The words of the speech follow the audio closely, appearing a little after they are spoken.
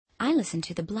I listen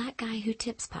to the Black Guy Who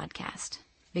Tips podcast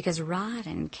because Rod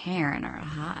and Karen are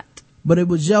hot. But it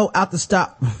was yo out the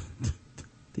stop.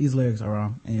 These lyrics are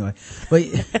wrong. Anyway. But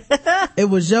it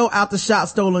was yo out the shot,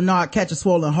 stolen knot, catch a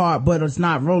swollen heart, but it's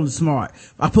not rolling smart.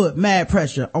 I put mad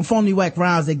pressure on phony whack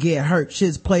rhymes that get hurt.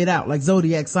 Shit's played out like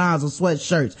zodiac signs on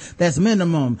sweatshirts. That's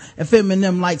minimum. And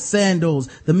feminine like sandals.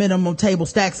 The minimum table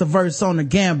stacks a verse on the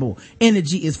gamble.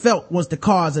 Energy is felt once the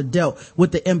cards are dealt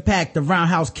with the impact of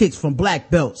roundhouse kicks from black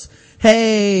belts.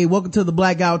 Hey, welcome to the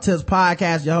Black Guy Who Tips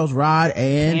podcast. Your host Rod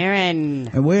and Karen.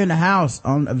 And we're in the house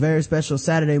on a very special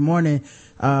Saturday morning.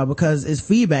 Because it's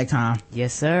feedback time.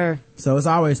 Yes, sir. So it's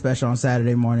always special on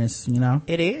Saturday mornings, you know?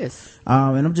 It is.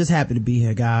 And I'm just happy to be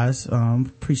here, guys.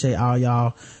 Appreciate all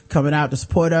y'all coming out to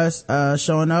support us,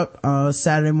 showing up,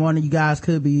 Saturday morning. You guys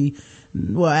could be,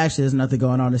 well, actually there's nothing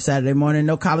going on this Saturday morning.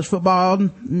 No college football,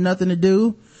 nothing to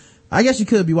do. I guess you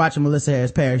could be watching Melissa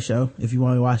Harris Perry show if you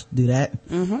want to do that.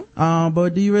 Mm-hmm.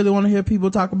 But do you really want to hear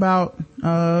people talk about,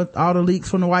 all the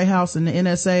leaks from the White House and the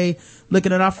NSA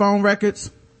looking at our phone records?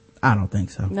 I don't think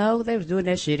so. No, they was doing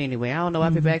that shit anyway. I don't know why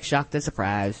people act shocked and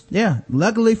surprised. Yeah.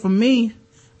 Luckily for me,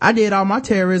 I did all my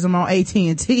terrorism on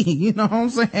AT&T. You know what I'm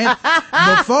saying?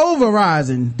 Before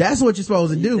Verizon. That's what you're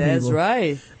supposed to do, That's people.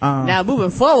 right. Now,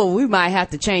 moving forward, we might have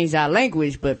to change our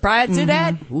language, but prior to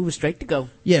that, we were straight to go.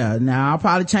 Yeah. Now, I'll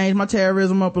probably change my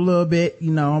terrorism up a little bit, you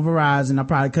know, on Verizon. I'll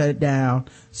probably cut it down,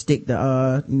 stick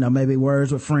to, maybe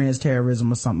words with friends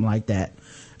terrorism or something like that.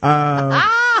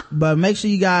 But make sure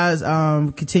you guys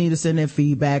continue to send in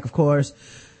feedback. Of course,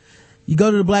 you go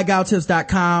to the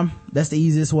blackguywhotips.com. That's the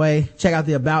easiest way. Check out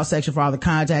the about section for all the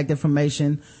contact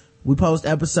information. We post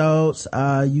episodes.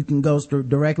 You can go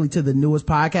directly to the newest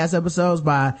podcast episodes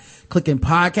by clicking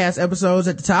podcast episodes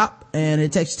at the top, and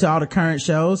it takes you to all the current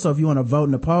shows. So if you want to vote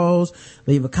in the polls,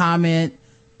 leave a comment,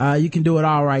 you can do it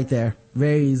all right there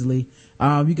very easily.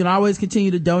 You can always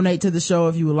continue to donate to the show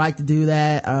if you would like to do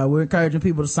that. We're encouraging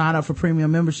people to sign up for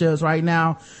premium memberships right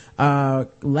now.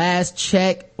 Last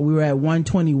check, we were at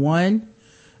 121.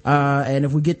 And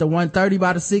if we get to 130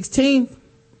 by the 16th,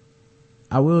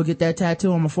 I will get that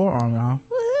tattoo on my forearm, y'all.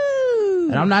 Woo!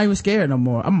 And I'm not even scared no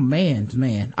more. I'm a man's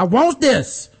man. I want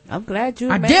this. I'm glad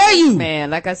you're I dare you. Man,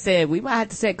 like I said, we might have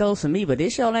to set goals for me, but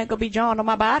this show ain't gonna be drawn on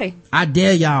my body. I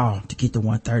dare y'all to get to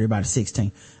 130 by the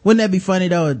 16th. Wouldn't that be funny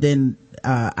though? Then,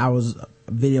 I was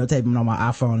videotaping on my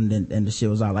iPhone and the shit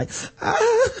was all like,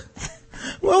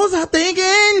 what was I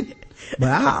thinking? But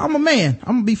I'm a man.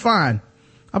 I'm gonna be fine.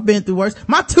 I've been through worse.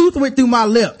 My tooth went through my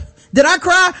lip. Did I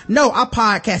cry? No, I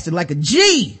podcasted like a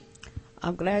G.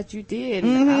 I'm glad you did.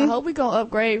 I hope we gonna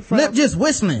upgrade from lip just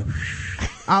whistling.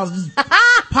 I was just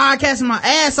podcasting my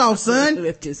ass off, son.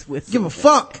 lip just whistling. Give a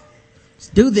fuck. Let's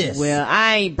do this. Well,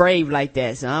 I ain't brave like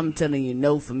that, so I'm telling you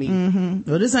no for me.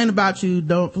 Well, this ain't about you.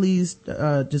 Don't please,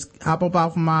 just hop up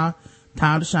off of my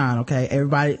time to shine. Okay.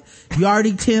 Everybody, you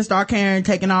already 10-star Karen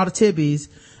taking all the tippies.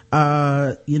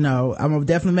 I'm gonna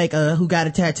definitely make a who got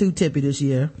a tattoo tippy this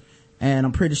year. And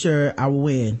I'm pretty sure I will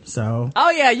win. So.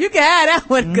 Oh yeah, you can have that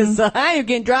one cause I ain't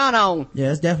getting drawn on. Yeah,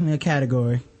 it's definitely a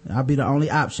category. I'll be the only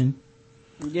option.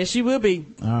 Yes, you will be.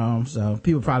 So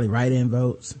people probably write in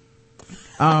votes.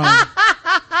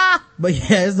 But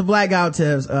yeah, it's the Black Guy Who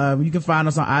Tips. You can find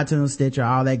us on iTunes, Stitcher,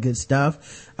 all that good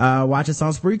stuff. Watch us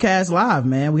on Spreecast Live,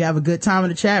 man. We have a good time in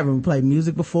the chat room. We play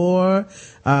music before,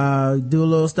 do a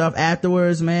little stuff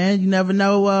afterwards, man. You never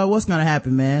know, what's gonna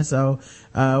happen, man. So,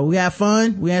 we have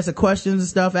fun. We answer questions and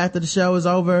stuff after the show is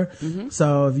over.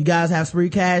 So if you guys have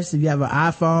Spreecast, if you have an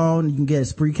iPhone, you can get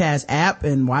a Spreecast app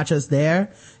and watch us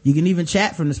there. You can even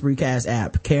chat from the Spreecast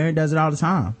app. Karen does it all the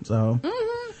time. So.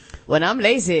 When I'm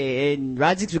lazy and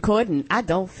Roger's recording, I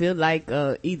don't feel like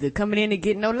either coming in and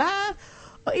getting no live,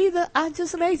 or either I'm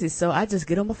just lazy, so I just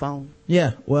get on my phone.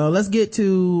 Yeah, well, let's get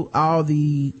to all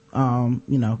the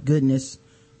goodness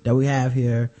that we have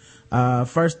here.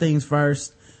 First things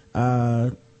first,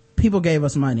 people gave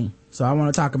us money, so I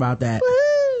want to talk about that.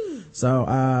 Woo!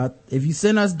 So if you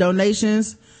send us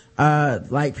donations,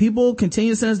 people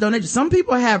continue to send us donations. Some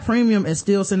people have premium and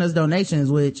still send us donations,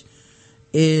 which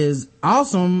is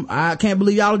awesome. I can't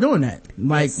believe y'all are doing that.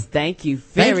 Yes, thank you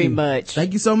very much.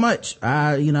 Thank you so much.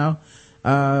 I don't know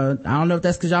if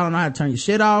that's cause y'all don't know how to turn your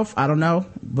shit off. I don't know,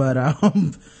 but,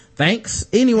 thanks.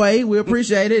 Anyway, we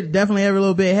appreciate it. Definitely every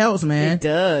little bit helps, man. It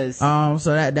does. So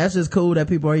that's just cool that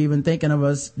people are even thinking of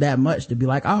us that much to be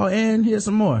like, oh, and here's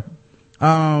some more.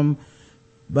 Yeah,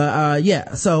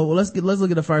 so let's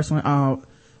look at the first one.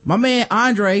 My man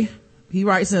Andre, he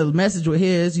writes a message with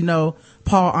his,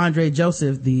 Paul Andre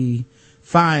Joseph, the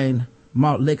fine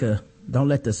malt liquor. Don't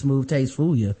let the smooth taste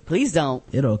fool you. Please don't.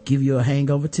 It'll give you a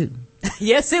hangover too.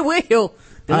 Yes, it will.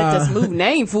 Don't let that smooth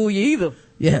name fool you either.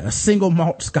 Yeah, a single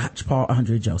malt scotch, Paul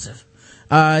Andre Joseph.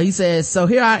 He says, so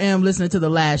here I am listening to the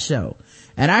last show,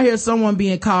 and I hear someone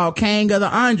being called King of the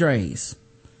Andres.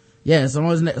 Yeah,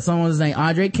 someone's named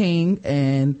Andre King,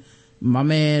 and my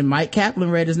man Mike Kaplan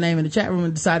read his name in the chat room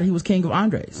and decided he was King of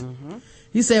Andres. Mm-hmm.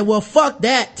 He said, well, fuck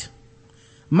that.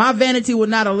 My vanity would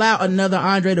not allow another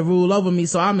Andre to rule over me,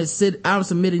 so I'm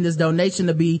submitting this donation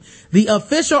to be the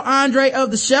official Andre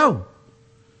of the show.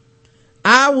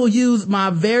 I will use my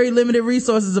very limited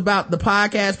resources about the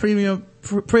podcast premium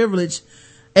privilege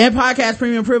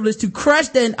to crush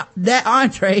that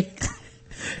Andre,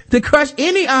 to crush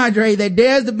any Andre that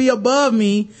dares to be above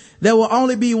me. There will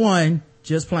only be one.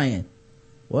 Just playing.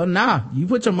 Well, nah, you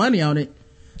put your money on it.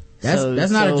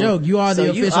 That's not a joke. You are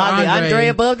the official Andre. You are the Andre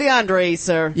above the Andres,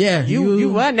 sir. Yeah. You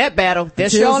won that battle. There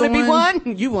should only be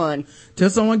one. You won.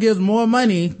 Till someone gives more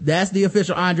money, that's the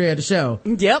official Andre of the show.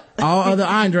 Yep. All other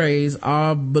Andres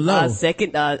are below.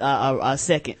 Second.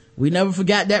 We never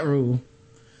forgot that rule.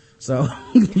 So,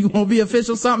 you want to be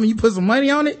official something, you put some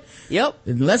money on it? Yep.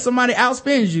 Unless somebody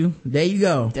outspends you, there you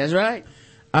go. That's right.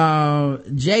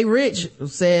 Jay Rich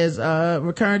says,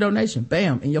 recurring donation.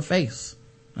 Bam, in your face.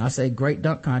 I say great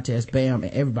dunk contest, bam,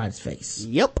 in everybody's face.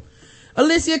 Yep.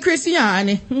 Alicia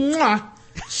Cristiani, mwah,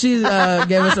 she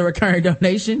gave us a recurring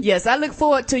donation. Yes, I look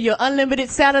forward to your unlimited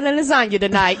salad and lasagna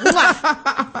tonight.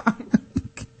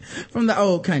 From the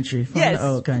old country.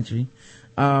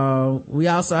 We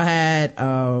also had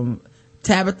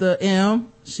Tabitha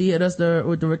M. She hit us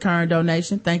with the recurring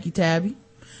donation. Thank you, Tabby.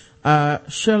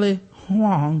 Shirley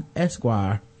Huang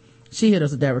Esquire, she hit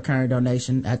us with that recurring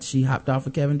donation after she hopped off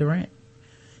of Kevin Durant.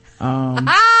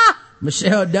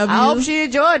 Michelle W. I hope she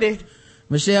enjoyed it.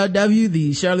 Michelle W.,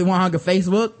 the Shirley Wong of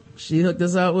Facebook, she hooked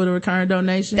us up with a recurring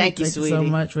donation. Thank you, sweetie. So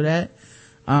much for that.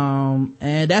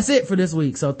 And that's it for this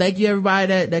week. So thank you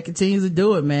everybody that continues to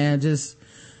do it, man. Just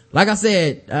like I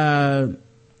said,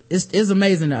 it's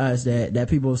amazing to us that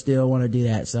people still want to do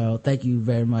that. So thank you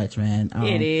very much, man.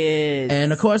 It is.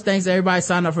 And of course, thanks to everybody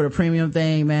signing up for the premium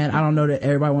thing, man. I don't know that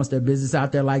everybody wants their business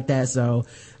out there like that. So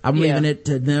I'm leaving it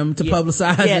to them to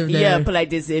publicize it. But like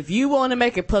this, if you want to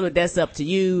make it public, that's up to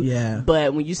you. Yeah.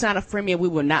 But when you sign up for premium, we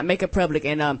will not make it public.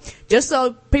 And, just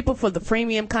so people for the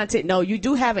premium content know, you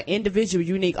do have an individual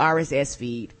unique RSS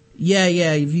feed. Yeah.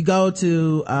 If you go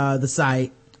to, the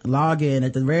site, log in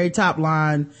at the very top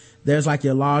line, there's like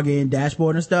your login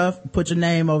dashboard and stuff. Put your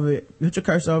name over it, put your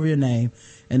cursor over your name,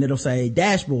 and it'll say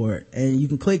dashboard, and you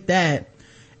can click that,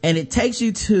 and it takes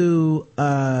you to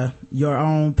your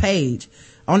own page.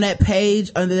 On that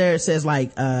page under there, it says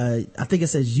like I think it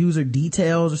says user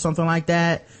details or something like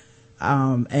that.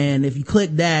 And if you click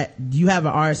that, you have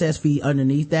an RSS feed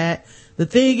underneath that. The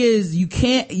thing is, you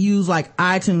can't use like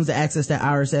iTunes to access that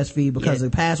RSS feed because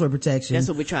of password protection. That's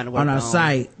what we're trying to work on our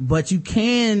site. But you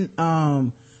can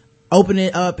open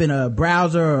it up in a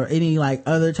browser or any like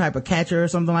other type of catcher or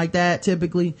something like that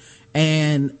typically,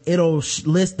 and it'll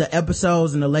list the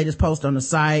episodes and the latest post on the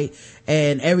site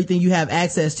and everything you have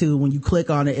access to. When you click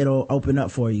on it, it'll open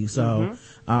up for you. So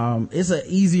it's an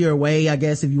easier way, I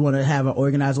guess, if you want to have an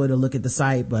organized way to look at the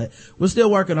site. But we're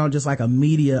still working on just like a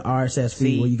media RSS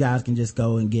feed where you guys can just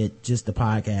go and get just the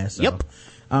podcast.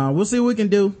 So, we'll see what we can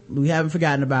do. We haven't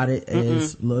forgotten about it.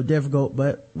 It's a little difficult,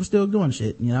 but we're still doing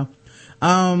shit, you know.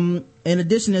 In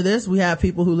addition to this, we have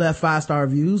people who left 5-star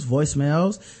reviews,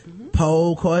 voicemails,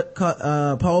 poll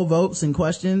votes and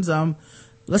questions.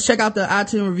 Let's check out the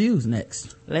iTunes reviews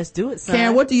next. Let's do it, son.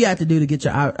 Karen, what do you have to do to get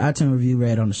your iTunes review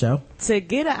read on the show? To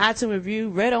get an iTunes review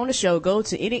read on the show, go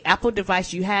to any Apple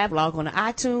device you have, log on to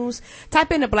iTunes,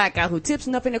 type in the black guy who tips,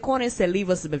 and up in the corner and say leave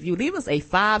us a review. Leave us a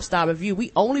 5-star review.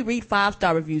 We only read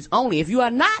 5-star reviews only. If you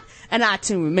are not an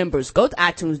iTunes member, go to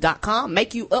iTunes.com,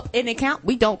 make you up an account.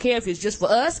 We don't care if it's just for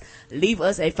us. Leave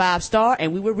us a 5-star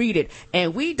and we will read it.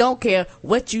 And we don't care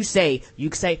what you say. You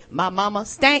can say, my mama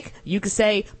stank. You can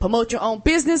say, promote your own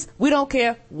business. We don't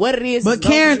care what it is. But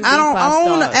Karen, I don't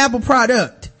own an Apple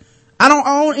product. I don't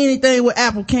own anything with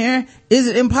Apple, Karen. Is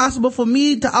it impossible for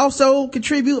me to also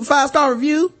contribute a 5-star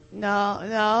review?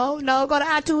 No. Go to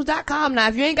iTunes.com. Now,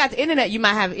 if you ain't got the internet, you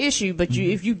might have an issue, but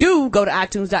if you do, go to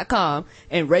iTunes.com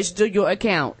and register your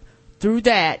account. Through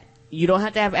that, you don't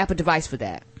have to have an Apple device for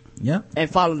that. Yeah. And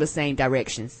follow the same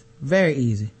directions. Very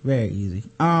easy.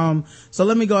 So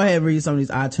let me go ahead and read some of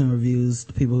these iTunes reviews,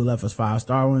 the people who left us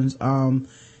 5-star ones.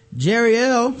 Jerry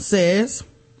L says,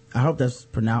 I hope that's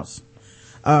pronounced,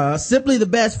 simply the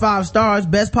best, 5 stars,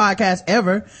 best podcast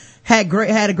ever. Had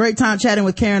a great time chatting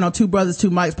with Karen on Two Brothers, Two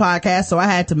Mics podcast, so I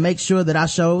had to make sure that I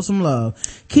showed some love.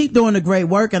 Keep doing the great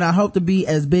work, and I hope to be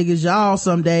as big as y'all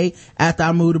someday after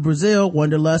I move to Brazil.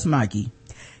 Wonderlust Mikey.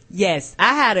 Yes,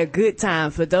 I had a good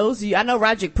time. For those of you, I know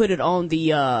Roderick put it on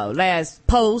the last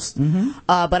post,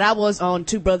 but I was on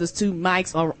Two Brothers, Two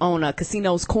Mics on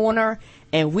Casino's Corner,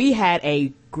 and we had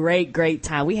a great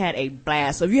time. We had a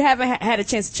blast. So if you haven't had a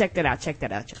chance to check that out, check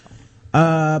that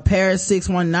out. Paris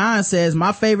 619 says,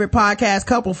 my favorite podcast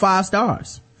couple, 5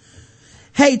 stars.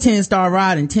 Hey, 10-star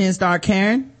Rod and 10-star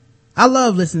Karen. I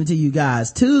love listening to you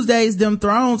guys. Tuesdays, Them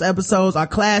Thrones episodes are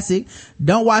classic.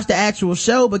 Don't watch the actual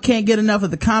show, but can't get enough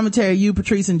of the commentary you,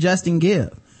 Patrice, and Justin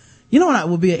give. You know what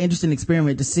would be an interesting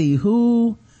experiment to see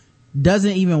who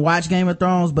doesn't even watch Game of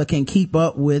Thrones, but can keep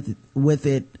up with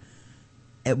it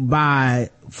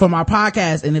from our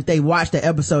podcast, and if they watch the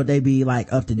episode, they be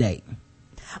like up to date.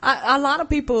 A lot of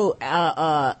people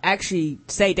actually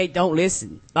say they don't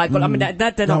listen. Like, I mean,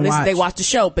 not they don't listen. Watch. They watch the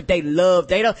show, but they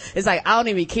don't. It's like, I don't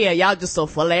even care. Y'all just so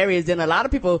hilarious. And a lot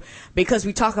of people, because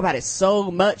we talk about it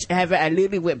so much, I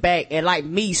literally went back and like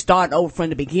me starting over from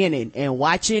the beginning and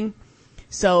watching.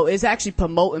 So it's actually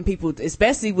promoting people,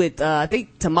 especially with I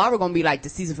think tomorrow gonna be like the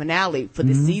season finale for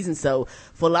this season. So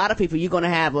for a lot of people, you're gonna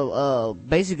have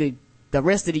basically the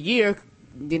rest of the year.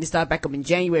 Then to start back up in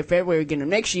January, February again of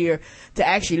next year to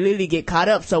actually literally get caught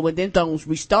up. So when them things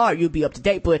restart, you'll be up to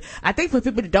date. But I think for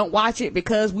people that don't watch it,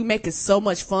 because we make it so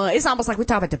much fun, it's almost like we're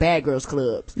talking about the Bad Girls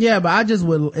Clubs. Yeah, but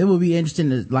it would be interesting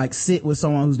to like sit with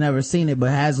someone who's never seen it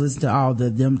but has listened to all the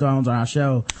Them Thrones on our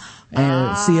show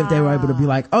and see if they were able to be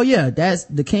like, oh yeah, that's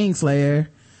the Kingslayer.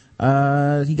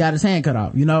 He got his hand cut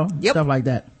off, stuff like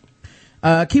that.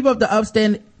 Keep up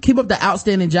the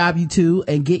outstanding job, you two,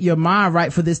 and get your mind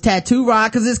right for this tattoo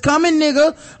ride, cause it's coming,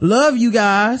 nigga. Love you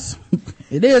guys.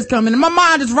 It is coming. And my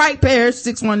mind is right, Paris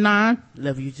 619.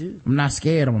 Love you too. I'm not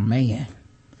scared. I'm a man.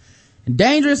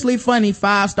 Dangerously funny,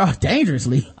 5-star.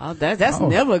 Dangerously. Oh, that's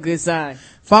never a good sign.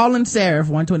 Fallen Seraph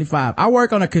 125. I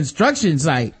work on a construction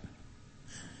site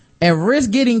and risk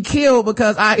getting killed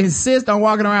because I insist on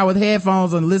walking around with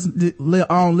headphones and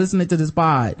listening to this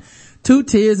pod. 2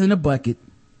 tears in a bucket.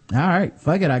 All right,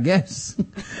 fuck it, I guess.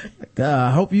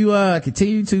 I hope you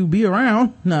continue to be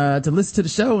around to listen to the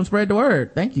show and spread the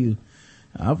word. Thank you.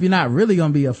 I hope you're not really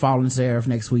gonna be a fallen seraph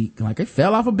next week. Like it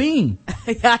fell off a beam.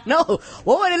 I know.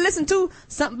 What would it listen to?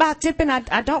 Something about tipping.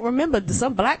 I don't remember.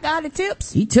 Some black guy that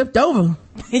tips. He tipped over.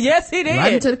 Yes, he did.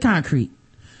 Right into the concrete.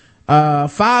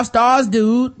 5 stars,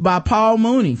 dude, by Paul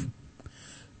Mooney.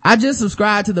 I just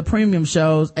subscribed to the premium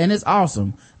shows and it's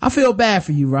awesome. I feel bad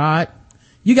for you, Rod.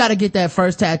 You gotta get that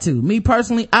first tattoo. Me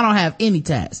personally, I don't have any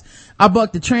tats. I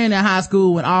bucked the trend in high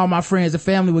school when all my friends and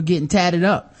family were getting tatted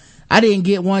up. I didn't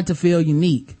get one to feel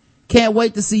unique. Can't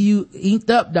wait to see you inked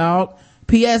up, dog.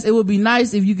 P.S. It would be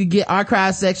nice if you could get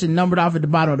archive section numbered off at the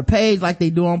bottom of the page like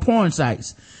they do on porn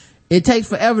sites. It takes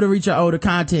forever to reach your older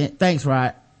content. Thanks,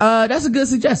 Rod. That's a good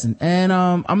suggestion. And,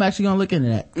 I'm actually gonna look into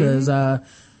that because,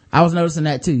 I was noticing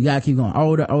that too. You gotta keep going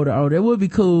older. It would be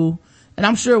cool. And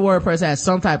I'm sure WordPress has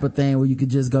some type of thing where you could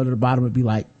just go to the bottom and be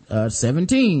like,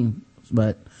 17.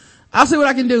 But I'll see what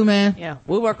I can do, man. Yeah,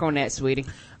 we'll work on that, sweetie.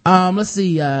 Let's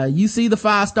see. You see the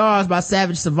 5 stars by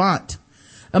Savage Savant.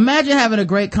 Imagine having a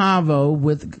great convo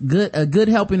with a good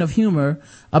helping of humor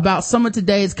about some of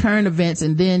today's current events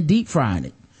and then deep frying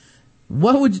it.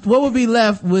 What would be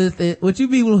left with it? What you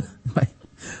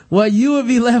would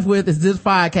be left with is this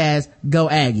podcast, Go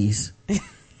Aggies.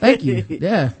 Thank you.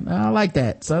 Yeah, I like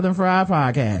that. Southern Fried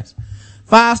Podcast.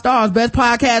 5 stars, best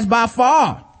podcast by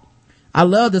far. I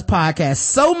love this podcast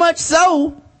so much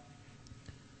so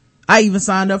I even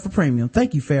signed up for premium.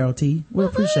 Thank you, Farrell T. We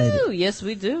appreciate it. Yes,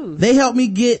 we do. They helped me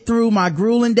get through my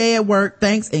grueling day at work.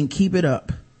 Thanks and keep it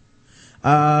up.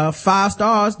 5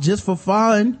 stars just for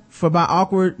fun for my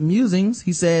awkward musings.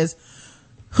 He says,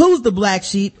 who's the black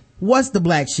sheep? What's the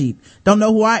black sheep? Don't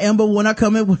know who I am, but when I'm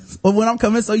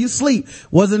coming, so you sleep.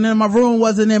 Wasn't in my room,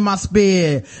 wasn't in my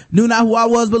spear. Knew not who I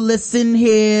was, but listen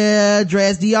here.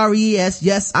 Dres, D-R-E-S.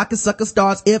 Yes, I can suck a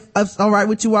stars. If it's alright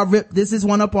with you, I rip. This is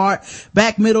one apart.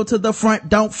 Back middle to the front.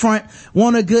 Don't front.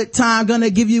 Want a good time.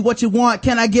 Gonna give you what you want.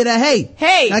 Can I get a hey?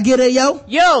 Hey. Can I get a yo?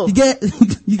 Yo.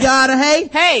 You got a hey?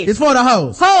 Hey. It's for the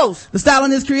hoes. Hoes. The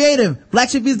styling is creative.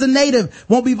 Black sheep is the native.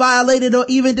 Won't be violated or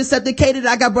even decepticated.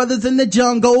 I got brothers in the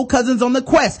jungle. Cousins on the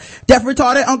quest, deaf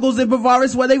retarded uncles in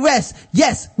Bavaris where they rest.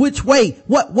 Yes, which way,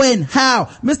 what, when, how?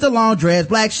 Mr. Long Dreads,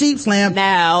 Black Sheep Slam.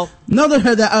 Now. None of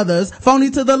the others, phony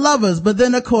to the lovers, but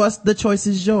then of course the choice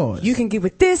is yours. You can get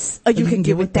with this or you can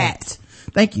get with that.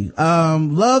 Thank you.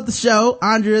 Love the show.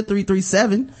 Andrea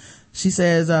 337. She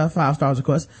says, 5 stars of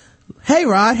course. Hey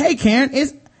Rod, hey Karen,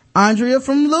 it's Andrea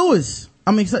from Louisiana,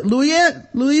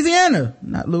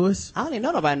 not Louis. I don't even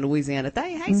know nobody in Louisiana.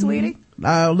 Hey sweetie.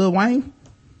 Lil Wayne.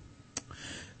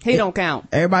 He don't count.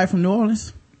 Everybody from New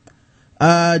Orleans.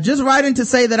 Just writing to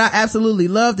say that I absolutely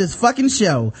love this fucking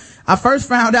show. I first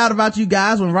found out about you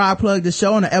guys when Rob plugged the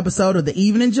show on an episode of The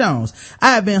Evening Jones.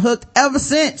 I have been hooked ever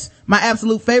since. My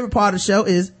absolute favorite part of the show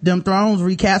is Them Thrones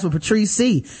recast with Patrice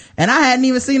C. And I hadn't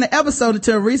even seen the episode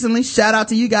until recently. Shout out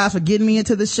to you guys for getting me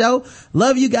into the show.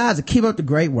 Love you guys and keep up the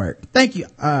great work. Thank you.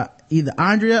 Either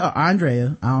Andrea or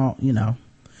Andrea. I don't,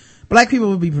 Black people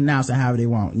will be pronouncing however they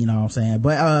want, you know what I'm saying?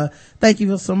 But, thank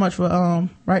you so much for,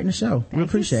 writing the show. We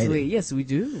appreciate it. Yes, we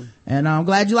do. And I'm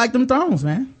glad you like Them Thrones,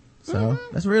 man. So,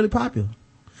 that's really popular.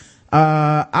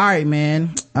 Alright,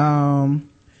 man.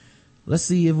 Let's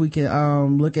see if we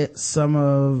can, look at some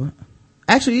of,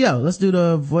 actually, let's do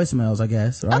the voicemails, I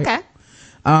guess, right? Okay.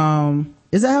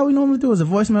 Is that how we normally do it? Is it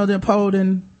voicemail then poll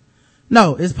then?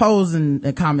 No, it's polls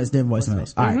and comments then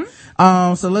voicemails. All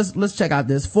right. So let's check out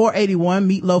this. 481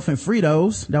 Meatloaf and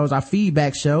Fritos. That was our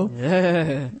feedback show.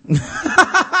 Yeah.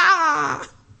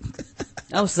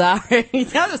 I'm sorry.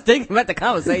 I was thinking about the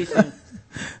conversation.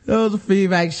 That was a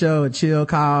feedback show. Chill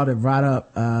called and brought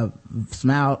up,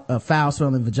 foul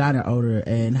smelling vagina odor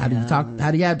and how do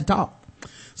you have to talk?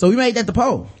 So we made that the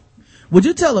poll. Would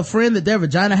you tell a friend that their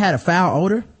vagina had a foul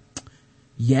odor?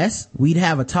 Yes, we'd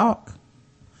have a talk.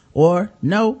 Or,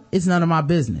 no, it's none of my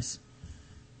business.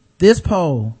 This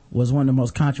poll was one of the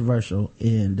most controversial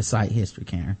in the site history,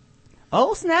 Karen.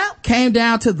 Oh, snap. Came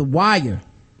down to the wire.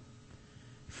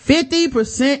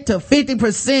 50% to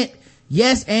 50%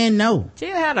 yes and no.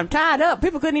 Chill had them tied up.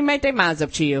 People couldn't even make their minds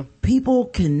up, Chill. People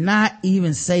cannot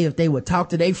even say if they would talk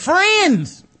to their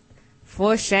friends.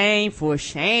 For shame,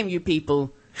 you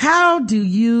people. How do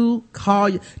you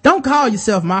don't call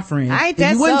yourself my friend. I ain't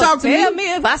that you wouldn't so. talk to Tell me.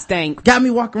 me if I stink. Got me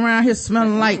walking around here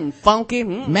smelling like funky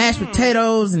mashed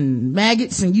potatoes and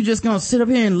maggots, and you just gonna sit up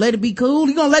here and let it be cool?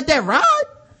 You gonna let that ride?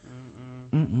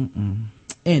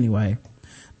 Anyway,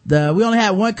 we only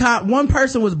had one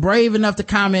person was brave enough to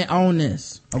comment on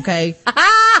this. Okay.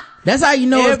 That's how you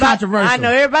know it's controversial. I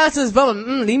know everybody else is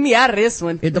voting, leave me out of this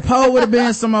one. If the poll would have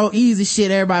been some old easy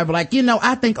shit, everybody would be like,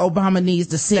 I think Obama needs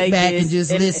to sit back and just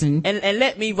listen. And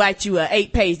let me write you a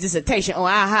 8-page dissertation on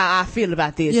how I feel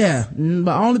about this. Yeah.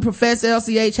 But only Professor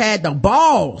LCH had the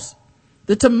balls,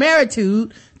 the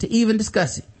temeritude to even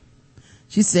discuss it.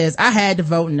 She says, I had to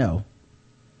vote no.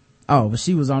 Oh, but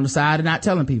she was on the side of not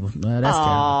telling people. That's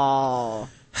terrible.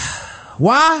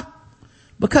 Why?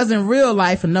 Because in real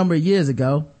life, a number of years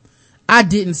ago, I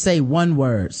didn't say one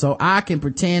word, so I can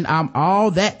pretend I'm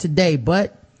all that today,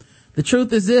 but the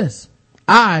truth is this.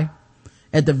 I,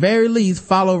 at the very least,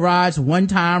 follow Rod's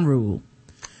one-time rule.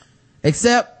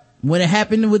 Except when it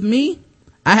happened with me,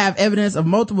 I have evidence of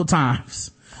multiple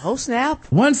times. Oh, snap.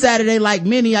 One Saturday, like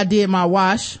many, I did my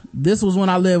wash. This was when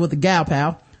I lived with a gal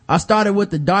pal. I started with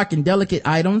the dark and delicate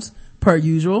items, per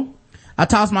usual. I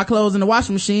tossed my clothes in the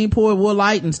washing machine, poured wool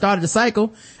light, and started the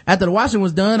cycle. After the washing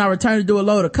was done, I returned to do a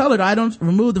load of colored items,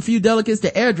 removed a few delicates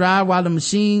to air dry while the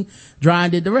machine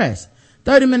drying did the rest.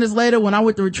 30 minutes later, when I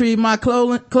went to retrieve my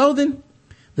clothing,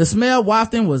 the smell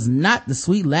wafting was not the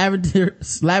sweet lavender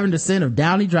scent of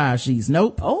Downy dryer sheets.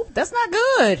 Nope. Oh, that's not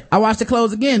good. I washed the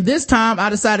clothes again. This time,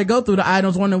 I decided to go through the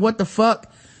items, wondering what the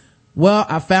fuck. Well,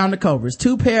 I found the culprits.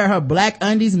 2 pair of her black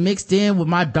undies mixed in with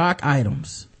my dark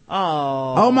items.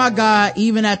 Oh my God,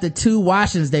 even after 2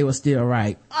 washings, they were still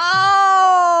right.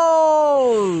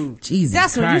 Oh! Jesus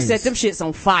That's Christ. when you set them shits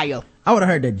on fire. I would have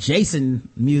heard the Jason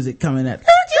music coming at.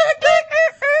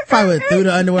 Probably threw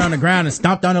the underwear on the ground and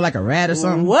stomped on it like a rat or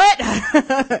something. What?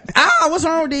 What's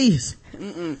wrong with these?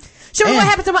 Sure, what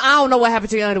happened to I don't know what happened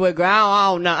to your underwear, girl.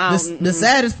 I don't know. The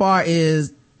saddest part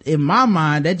is, in my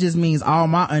mind, that just means all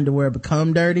my underwear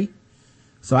become dirty.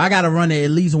 So I gotta run it at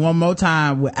least one more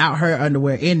time without her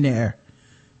underwear in there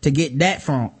to get that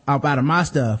from up out of my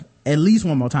stuff. At least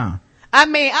one more time. I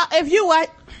mean, if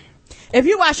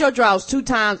you wash your drawers 2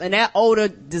 times and that odor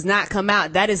does not come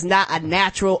out, that is not a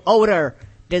natural odor.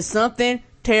 There's something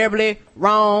terribly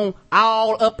wrong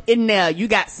all up in there. You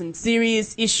got some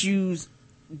serious issues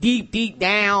deep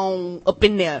down up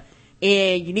in there.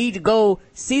 And you need to go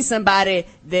see somebody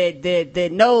that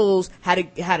knows how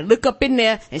to look up in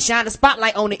there and shine the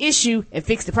spotlight on the issue and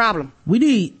fix the problem. We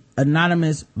need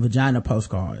anonymous vagina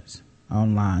postcards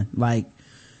online. Like,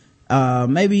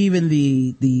 maybe even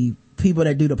the people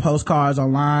that do the postcards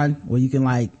online where you can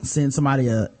like send somebody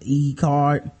a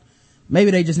e-card.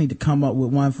 Maybe they just need to come up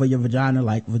with one for your vagina,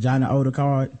 like vagina odor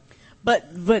card.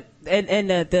 But the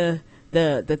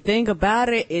thing about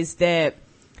it is that,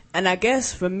 and I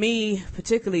guess for me,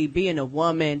 particularly being a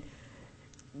woman,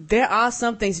 there are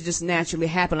some things that just naturally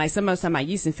happen. Like somebody's talking about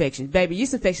yeast infections. Baby,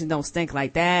 yeast infections don't stink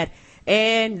like that.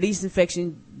 And yeast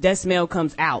infection, that smell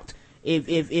comes out.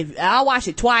 if I watch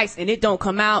it twice and it don't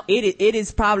come out, it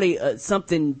is probably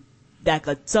something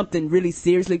something really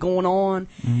seriously going on.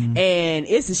 And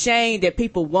it's a shame that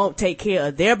people won't take care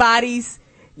of their bodies,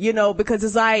 you know, because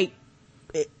it's like,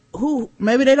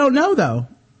 maybe they don't know though.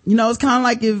 You know, it's kind of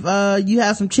like if you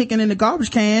have some chicken in the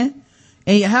garbage can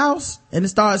in your house and it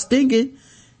starts stinking,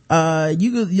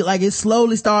 it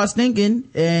slowly starts stinking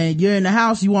and you're in the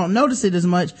house, you won't notice it as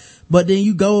much, but then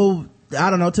you go, I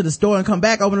don't know, to the store and come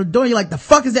back, open the door, and you're like, the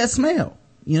fuck is that smell?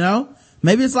 You know?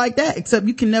 Maybe it's like that, except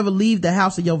you can never leave the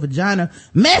house of your vagina.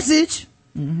 Message!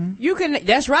 You can,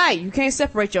 that's right. You can't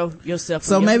separate yourself from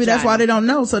so your maybe vagina. That's why they don't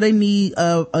know. So they need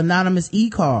a anonymous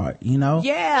e-card, you know?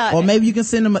 Yeah. Or maybe you can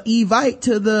send them an e-vite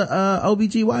to the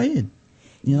OBGYN.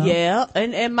 You know? Yeah.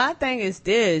 And my thing is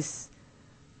this.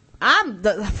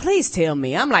 Please tell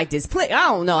me. I'm like this. Please, I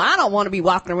don't know. I don't want to be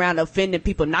walking around offending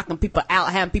people, knocking people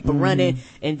out, having people running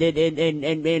and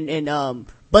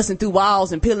busting through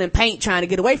walls and peeling paint trying to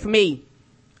get away from me.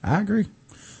 I agree.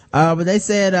 But they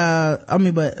said,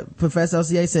 but Professor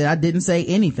LCA said, I didn't say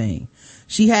anything.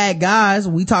 She had guys.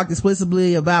 We talked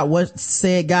explicitly about what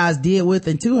said guys did with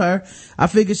and to her. I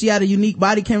figured she had a unique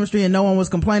body chemistry and no one was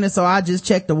complaining. So I just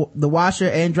checked the washer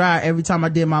and dryer every time I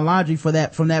did my laundry from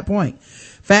that point.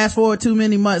 Fast forward too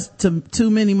many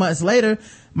months later,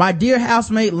 my dear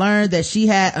housemate learned that she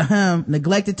had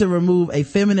neglected to remove a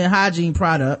feminine hygiene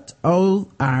product, oh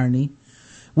irony,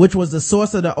 which was the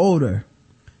source of the odor.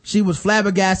 She was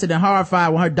flabbergasted and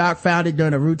horrified when her doc found it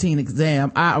during a routine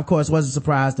exam. I, of course, wasn't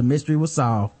surprised. The mystery was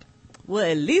solved. Well,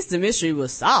 at least the mystery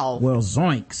was solved. Well,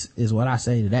 zoinks is what I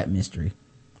say to that mystery.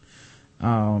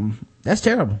 That's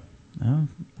terrible.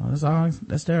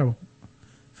 That's terrible.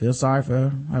 Feel sorry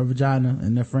for her vagina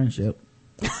and their friendship.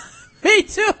 Me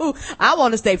too. I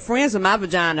want to stay friends with my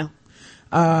vagina.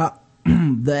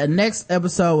 The next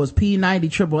episode was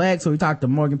P90XXX, so we talked to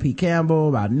Morgan P. Campbell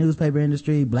about the newspaper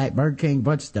industry, Black Burger King,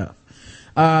 bunch of stuff.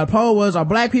 The poll was, are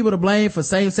black people to blame for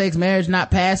same-sex marriage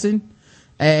not passing?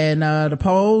 And the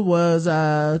poll was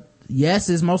yes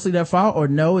is mostly their fault, or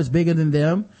no is bigger than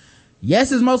them.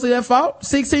 Yes is mostly their fault,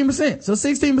 16%. So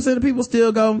 16% of people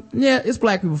still go, yeah, it's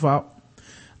black people's fault.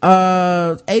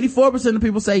 84% of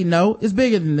people say no, it's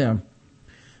bigger than them.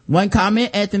 One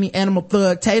comment, Anthony Animal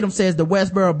Thug Tatum says the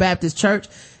Westboro Baptist Church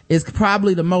is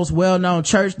probably the most well-known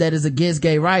church that is against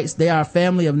gay rights. They are a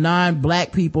family of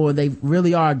non-black people and they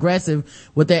really are aggressive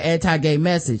with their anti-gay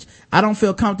message. I don't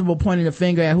feel comfortable pointing the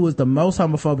finger at who is the most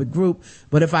homophobic group,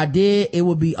 but if I did, it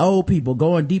would be old people.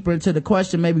 Going deeper into the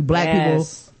question, maybe black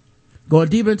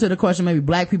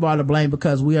people are to blame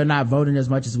because we are not voting as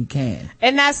much as we can.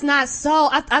 And that's not so.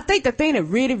 I think the thing that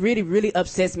really, really, really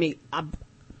upsets me,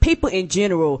 people in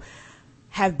general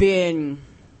have been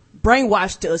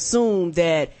brainwashed to assume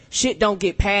that shit don't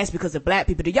get passed because of black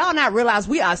people. Do y'all not realize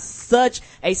we are such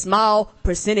a small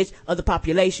percentage of the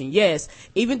population? Yes,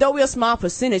 even though we're a small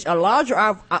percentage, a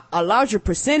larger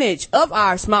percentage of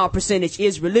our small percentage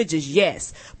is religious,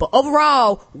 yes. But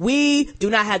overall, we do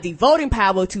not have the voting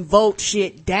power to vote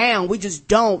shit down. We just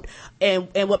don't. And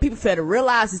what people fail to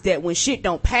realize is that when shit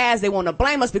don't pass, they want to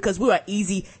blame us because we're an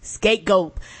easy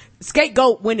scapegoat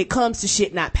when it comes to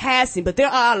shit not passing. But there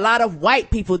are a lot of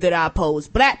white people that are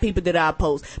opposed, black people that are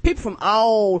opposed, people from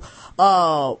all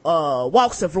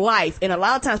walks of life, and a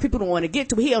lot of times people don't want to get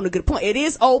to it. He on a good point. It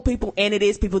is old people and it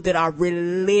is people that are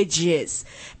religious.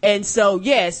 And so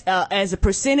yes, as a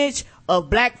percentage of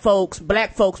black folks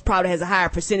probably has a higher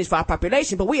percentage for our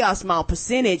population, but we are a small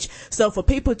percentage. So for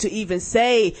people to even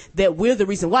say that we're the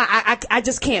reason why, I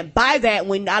just can't buy that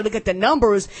when I look at the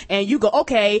numbers and you go,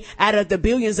 okay, out of the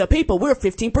billions of people, we're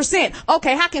 15%.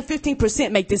 Okay, how can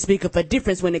 15% make this big of a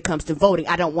difference when it comes to voting?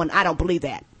 I don't believe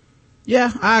that.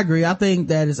 Yeah, I agree. I think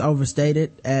that is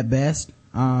overstated at best.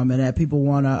 And that people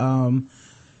want to,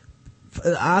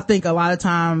 I think a lot of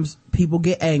times people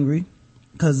get angry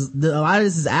because a lot of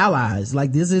this is allies.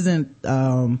 Like, this isn't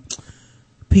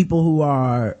people who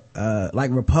are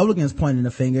like Republicans pointing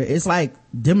the finger. It's like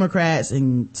Democrats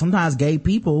and sometimes gay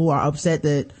people who are upset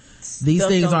that these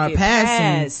things aren't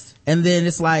passing. And then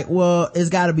it's like, well, it's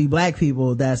got to be black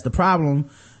people that's the problem.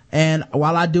 And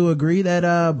while I do agree that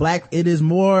it is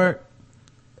more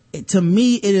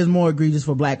egregious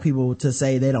for black people to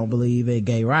say they don't believe in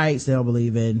gay rights. They don't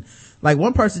believe in, like,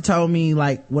 one person told me,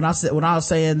 like, when I was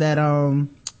saying that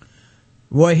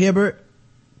Roy Hibbert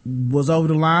was over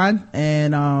the line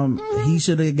and he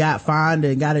should have got fined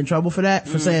and got in trouble for that,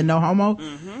 for saying no homo.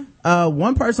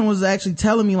 One person was actually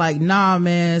telling me, like, nah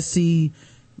man, see,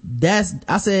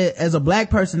 I said, as a black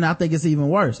person I think it's even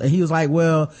worse. And he was like,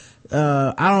 I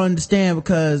don't understand,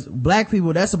 because black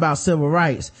people, that's about civil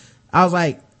rights. I was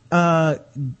like,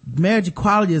 marriage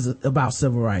equality is about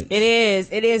civil rights. It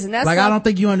is. And that's like, I don't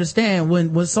think you understand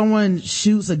when someone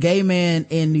shoots a gay man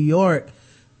in New York,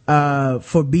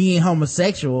 for being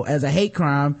homosexual as a hate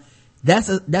crime,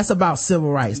 that's about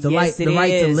civil rights, the right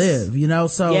to live, you know.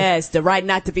 So yes, the right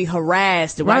not to be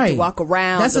harassed, the right to walk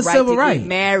around, that's the a right civil to right. get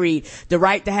married, the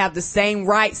right to have the same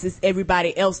rights as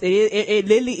everybody else. It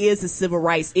literally is a civil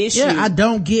rights issue. Yeah, I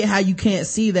don't get how you can't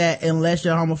see that unless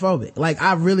you're homophobic. Like,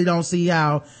 I really don't see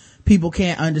how people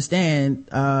can't understand,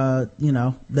 you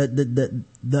know,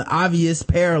 the obvious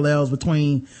parallels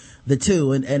between the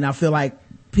two. And I feel like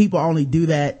people only do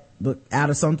that but out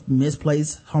of some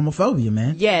misplaced homophobia,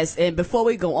 man. Yes, and before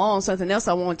we go on, something else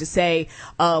I wanted to say,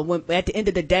 when at the end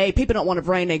of the day, people don't want to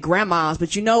bring their grandmas,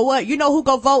 but you know what? You know who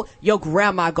go vote? Your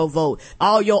grandma go vote.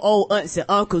 All your old aunts and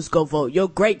uncles go vote. Your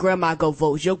great grandma go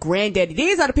vote. Your granddaddy.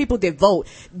 These are the people that vote.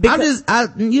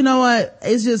 You know what?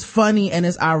 It's just funny and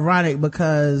it's ironic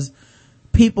because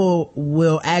people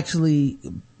will actually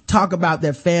talk about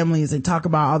their families and talk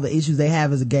about all the issues they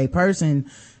have as a gay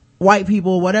person, white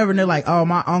people, whatever, and they're like, oh,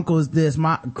 my uncle is this,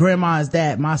 my grandma is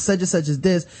that, my such and such is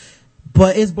this.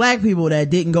 But it's black people that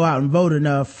didn't go out and vote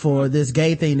enough for this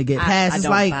gay thing to get passed. It's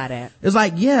like, buy that. It's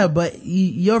like, yeah, but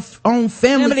your own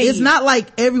family, it's not like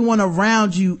everyone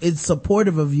around you is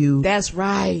supportive of you. That's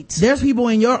right. There's people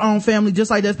in your own family, just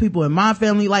like there's people in my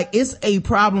family. Like, it's a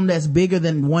problem that's bigger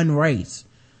than one race.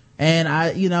 And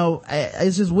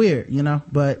it's just weird, you know,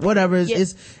 but whatever.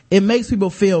 It makes people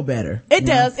feel better. It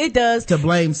does. To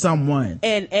blame someone.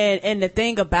 And the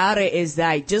thing about it is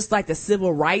that just like the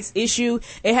civil rights issue,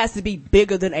 it has to be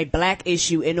bigger than a black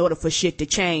issue in order for shit to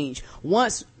change.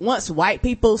 Once white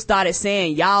people started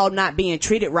saying, y'all not being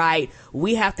treated right,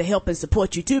 we have to help and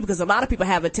support you too, because a lot of people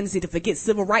have a tendency to forget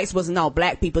civil rights wasn't all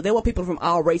black people. There were people from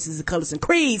all races and colors and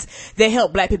creeds that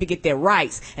helped black people get their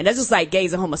rights. And that's just like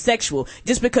gays and homosexual.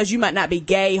 Just because you might not be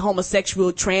gay,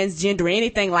 homosexual, transgender,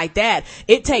 anything like that,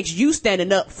 it takes you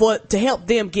standing up to help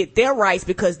them get their rights,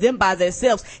 because them by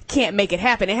themselves can't make it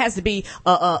happen. It has to be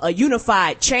a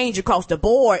unified change across the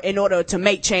board in order to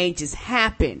make changes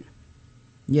happen.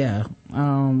 Yeah.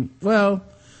 Well,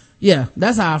 yeah,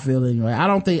 that's how I feel anyway.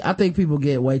 I think people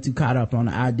get way too caught up on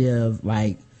the idea of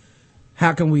like,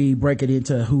 how can we break it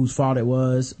into whose fault it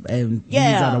was, and these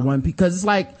are the one, because it's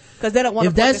like, because they don't want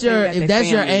if that's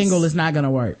your angle, it's not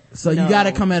gonna work. So you got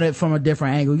to come at it from a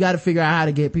different angle. You got to figure out how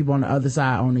to get people on the other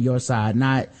side on your side,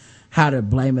 not how to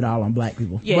blame it all on black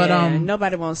people. Yeah, but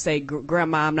nobody won't say,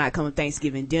 grandma, I'm not coming to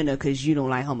Thanksgiving dinner because you don't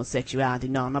like homosexuality.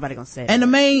 No, nobody gonna say that. And the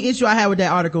main issue I had with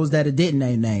that article is that it didn't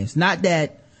name names. Not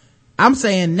that I'm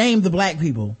saying name the black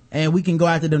people and we can go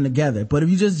after them together. But if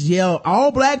you just yell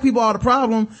all black people are the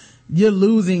problem, you're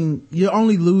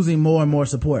only losing more and more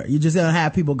support. You're just gonna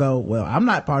have people go, well, I'm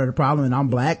not part of the problem and I'm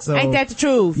black, so ain't that the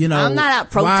truth? You know, I'm not out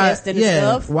protesting and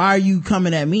stuff. Why are you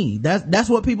coming at me? That's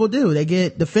what people do. They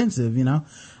get defensive, you know.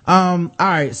 All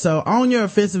right, so Own Your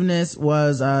Offensiveness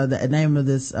was the name of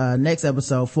this next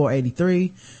episode,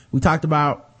 483. We talked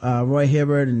about Roy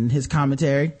Hibbert and his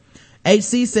commentary.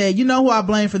 HC said, you know who I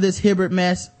blame for this Hibbert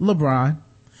mess? LeBron.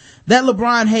 That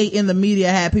LeBron hate in the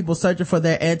media had people searching for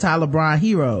their anti-LeBron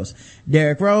heroes,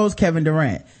 Derrick Rose, Kevin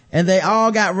Durant, and they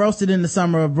all got roasted in the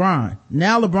Summer of Bron.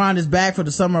 Now LeBron is back for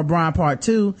the Summer of Bron Part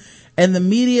 2, and the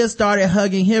media started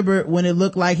hugging Hibbert when it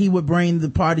looked like he would bring the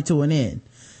party to an end.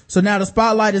 So now the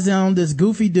spotlight is on this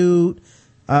goofy dude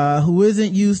who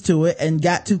isn't used to it and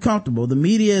got too comfortable. The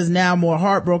media is now more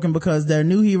heartbroken because their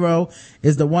new hero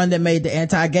is the one that made the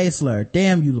anti-gay slur.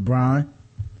 Damn you, LeBron.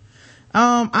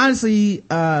 Honestly,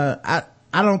 I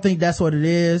don't think that's what it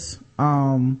is.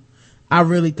 I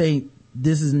really think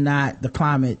this is not the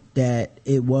climate that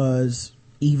it was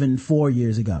even 4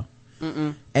 years ago.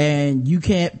 And you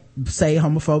can't say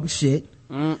homophobic shit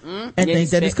and think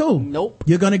that it's cool. Nope.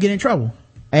 You're gonna get in trouble.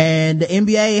 And the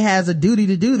NBA has a duty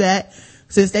to do that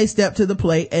since they stepped to the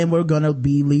plate, and we're gonna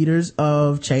be leaders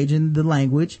of changing the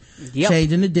language,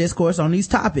 changing the discourse on these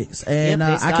topics. And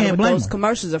I can't blame those them.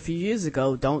 Commercials a few years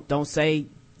ago. Don't say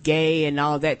gay and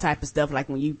all that type of stuff, like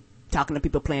when you talking to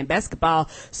people playing basketball.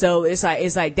 So it's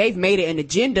like they've made it an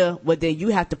agenda, but then you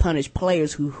have to punish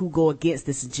players who go against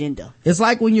this agenda. It's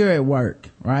like when you're at work,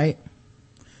 right?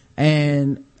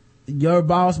 And your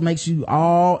boss makes you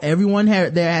everyone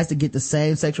there has to get the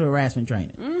same sexual harassment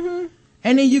training.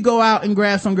 And then you go out and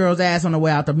grab some girl's ass on the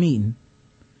way out the meeting.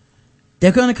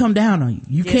 They're gonna come down on you.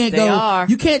 You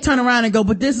can't turn around and go,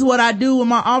 but this is what I do in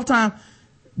my off time.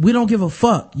 We don't give a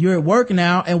fuck. You're at work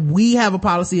now and we have a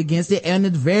policy against it, and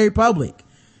it's very public.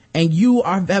 And you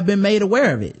have been made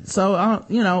aware of it. So, I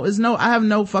have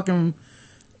no fucking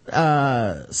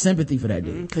sympathy for that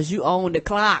dude. Cause you own the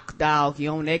clock, dog. You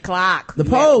own that clock. The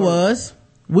poll was,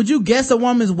 would you guess a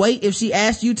woman's weight if she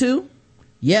asked you to?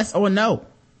 Yes or no?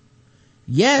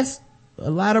 Yes, a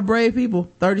lot of brave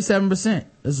people, 37%.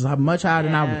 This is much higher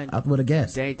than I would have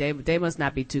guessed. They must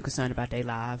not be too concerned about their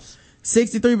lives.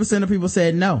 63% of people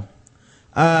said no.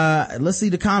 Let's see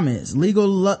the comments.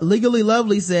 Legally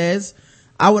Lovely says,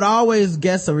 I would always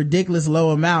guess a ridiculous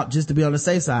low amount just to be on the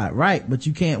safe side. Right, but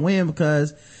you can't win,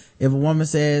 because if a woman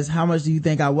says, how much do you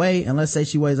think I weigh? And let's say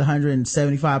she weighs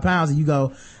 175 pounds and you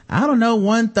go, I don't know,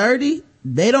 130.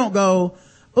 They don't go,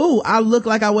 ooh, I look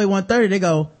like I weigh 130. They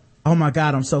go, oh my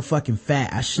God, I'm so fucking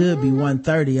fat. I should be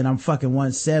 130 and I'm fucking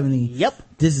 170. Yep.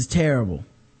 This is terrible.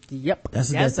 Yep.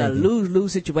 That's a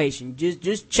lose-lose situation.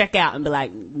 Just check out and be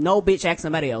like, no, bitch, ask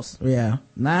somebody else. Yeah.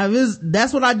 Now,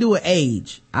 that's what I do with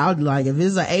age. I would like, if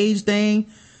it's an age thing,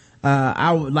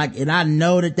 I would like, and I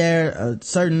know that they're a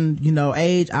certain,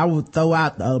 age, I would throw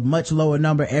out a much lower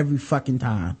number every fucking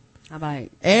time. How about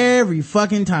every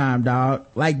fucking time, dog?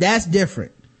 Like, that's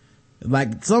different.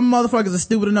 Like, some motherfuckers are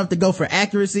stupid enough to go for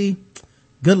accuracy.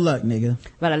 Good luck, nigga.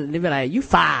 But they be like, you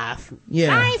 5.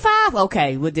 Yeah. I ain't 5.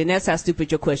 Okay, well then that's how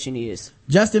stupid your question is.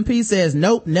 Justin P says,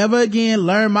 nope, never again.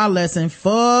 Learn my lesson.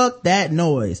 Fuck that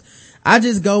noise. I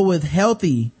just go with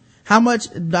healthy. How much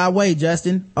do I weigh,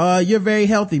 Justin? You're very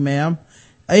healthy, ma'am.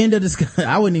 End of discussion.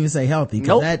 I wouldn't even say healthy,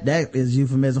 because that is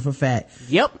euphemism for fat.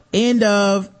 Yep. End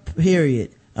of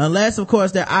period. Unless, of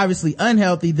course, they're obviously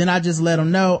unhealthy, then I just let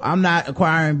them know I'm not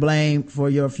acquiring blame for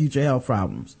your future health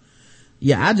problems.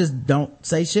 Yeah, I just don't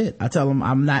say shit. I tell them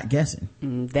I'm not guessing.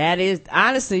 That is,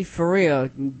 honestly, for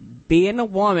real, being a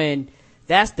woman,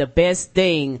 that's the best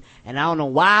thing. And I don't know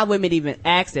why women even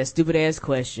ask that stupid ass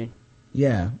question.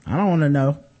 Yeah, I don't want to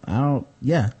know.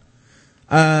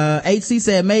 HC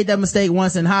said, made that mistake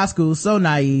once in high school. So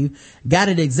naive. Got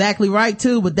it exactly right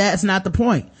too, but that's not the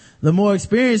point. The more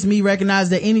experienced me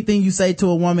recognize that anything you say to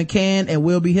a woman can and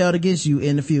will be held against you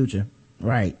in the future.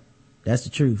 Right. That's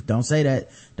the truth. Don't say that.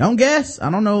 Don't guess.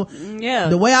 I don't know. Yeah.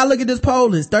 The way I look at this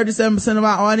poll is 37% of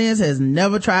our audience has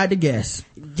never tried to guess.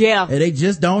 Yeah. And they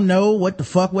just don't know what the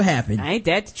fuck would happen. Ain't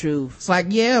that the truth? It's like,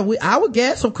 yeah, I would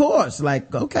guess, of course.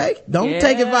 Like, okay, don't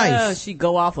take advice. She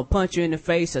go off or punch you in the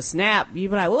face or snap. You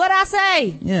be like, what'd I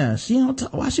say? Yeah,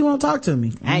 why she won't talk to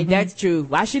me? Ain't that the truth?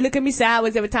 Why she look at me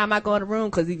sideways every time I go in the room?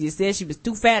 Cause either you said she was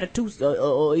too fat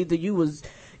or either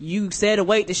you said a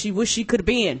weight that she wish she could have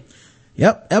been.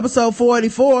 Yep. Episode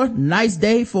 484, nice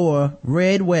day for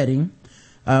red wedding.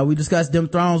 We discussed Them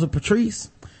Thrones with Patrice.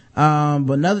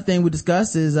 But another thing we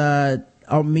discussed is,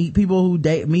 meet people who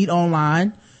meet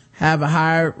online, have a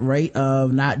higher rate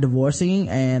of not divorcing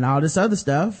and all this other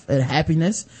stuff and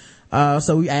happiness.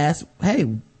 So we asked, hey,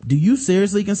 do you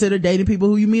seriously consider dating people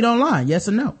who you meet online? Yes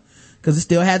or no? Cause it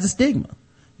still has a stigma.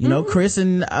 You know, Chris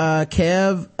and,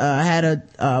 Kev, had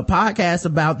a podcast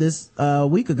about this, a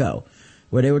week ago,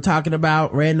 where they were talking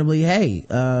about randomly, hey,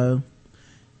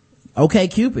 okay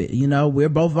Cupid, we're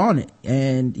both on it.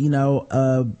 And,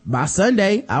 by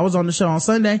Sunday, I was on the show on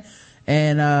Sunday,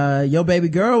 and your baby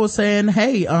girl was saying,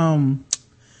 hey,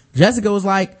 Jessica was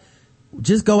like,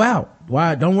 just go out.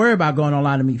 Why? Don't worry about going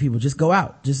online to meet people. Just go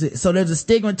out. So there's a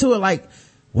stigma to it. Like,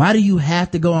 why do you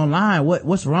have to go online?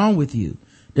 What's wrong with you?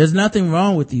 There's nothing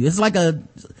wrong with you. It's like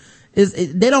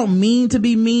they don't mean to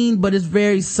be mean, but it's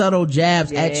very subtle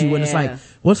jabs at you, and it's like,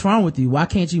 what's wrong with you? Why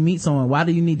can't you meet someone? Why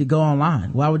do you need to go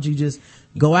online? Why would you just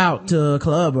go out to a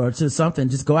club or to something?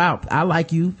 Just go out. I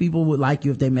like you. People would like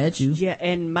you if they met you. Yeah,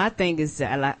 and my thing is,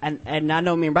 and I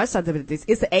know me and Bryce talked about this,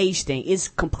 it's an age thing. It's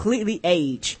completely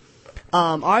age.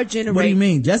 Our generation. What do you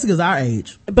mean? Jessica's our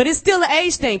age. But it's still an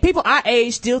age thing. People our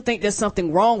age still think there's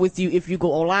something wrong with you if you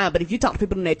go online. But if you talk to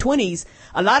people in their 20s,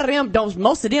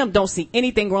 most of them don't see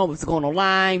anything wrong with going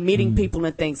online, meeting people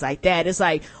and things like that. It's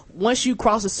like, once you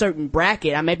cross a certain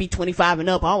bracket, I may be 25 and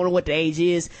up, I don't know what the age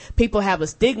is, people have a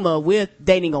stigma with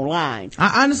dating online.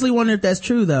 I honestly wonder if that's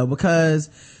true though, because,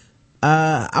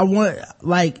 if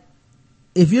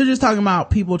you're just talking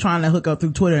about people trying to hook up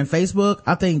through Twitter and Facebook,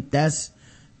 I think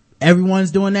everyone's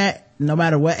doing that, no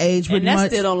matter what age, pretty much. And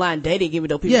that's still online dating, even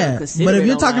though people don't consider it. But if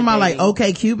you're talking about dating. like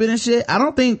OK Cupid and shit, I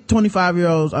don't think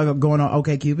 25-year-olds are going on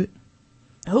OK Cupid.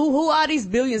 Who are these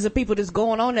billions of people that's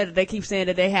going on there that they keep saying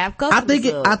that they have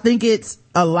customers I think it's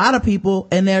a lot of people,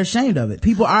 and they're ashamed of it.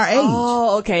 People our age.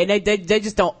 Oh, okay. They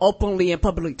just don't openly and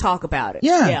publicly talk about it.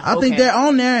 Yeah, I think they're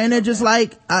on there, and they're just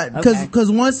like,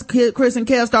 cause once Chris and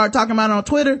Kev started talking about it on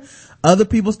Twitter, other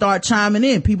people start chiming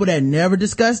in, people that never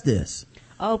discussed this.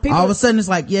 Oh, all of a sudden it's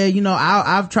like, yeah,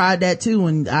 I've tried that too,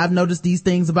 and I've noticed these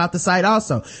things about the site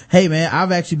also. Hey man,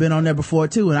 I've actually been on there before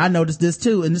too, and I noticed this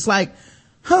too. And it's like,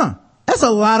 That's a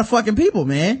lot of fucking people,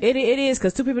 man. It is,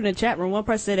 because two people in the chat room, one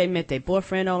person said they met their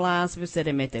boyfriend online, some people said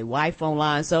they met their wife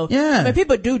online. So, yeah. I mean,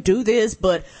 people do this,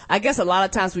 but I guess a lot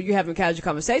of times when you're having casual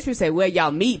conversations, you say, where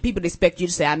y'all meet, people expect you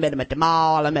to say, I met him at the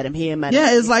mall, I met him here.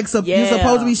 Yeah, it's like, you're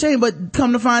supposed to be ashamed, but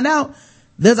come to find out,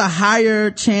 there's a higher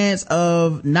chance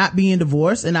of not being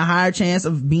divorced and a higher chance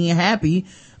of being happy,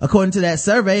 according to that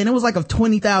survey. And it was like of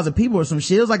 20,000 people or some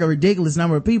shit. It was like a ridiculous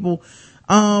number of people.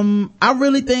 I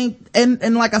really think,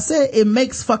 and like I said, it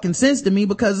makes fucking sense to me,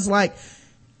 because it's like,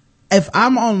 if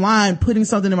I'm online putting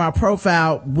something in my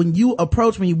profile, when you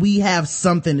approach me, we have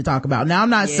something to talk about. Now, I'm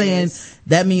not saying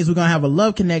that means we're gonna have a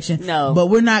love connection. No. But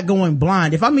we're not going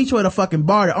blind. If I meet you at a fucking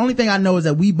bar, the only thing I know is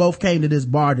that we both came to this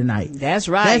bar tonight. That's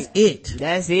right.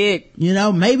 That's it. You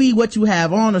know, maybe what you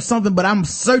have on or something, but I'm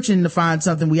searching to find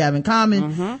something we have in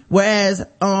common. Mm-hmm. Whereas,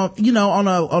 you know, on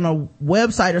a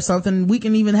website or something, we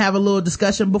can even have a little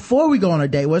discussion before we go on a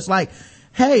date, where it's like,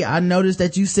 hey, I noticed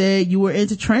that you said you were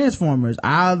into Transformers.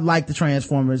 I like the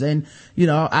Transformers. And, you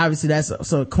know, obviously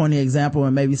that's a corny example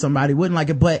and maybe somebody wouldn't like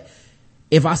it. But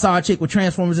if I saw a chick with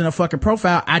Transformers in her fucking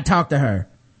profile, I'd talk to her.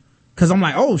 Cause I'm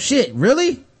like, oh shit,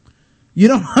 really? You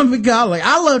know what I mean? Like,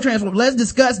 I love Transformers. Let's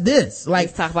discuss this. Like,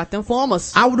 let's talk about them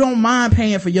formers. I don't mind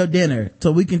paying for your dinner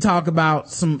so we can talk about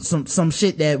some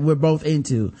shit that we're both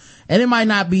into. And it might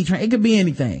not be, it could be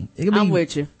anything. It could be I'm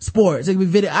with you. Sports. It could be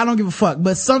video. I don't give a fuck.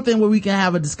 But something where we can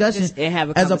have a discussion And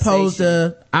have a as opposed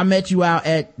to, I met you out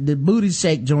at the booty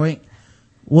shake joint.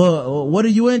 Well, what are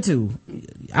you into?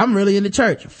 I'm really into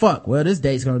church. Fuck. Well, this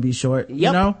date's gonna be short. Yep.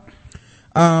 You know?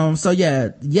 So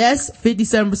yeah, yes,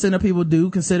 57% of people do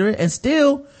consider it, and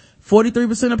still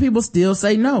 43% of people still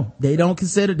say no. They don't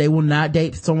consider, they will not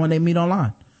date someone they meet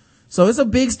online. So it's a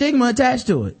big stigma attached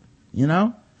to it, you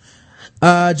know?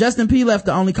 Justin P left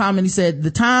the only comment. He said,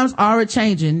 the times are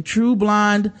changing. True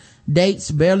blind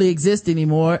dates barely exist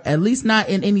anymore, at least not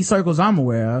in any circles I'm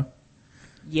aware of.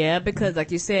 Yeah, because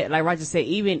like you said, like Roger said,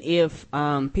 even if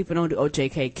people don't do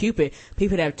OJK Cupid,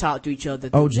 people that have talked to each other.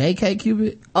 OJK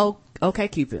Cupid? Oh, okay,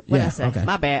 Cupid. What did I say? Okay.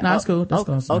 My bad. No, that's cool.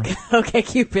 That's cool. Okay,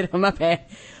 Cupid. My bad.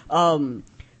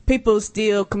 People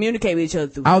still communicate with each other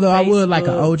through Although Facebook. I would like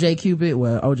an OJ Cupid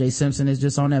where OJ Simpson is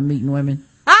just on there meeting women.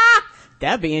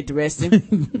 That'd be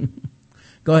interesting.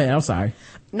 Go ahead. I'm sorry.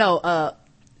 No,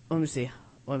 let me see.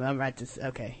 Well, I'm right.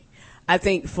 Okay. I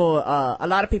think for a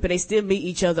lot of people, they still meet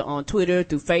each other on Twitter,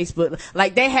 through Facebook.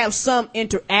 Like, they have some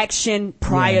interaction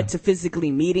prior to physically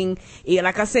meeting. Yeah,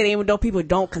 like I said, even though people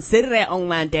don't consider that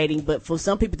online dating, but for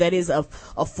some people that is a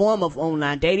form of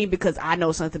online dating, because I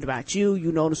know something about you,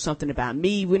 you know something about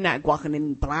me. We're not walking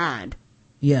in blind.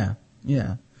 Yeah.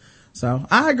 So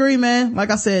I agree, man.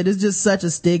 Like I said, it's just such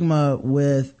a stigma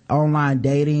with online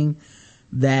dating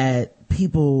that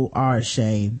people are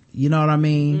ashamed. You know what I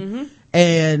mean? Mm-hmm.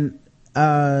 And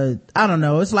I don't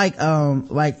know. It's like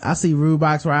I see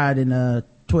Rubox Ride in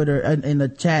Twitter in the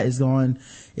chat is going,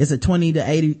 it's a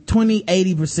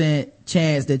 80%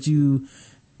 chance that you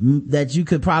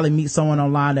could probably meet someone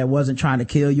online that wasn't trying to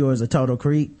kill you or is a total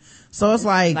creep. So it's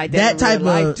like that type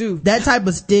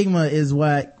of stigma is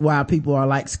why people are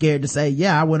like scared to say,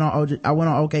 yeah, I went on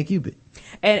OkCupid.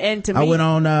 And to me, I went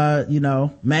on,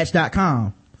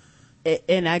 Match.com.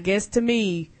 And I guess to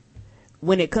me,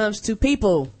 when it comes to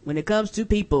people, regardless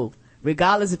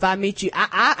if I meet you,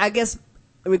 I guess,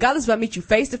 regardless if I meet you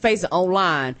face to face or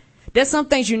online, there's some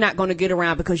things you're not going to get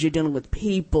around because you're dealing with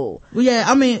people. Well, yeah,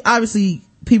 I mean, obviously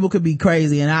people could be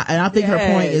crazy, and I think her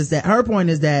point is that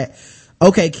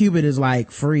OkCupid is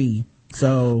like free.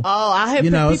 So, I have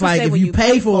it's like if you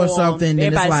pay for something,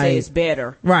 then it's like, say it's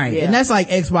better. Right. Yeah. And that's like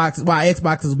Xbox, why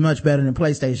Xbox is much better than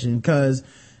PlayStation, because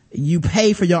you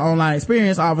pay for your online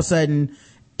experience, all of a sudden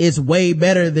it's way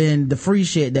better than the free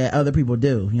shit that other people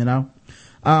do, you know?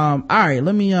 All right,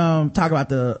 let me talk about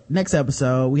the next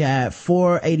episode. We had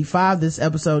 485. This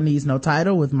episode needs no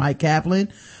title, with Mike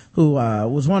Kaplan, who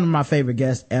was one of my favorite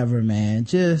guests ever, man.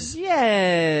 Just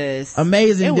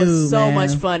amazing dude. It was so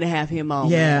much fun to have him on.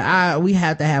 Yeah, we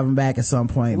have to have him back at some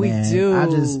point, man. We do. I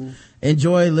just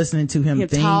enjoy listening to him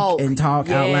think and talk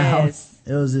out loud.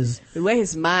 It was just the way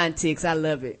his mind ticks. I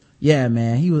love it. Yeah,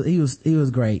 man, he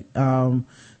was great.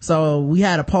 So we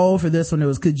had a poll for this one. It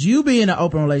was, could you be in an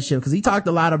open relationship? Because he talked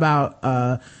a lot about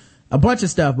a bunch of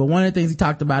stuff, but one of the things he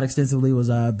talked about extensively was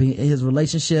his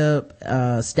relationship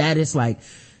status, like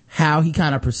how he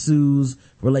kind of pursues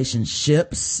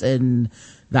relationships, and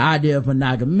the idea of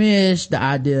monogamish, the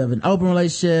idea of an open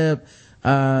relationship,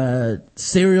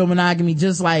 serial monogamy,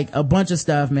 just like a bunch of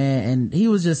stuff, man. And he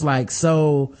was just like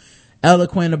so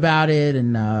eloquent about it,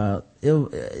 and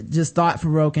it just thought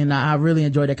provoking. I really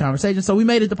enjoyed that conversation, so we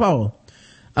made it the poll.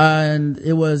 And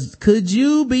it was, could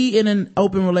you be in an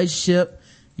open relationship?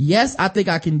 Yes, I think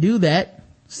I can do that.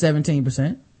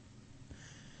 17%.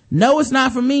 No, it's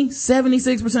not for me.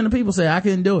 76% of people say I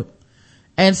couldn't do it.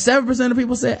 And 7% of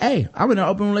people said, hey, I'm in an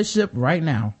open relationship right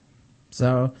now.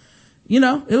 So, it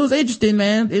was interesting,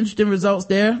 man. Interesting results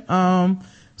there.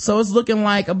 So it's looking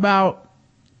like about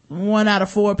 1 out of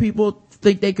 4 people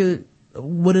think they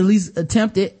would at least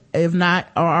attempt it, if not,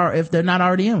 or if they're not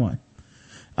already in one.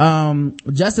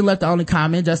 Justin left the only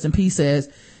comment. Justin P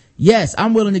says, yes,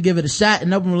 I'm willing to give it a shot.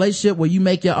 An open relationship where you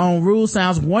make your own rules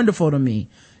sounds wonderful to me,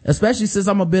 especially since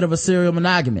I'm a bit of a serial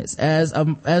monogamist. As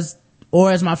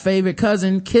my favorite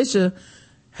cousin Kisha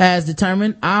has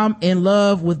determined, I'm in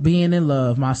love with being in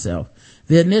love myself.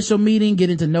 The initial meeting,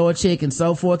 getting to know a chick and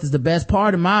so forth is the best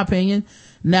part in my opinion.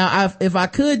 Now, if I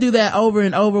could do that over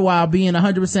and over while being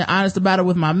 100% honest about it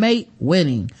with my mate,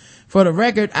 winning. For the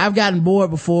record, I've gotten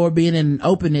bored before being in an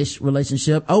openish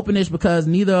relationship. Openish because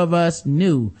neither of us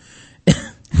knew.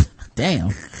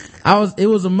 Damn. I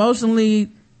was emotionally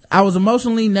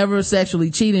never sexually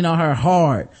cheating on her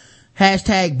hard.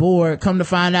 # bored. Come to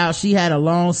find out she had a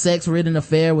long sex-ridden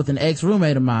affair with an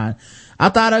ex-roommate of mine. I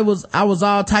thought I was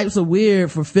all types of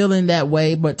weird for feeling that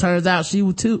way, but turns out she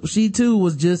was too. She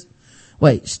just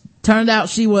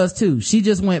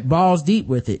went balls deep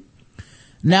with it.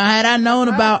 Now, had I known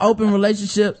about open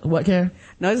relationships, what, Karen?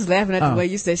 No, I was just laughing at the way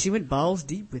you said she went balls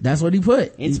deep with it. That's what he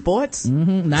put. In sports?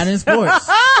 Mm-hmm, not in sports.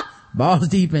 Balls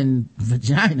deep in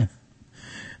vagina.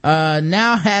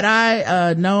 Now, had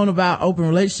I known about open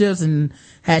relationships and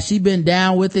had she been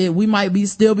down with it, we might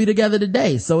still be together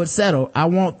today. So it's settled. I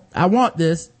want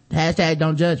this. #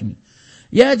 don't judge me.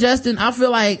 Yeah, Justin, I feel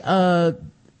like, kind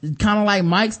of like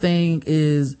Mike's thing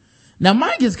is, now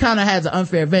Mike kind of has an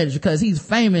unfair advantage because he's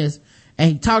famous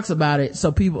and he talks about it.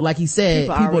 So people, like he said,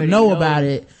 people know about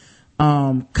it,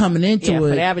 coming into it. For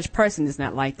the average person, it's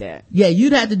not like that. Yeah,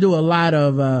 you'd have to do a lot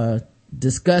of,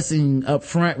 discussing up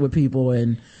front with people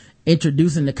and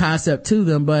introducing the concept to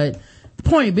them. But the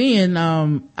point being,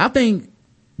 I think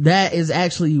that is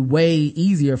actually way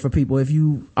easier for people if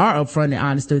you are upfront and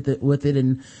honest with it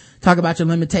and talk about your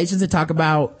limitations and talk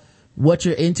about what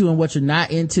you're into and what you're not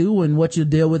into and what you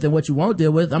deal with and what you won't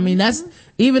deal with. I mean, that's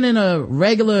even in a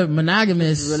regular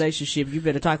monogamous relationship, you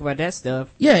better talk about that stuff.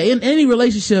 Yeah, in any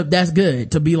relationship, that's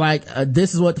good to be like,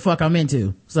 this is what the fuck I'm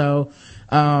into. So,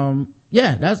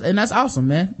 yeah, that's awesome,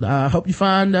 man. I hope you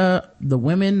find, the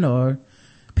women or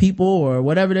people or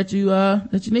whatever that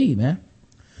you need, man.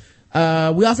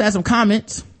 We also had some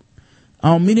comments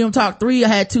on Medium Talk 3. I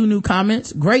had 2 new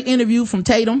comments. Great interview from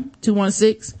Tatum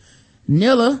 216.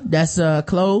 Nilla, that's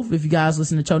Clove, if you guys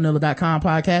listen to ChoNilla.com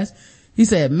podcast. He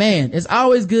said, man, it's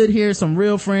always good to hear some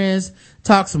real friends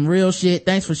talk some real shit.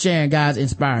 Thanks for sharing, guys.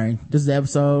 Inspiring. This is the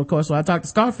episode, of course, where I talked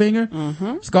to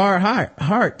Scarfinger, Scar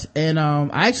Heart. And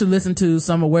I actually listened to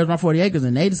some of Where's My 40 Acres,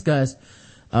 and they discussed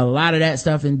a lot of that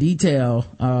stuff in detail,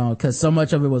 cause so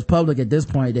much of it was public at this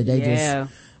point that they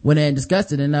just went in and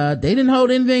discussed it. And they didn't hold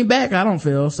anything back, I don't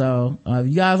feel. So if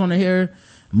you guys want to hear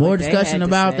more discussion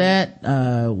about that,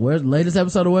 latest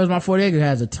episode of Where's My 40 Acres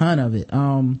has a ton of it.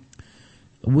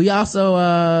 We also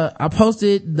I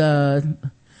posted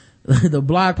the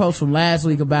blog post from last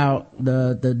week about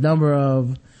the number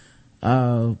of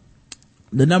the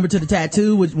number to the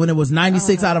tattoo, which when it was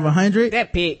 96 out of 100.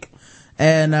 That pic.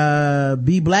 And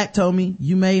B Black told me,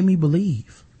 you made me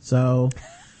believe. So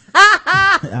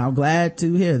I'm glad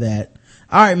to hear that.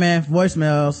 All right, man,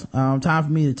 voicemails. Time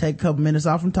for me to take a couple minutes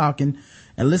off from talking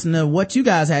and listen to what you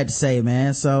guys had to say,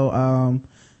 man. So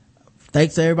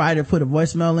thanks to everybody that put a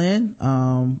voicemail in.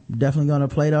 Definitely gonna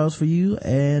play those for you,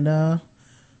 and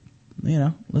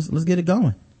let's get it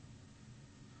going.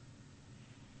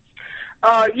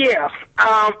 Yeah.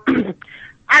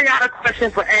 I got a question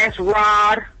for Ask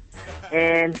Rod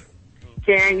and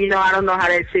Karen. I don't know how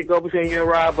that shit go between you and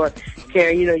Rod, but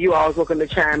Karen, you always looking to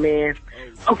chime in.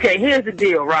 Okay, here's the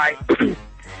deal, right?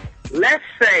 Let's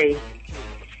say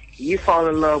you fall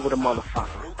in love with a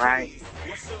motherfucker, right?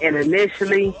 And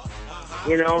initially,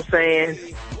 you know what I'm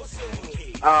saying,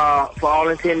 for all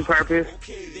intent and purpose,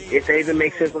 if they even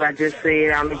make sense what I just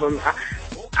said, I don't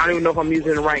even know if I'm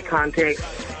using the right context.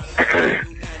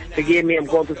 Forgive me, I'm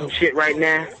going through some shit right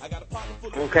now.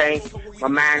 Okay? My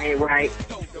mind ain't right.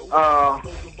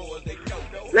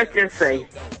 Let's just say,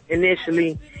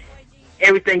 initially,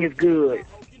 everything is good.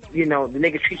 The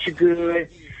nigga treats you good.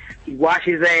 He wash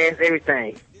his ass,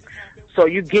 everything. So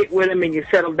you get with him and you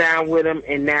settle down with him,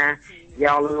 and now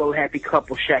y'all a little happy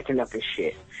couple shacking up and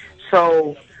shit.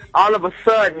 So all of a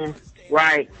sudden,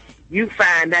 right, you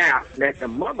find out that the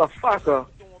motherfucker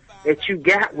that you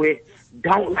got with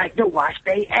don't like to wash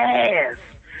their ass.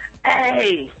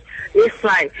 Hey, it's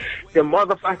like the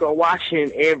motherfucker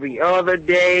washing every other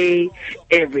day,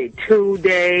 every 2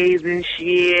 days and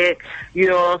shit. You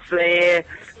know what I'm saying?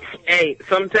 Hey,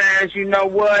 sometimes you know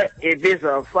what? If it's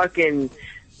a fucking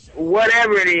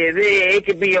whatever it is, it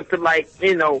could be up to like,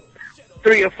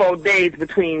 3 or 4 days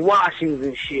between washings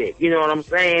and shit. You know what I'm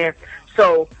saying?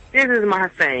 So this is my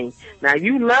thing. Now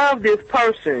you love this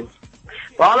person.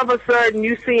 But all of a sudden,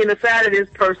 you seeing the side of this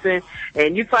person,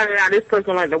 and you finding out this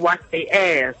person like to wash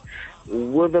their ass.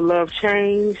 Will the love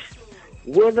change?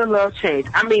 Will the love change?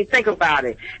 I mean, think about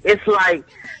it. It's like,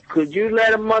 could you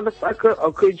let a motherfucker,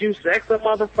 or could you sex a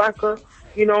motherfucker?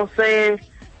 You know what I'm saying?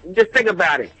 Just think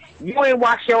about it. You ain't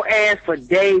wash your ass for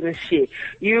days and shit.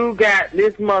 You got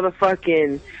this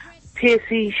motherfucking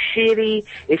pissy, shitty,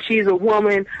 if she's a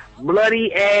woman,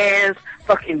 bloody ass,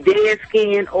 fucking dead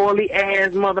skin, oily ass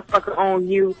motherfucker on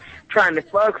you trying to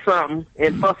fuck something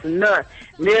and bust a nut.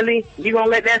 Really? You gonna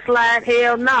let that slide?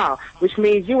 Hell no. Which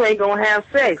means you ain't gonna have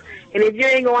sex. And if you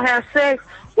ain't gonna have sex,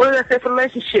 what does that say for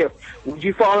relationship? Would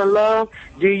you fall in love?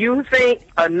 Do you think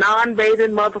a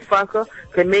non-bathing motherfucker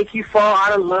can make you fall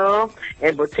out of love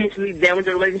and potentially damage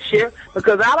a relationship?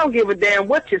 Because I don't give a damn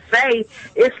what you say.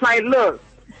 It's like, look,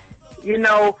 you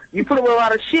put up with a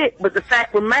lot of shit, but the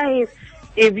fact remains,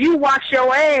 if you wash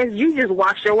your ass, you just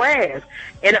wash your ass.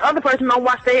 And the other person don't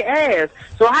wash their ass.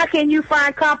 So how can you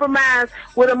find compromise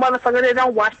with a motherfucker that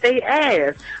don't wash their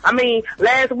ass? I mean,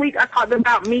 last week I talked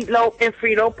about meatloaf and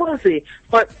Frito pussy.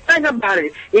 But think about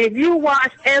it. If you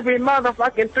wash every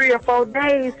motherfucking 3 or 4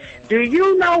 days, do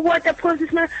you know what the pussy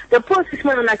smells? The pussy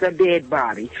smelling like a dead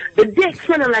body. The dick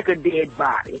smelling like a dead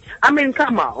body. I mean,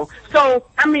 come on. So,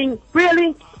 I mean,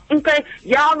 really? Okay,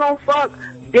 y'all gonna fuck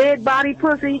dead body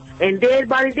pussy and dead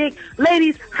body dick?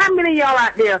 Ladies, how many of y'all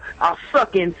out there are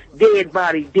sucking dead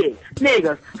body dick?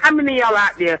 Niggas, how many of y'all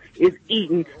out there is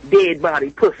eating dead body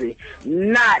pussy?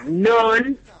 Not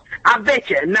none. I bet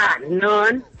you not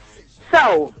none.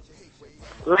 So,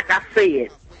 like I said,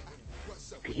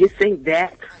 do you think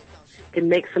that can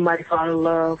make somebody fall in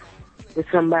love with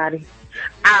somebody?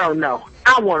 I don't know.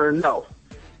 I want to know.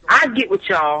 I get with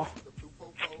y'all.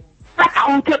 Like our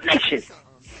own Tip Nation.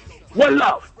 One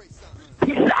love.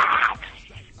 Peace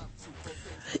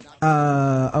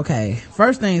out. Okay.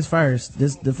 First things first.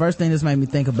 The first thing this made me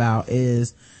think about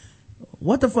is,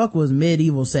 what the fuck was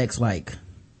medieval sex like?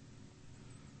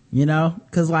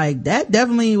 Cause like, that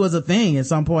definitely was a thing at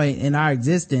some point in our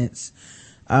existence.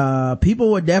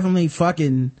 People were definitely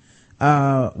fucking,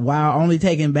 while only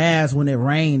taking baths when it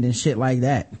rained and shit like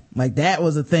that. Like, that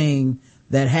was a thing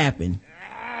that happened.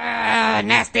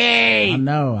 Nasty. I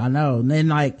know. And then,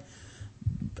 like,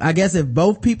 I guess if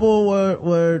both people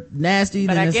were nasty,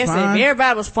 but then I guess fine. if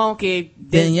everybody was funky,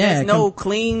 then there's no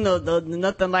clean or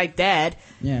nothing like that.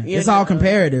 Yeah, it's all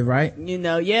comparative, right?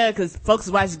 Because folks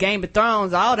watched Game of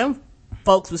Thrones, all them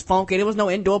folks was funky. There was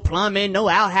no indoor plumbing, no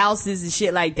outhouses and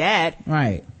shit like that.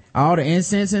 Right. All the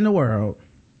incense in the world.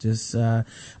 Just,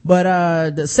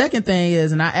 but the second thing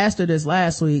is, and I asked her this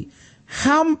last week,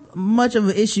 how much of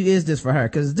an issue is this for her?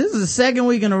 Because this is the second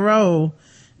week in a row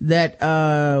that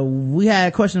we had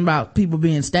a question about people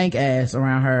being stank ass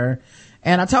around her,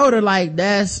 and I told her, like,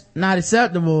 that's not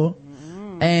acceptable.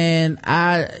 And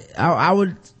I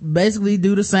would basically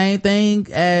do the same thing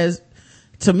as,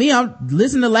 to me, I'm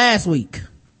listen to last week.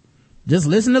 Just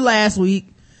listen to last week.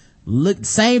 Look,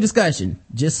 same discussion.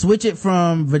 Just switch it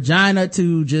from vagina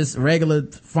to just regular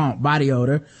body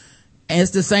odor. And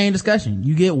it's the same discussion.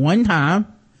 You get one time.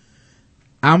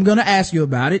 I'm gonna ask you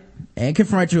about it and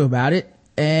confront you about it,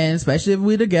 and especially if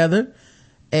we're together.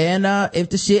 And if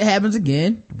the shit happens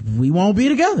again, we won't be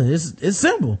together. It's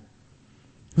simple.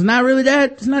 It's not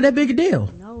that big a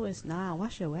deal. No, it's not.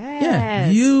 Wash your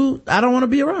ass. Yeah, I don't want to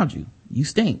be around you. You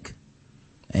stink.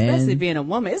 Especially being a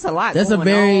woman, it's a lot that's going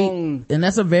on. And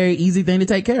that's a very easy thing to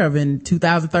take care of in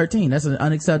 2013. That's an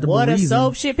unacceptable reason. Water,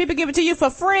 soap, shit. People give it to you for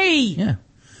free. Yeah.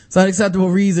 It's an unacceptable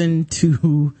reason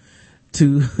to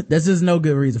that's just no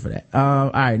good reason for that. All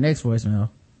right, next voicemail.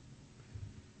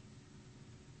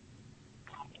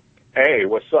 Hey,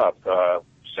 what's up?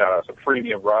 Shout out to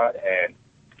Premium Rod and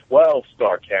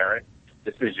 12-Star Karen.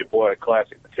 This is your boy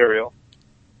Classic Material,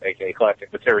 aka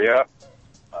Classic Material,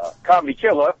 Comedy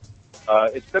Killer.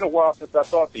 It's been a while since I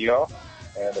talked to y'all,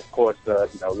 and of course,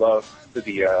 love to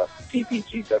the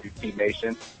TPGWT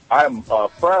Nation. I'm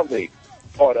proudly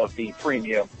part of the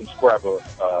premium subscriber,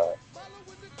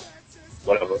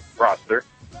 roster,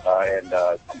 and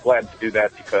I'm glad to do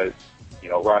that because,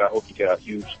 Rod, I hope you get a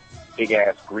huge,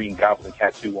 big-ass green goblin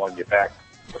tattoo on your back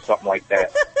or something like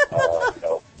that,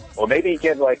 or maybe you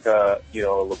get like,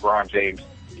 LeBron James,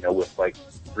 with like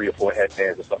 3 or 4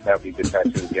 headbands or something. That would be a good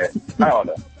tattoo to get. I don't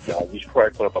know. You know, you should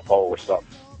probably put up a poll or something.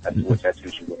 That's what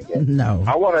tattoos you're going to get. No.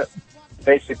 I want to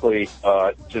basically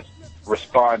just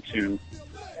respond to,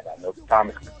 and I know the time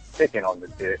is ticking on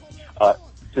this bit,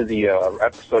 to the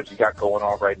episodes you got going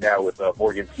on right now with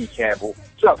Morgan P. Campbell.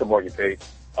 Shout out to Morgan P.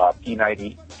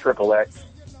 P90, Triple X.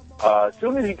 As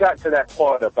soon as you got to that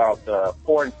part about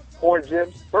porn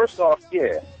gyms, first off,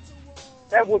 yeah,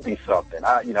 that would be something.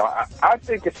 I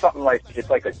think it's something like, it's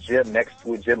like a gym next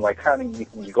to a gym, like kind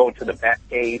of you go into the back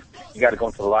cave, you got to go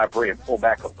into the library and pull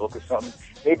back a book or something.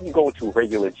 Maybe you go into a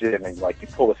regular gym and like you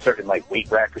pull a certain like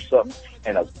weight rack or something,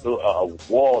 and a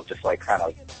wall just like kind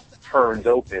of turns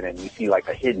open and you see like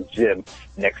a hidden gym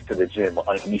next to the gym or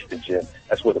underneath the gym.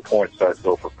 That's where the porn stars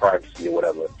go for privacy or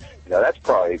whatever. You know, that's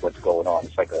probably what's going on.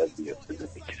 It's like a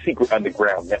secret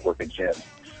underground network of gyms.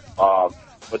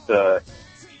 But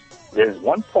there's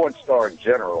one porn star in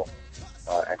general.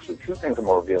 Actually, 2 things I'm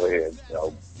going to reveal here. You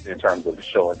know, in terms of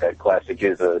showing that Classic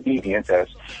is a deviant,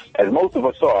 as most of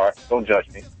us are. Don't judge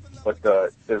me. But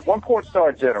there's one porn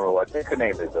star in general. I think her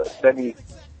name is Semi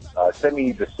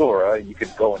Desura. You can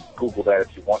go and Google that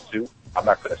if you want to. I'm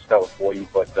not going to spell it for you,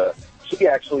 but she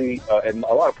actually, and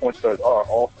a lot of porn stars are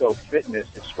also fitness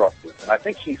instructors. And I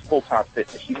think she's full-time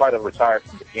fitness. She might have retired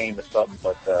from the game or something,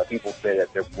 but people say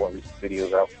that there are more recent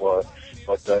videos out for her.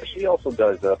 But she also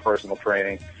does personal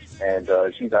training, and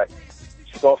she's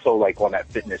also like on that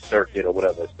fitness circuit or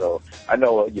whatever. So I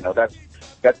know, you know, that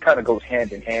kind of goes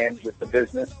hand in hand with the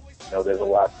business. You know, there's a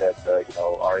lot that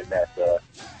are in that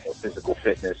physical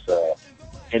fitness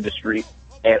industry.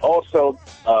 And also,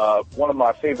 one of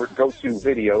my favorite go-to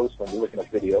videos when you're looking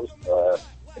at videos,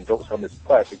 and don't tell me it's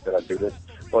Classic that I do this,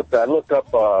 but I looked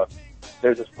up,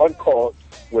 there's this one called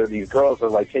where these girls are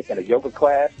like taking a yoga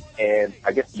class, and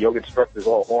I guess the yoga instructor's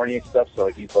all horny and stuff, so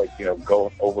he's like, you know,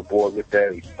 going overboard with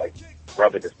them. He's like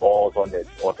rubbing his balls on their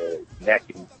neck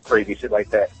and crazy shit like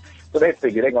that. So they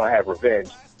figure they're gonna have revenge,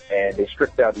 and they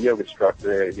stripped out the yoga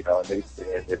instructor, you know, and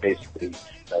they're basically, you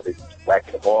know, they're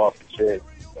whacking him off and shit,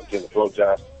 giving a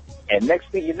blowjob. And next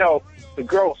thing you know, the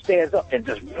girl stands up and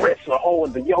just rips a hole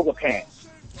in the yoga pants,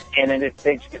 and then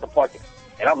they just get the fucking.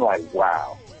 And I'm like,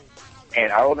 wow.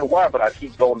 And I don't know why, but I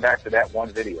keep going back to that one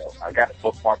video. I got it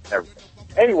bookmarked and everything.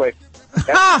 Anyway,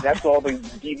 that's all the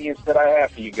deviants that I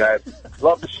have for you guys.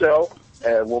 Love the show.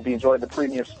 We'll be enjoying the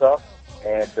premium stuff.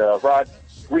 And Rod,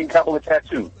 green couple of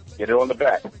tattoos. Get it on the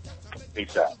back.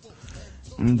 Peace out.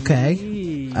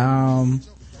 Okay.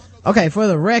 Okay, for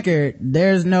the record,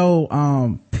 there's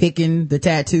no picking the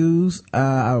tattoos.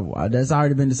 That's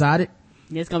already been decided.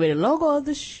 It's gonna be the logo of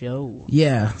the show.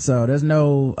 Yeah, so there's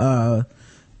no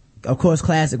of course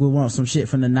Classic would want some shit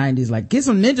from the 90s, like get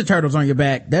some Ninja Turtles on your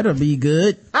back. That'll be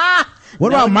good. What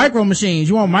about Micro Machines?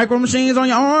 You want Micro Machines on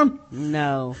your arm?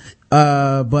 No.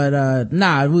 Nah,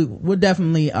 we'll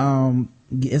definitely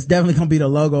it's definitely gonna be the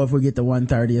logo if we get the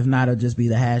 130. If not, it'll just be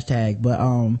the hashtag. But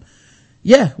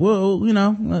yeah, well, you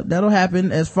know, that'll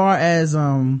happen. As far as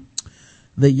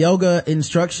the yoga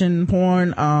instruction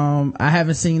porn, I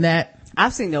haven't seen that.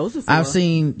 I've seen those before. I've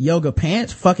seen yoga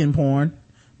pants fucking porn,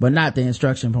 but not the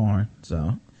instruction porn.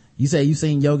 So you say you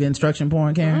seen yoga instruction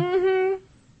porn, Karen? Mm-hmm.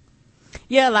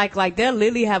 Yeah, like they'll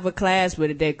literally have a class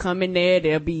where they come in there,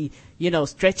 they'll be, you know,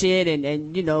 stretching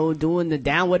and you know, doing the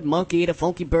downward monkey, the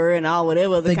funky bird, and all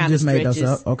whatever other kind of stretches. Made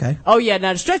those up. Okay. Oh yeah,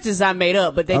 now the stretches I made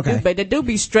up, but they do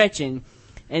be stretching,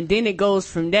 and then it goes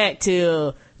from that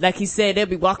to, like he said, they'll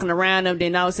be walking around them,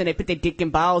 then all of a sudden they put their dick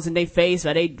and balls in their face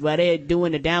while they're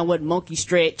doing the downward monkey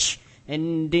stretch,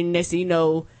 and then next thing you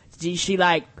know, she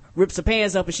like rips her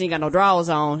pants up and she ain't got no drawers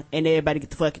on, and everybody get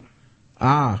the fucking.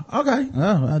 Okay.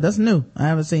 Oh, that's new. I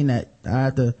haven't seen that. I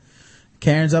have to.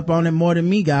 Karen's up on it more than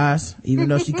me, guys, even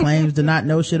though she claims to not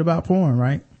know shit about porn,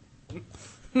 right?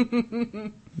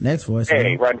 Next voice.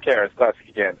 Hey, Rod and Karen's Classic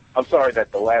again. I'm sorry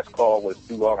that the last call was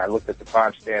too long. I looked at the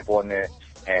timestamp on there,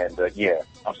 and yeah,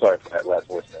 I'm sorry for that last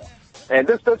voicemail. And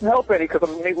this doesn't help any because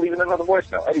I'm leaving another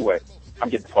voicemail. Anyway, I'm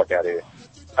getting the fuck out of here.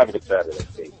 Have a good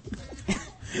Saturday.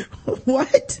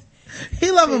 What?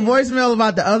 He left a voicemail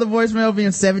about the other voicemail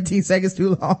being 17 seconds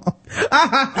too long.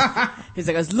 He's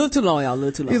like, it's a little too long, y'all, a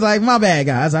little too long. He's like, my bad,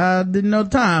 guys. I didn't know the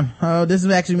time. This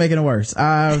is actually making it worse.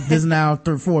 This is now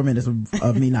 4 minutes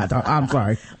of me not talking. I'm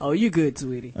sorry. Oh, you good,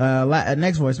 sweetie.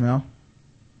 Next voicemail.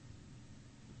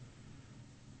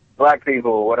 Black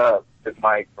people, what up? It's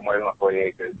Mike from 40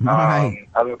 Acres. I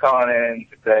was calling in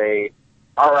to say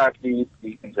R.I.P.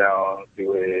 Stephen Jones,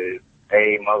 who is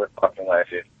a motherfucking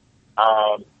legend.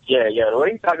 Yeah, the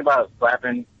way he talked about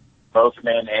slapping both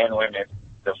men and women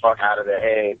the fuck out of the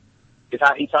head is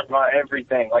how he talked about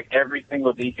everything, like every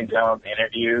single Deacon Jones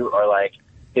interview or like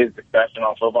his discussion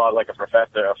on football, like a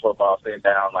professor of football sitting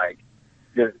down, like,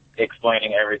 just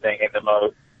explaining everything in the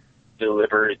most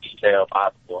deliberate detail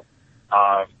possible.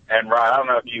 And Rod, I don't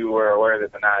know if you were aware of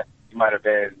this or not, you might have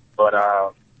been, but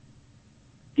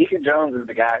Deacon Jones is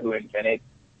the guy who invented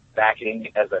sacking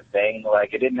as a thing.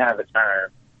 Like, it didn't have a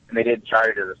term, and they didn't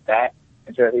chart it as a stat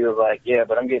until he was like, yeah,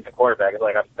 but I'm getting the quarterback. It's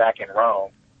like I'm sacking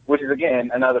Rome, which is,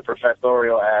 again, another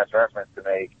professorial-ass reference to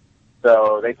make.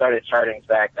 So they started charting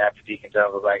sacks after Deacon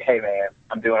Jones was like, hey, man,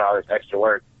 I'm doing all this extra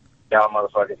work. Y'all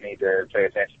motherfuckers need to pay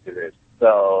attention to this.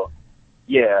 So,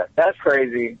 yeah, that's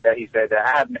crazy that he said that.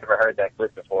 I've never heard that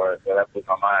clip before, so that blew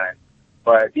my mind.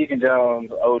 But Deacon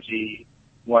Jones, OG,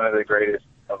 one of the greatest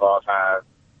of all time,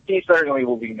 he certainly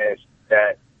will be missed.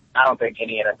 That I don't think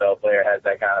any NFL player has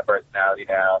that kind of personality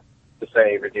now to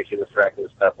say ridiculous,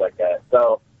 reckless stuff like that.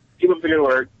 So keep up the good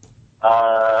work,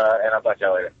 and I'll talk to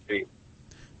y'all later.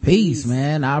 Peace,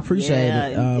 man. I appreciate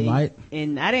it, Mike.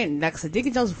 And I didn't, like I said,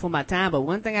 Deacon Jones before my time, but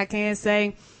one thing I can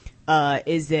say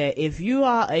is that if you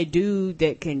are a dude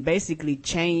that can basically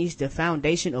change the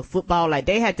foundation of football, like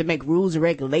they had to make rules and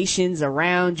regulations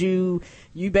around you,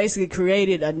 you basically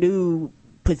created a new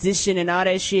position and all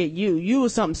that shit, you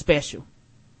was something special.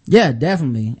 Yeah,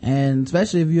 definitely. And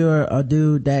especially if you're a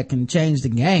dude that can change the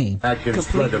game. Atkins'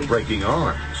 threat of breaking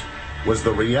arms was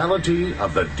the reality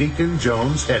of the Deacon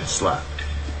Jones head slap.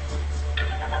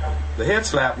 The head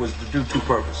slap was to do two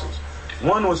purposes.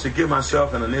 One was to give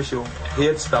myself an initial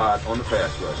head start on the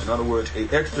pass rush. In other words, an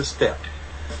extra step.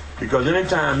 Because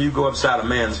anytime you go upside a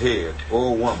man's head, or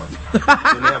a woman,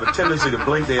 then they have a tendency to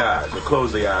blink their eyes or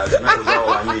close their eyes, and that was all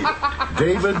I needed.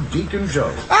 David Deacon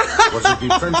Jones was a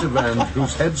defensive end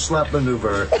whose head slap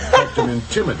maneuver helped him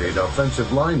intimidate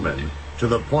offensive linemen to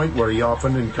the point where he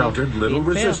often encountered little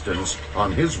resistance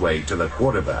on his way to the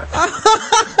quarterback.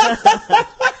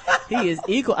 He is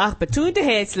equal opportunity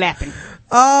head slapping.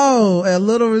 Oh, a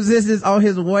little resistance on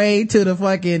his way to the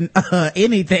fucking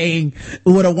anything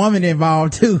with a woman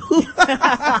involved too.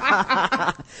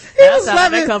 That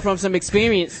come from some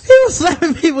experience. He was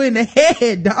slapping people in the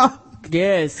head, dog.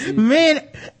 Yes, men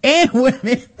and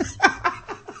women.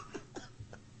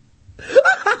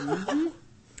 Mm-hmm.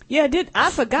 Yeah,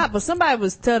 I forgot, but somebody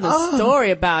was telling a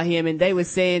story about him, and they were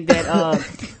saying that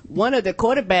one of the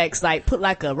quarterbacks like put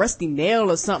like a rusty nail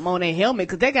or something on their helmet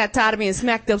because they got tired of being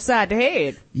smacked upside the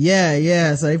head.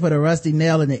 Yeah. So they put a rusty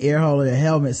nail in the ear hole of the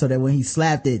helmet so that when he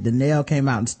slapped it, the nail came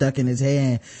out and stuck in his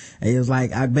hand. And he was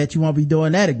like, I bet you won't be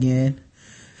doing that again.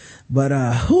 But,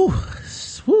 whew.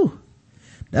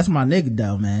 That's my nigga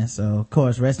though, man. So of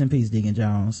course, rest in peace, Deacon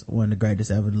Jones, one of the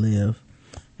greatest ever to live.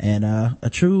 And, a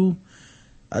true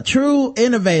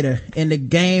innovator in the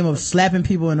game of slapping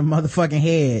people in the motherfucking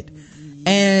head.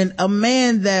 And a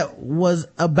man that was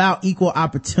about equal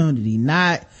opportunity,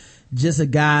 not just a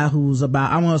guy who's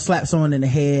about, I want to slap someone in the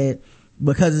head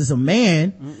because it's a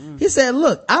man. Mm-mm. He said,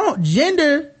 look,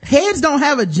 heads don't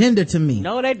have a gender to me.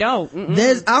 No, they don't. Mm-mm.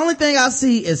 The only thing I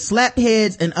see is slapped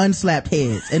heads and unslapped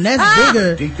heads. And that's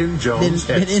bigger. Deacon Jones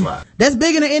head slap. That's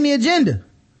bigger than any agenda.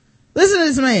 Listen to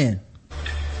this man.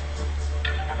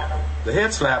 The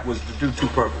head slap was to do two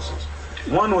purposes.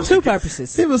 One was two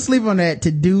purposes. People sleep on that,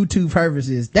 to do two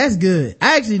purposes. That's good.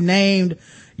 I actually named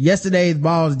yesterday's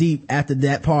Balls Deep after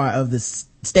that part of the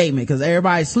statement because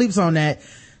everybody sleeps on that.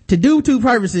 To do two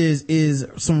purposes is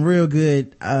some real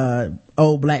good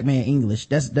old black man English.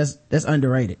 That's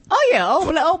underrated. Oh yeah,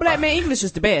 old black man English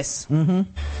is the best. Mm-hmm.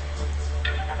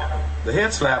 The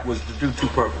head slap was to do two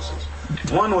purposes.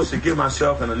 One was to give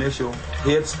myself an initial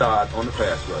head start on the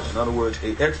pass rush. In other words,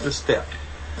 an extra step.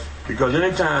 Because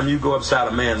anytime you go upside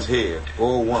a man's head,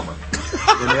 or a woman,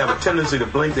 then they have a tendency to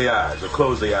blink their eyes or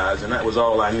close their eyes, and that was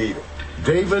all I needed.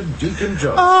 David Deacon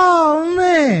Jones. Oh,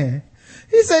 man.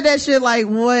 He said that shit like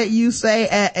what you say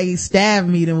at a staff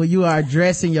meeting when you are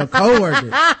addressing your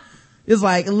coworkers. It's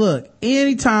like, look,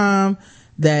 anytime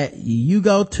that you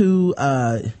go to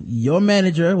your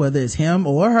manager, whether it's him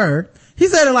or her, he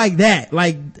said it like that.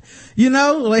 Like, you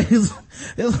know, like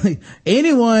it's like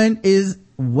anyone is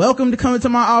welcome to come into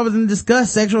my office and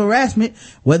discuss sexual harassment,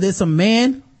 whether it's a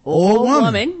man or a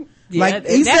woman. Yeah, like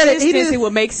he said it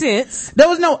would make sense. There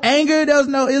was no anger. It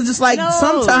was just like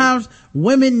sometimes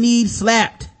women need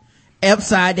slapped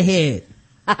upside the head.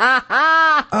 Oh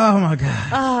my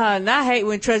God. And I hate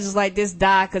when treasures like this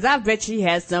die because I bet she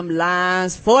has some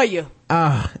lines for you.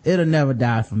 It'll never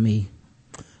die for me.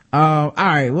 All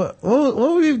right. What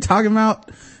were we talking about?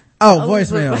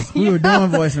 Voicemails. We were doing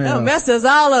voicemails. That'll mess us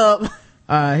all up.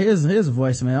 Here's a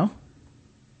voicemail.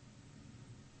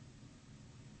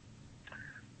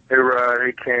 Hey Rod,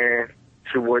 hey Ken,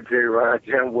 it's your boy J Rod,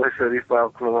 Jam West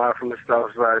 35 coming live from the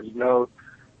South Side. You know,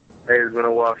 Hey, it's been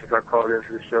a while since I called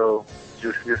into the show.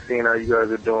 Just seeing how you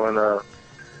guys are doing.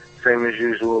 Same as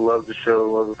usual. Love the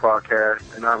show, love the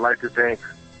podcast. And I'd like to thank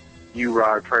you,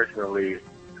 Rod, personally,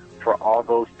 for all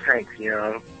those tanks,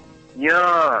 Young.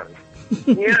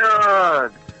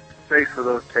 Thanks for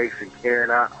those takes, and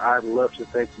Karen, I'd love to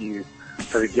thank you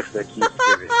for the gift that keeps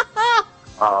giving.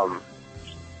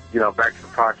 Back to the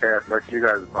podcast, back to you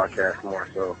guys' podcast more.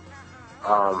 So,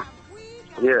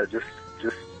 just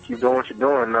keep doing what you're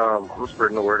doing. I'm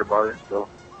spreading the word about it. So,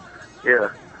 yeah.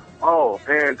 Oh,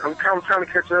 and I'm trying to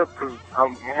catch up because I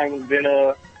haven't been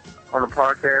on the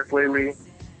podcast lately.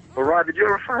 But Rod, did you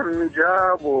ever find a new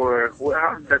job, or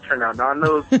how did that turn out? Now I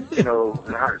know, you're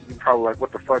probably like,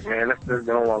 what the fuck, man? That's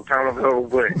been a long time ago,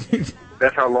 but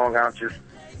that's how long I've just,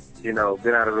 been out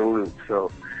of the loop.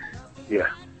 So, yeah.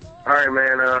 All right,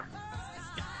 man.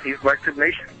 Peace, Black Tip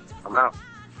Nation. I'm out.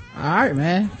 All right,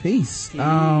 man. Peace.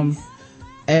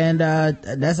 And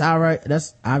that's all right.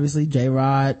 That's obviously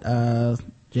J-Rod,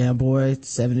 Jam Boy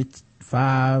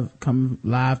 75, coming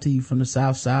live to you from the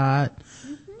South Side.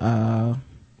 As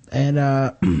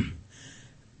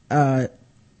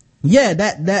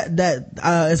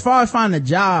far as finding a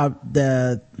job,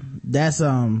 this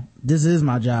is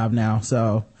my job now.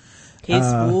 So his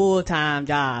full-time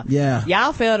job. Yeah.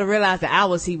 Y'all fail to realize the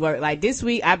hours he worked. Like this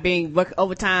week, I've been working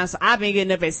overtime, so I've been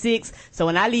getting up at 6. So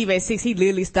when I leave at 6, he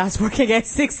literally starts working at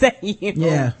 6 a.m.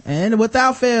 Yeah. And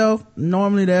without fail,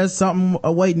 normally there's something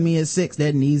awaiting me at 6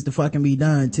 that needs to fucking be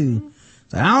done too.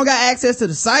 So I don't got access to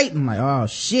the site. I'm like, oh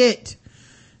shit.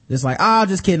 Just like,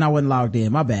 just kidding, I wasn't logged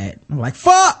in, my bad. I'm like,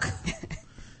 fuck.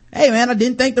 Hey man, I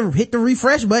didn't think to hit the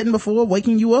refresh button before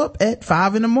waking you up at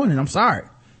 5 a.m. I'm sorry.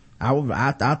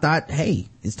 I thought, hey,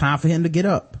 it's time for him to get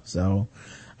up. So,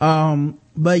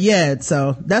 but yeah,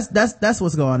 so that's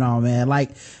what's going on, man.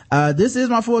 Like, this is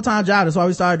my full-time job. That's why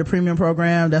we started the premium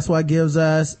program. That's what gives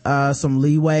us, some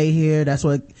leeway here. That's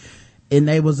what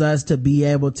enables us to be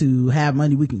able to have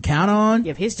money we can count on.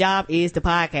 Yep, his job is the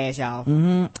podcast,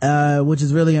 y'all. Which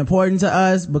is really important to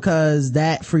us because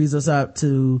that frees us up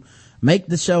to make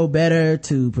the show better,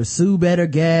 to pursue better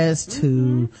guests,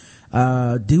 to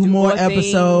do more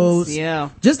episodes. Things. Yeah.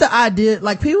 Just the idea,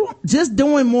 like people just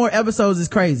doing more episodes is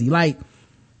crazy. Like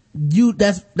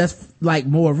that's like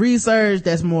more research,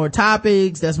 that's more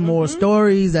topics, that's more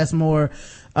stories, that's more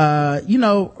we've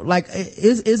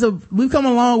come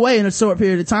a long way in a short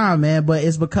period of time, man, but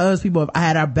it's because people have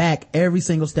had our back every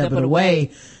single step of the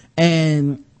way.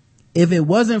 And if it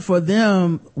wasn't for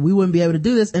them, we wouldn't be able to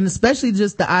do this. And especially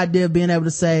just the idea of being able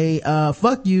to say,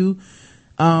 fuck you.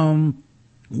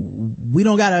 We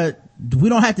don't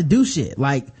have to do shit.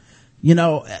 Like,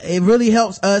 it really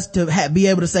helps us to be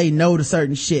able to say no to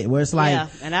certain shit where it's like,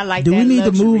 and I like do we need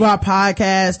luxury. to move our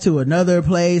podcast to another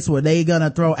place where they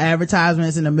gonna throw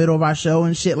advertisements in the middle of our show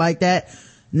and shit like that?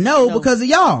 No, because of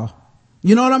y'all.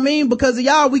 You know what I mean? Because of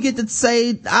y'all, we get to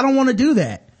say, I don't want to do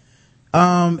that.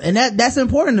 And that's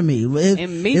important to me.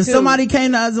 If somebody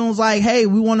came to us and was like, hey,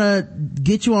 we want to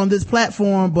get you on this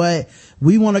platform, but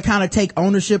we want to kind of take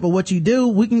ownership of what you do,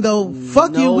 we can go,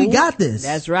 fuck you, we got this.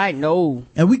 That's right. No.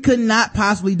 And we could not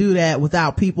possibly do that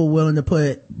without people willing to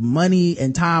put money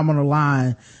and time on the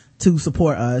line to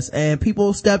support us. And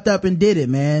people stepped up and did it,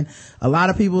 man. A lot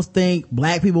of people think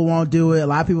black people won't do it. A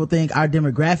lot of people think our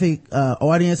demographic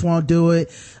audience won't do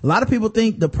it. A lot of people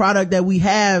think the product that we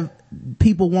have,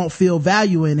 people won't feel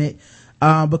value in it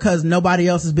because nobody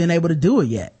else has been able to do it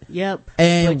yet. Yep.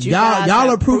 And y'all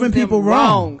are proving people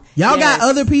wrong. Y'all got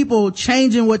other people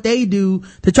changing what they do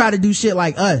to try to do shit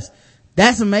like us.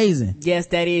 That's amazing. Yes,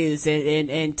 that is.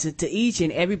 And to each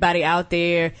and everybody out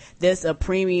there that's a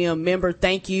premium member,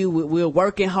 thank you. We're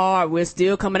working hard. We're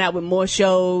still coming out with more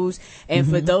shows. And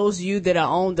for those of you that are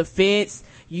on the fence,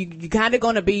 you kind of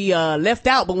going to be left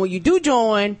out. But when you do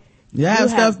join, you have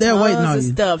stuff there waiting on you.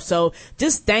 Stuff. So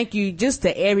just thank you just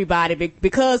to everybody.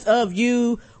 Because of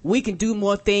you, we can do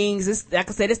more things. Like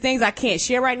I said, there's things I can't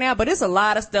share right now, but it's a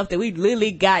lot of stuff that we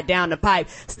literally got down the pipe.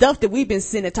 Stuff that we've been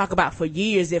sitting and talk about for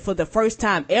years that for the first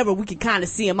time ever, we can kind of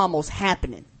see them almost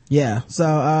happening. Yeah. So,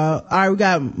 all right, we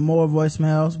got more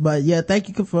voicemails, but yeah, thank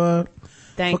you for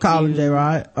calling,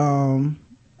 J-Rod.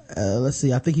 Let's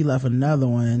see. I think he left another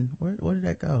one. Where did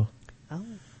that go?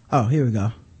 Oh, here we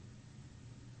go.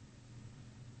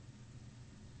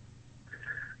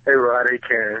 Hey, Rod. Hey,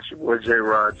 Karen. It's your boy,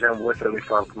 J-Rod. Jam Boy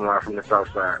 75 coming live from the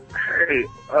South Side. Hey,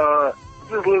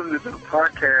 just listening to the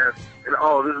podcast. And,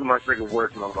 this is my second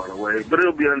voicemail, by the way. But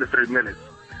it'll be under 30 minutes.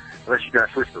 Unless you guys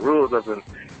switch the rules up and,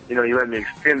 you let me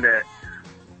extend that.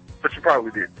 But you probably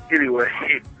did. Anyway,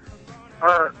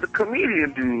 the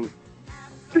comedian dude,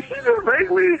 did he just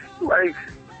vaguely,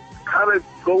 kind of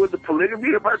go with the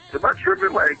polygamy? Am I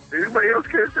tripping? Like, did anybody else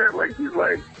catch that? Like, he's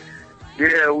like,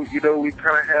 yeah, we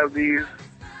kind of have these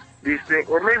things,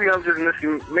 or maybe I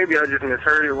just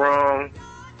misheard it wrong,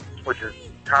 which is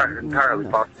entirely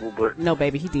possible. But no,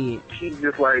 baby, he did. She's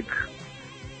just like,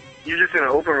 you're just in an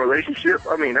open relationship.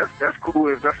 I mean, that's cool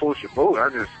if that's what you're both.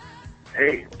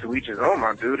 Hey, to each his own,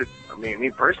 my dude. I mean,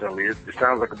 me personally, it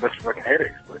sounds like a bunch of fucking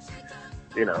headaches, but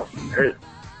hey.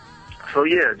 So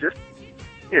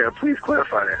please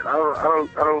clarify that. I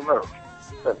don't know.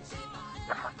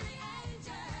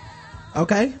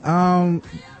 Okay.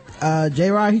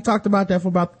 J-Rod, he talked about that for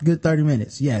about a good 30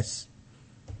 minutes. Yes.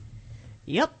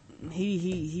 Yep.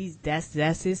 He's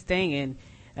that's his thing. And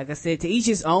like I said, to each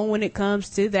his own when it comes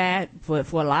to that. But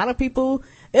for a lot of people,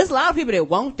 there's a lot of people that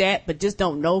want that, but just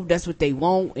don't know if that's what they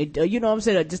want. You know what I'm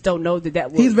saying? I just don't know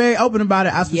that He's very open about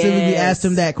it. I specifically asked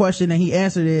him that question and he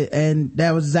answered it, and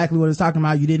that was exactly what he was talking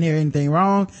about. You didn't hear anything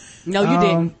wrong. No, you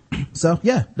didn't. So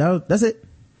yeah, that's it.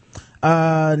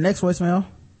 Next voicemail.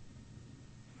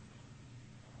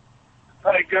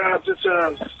 Hey guys, it's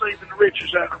Stephen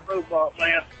Richards out of Robot,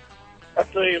 man. I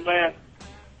tell you, man.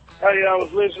 Hey, I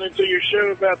was listening to your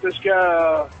show about this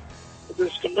guy,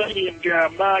 this comedian guy,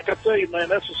 Mike. I tell you, man,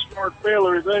 that's a smart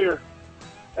feller there.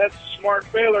 That's a smart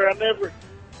feller. I never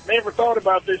thought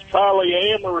about this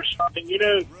polyamorous thing.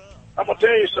 I'm gonna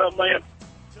tell you something, man.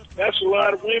 That's a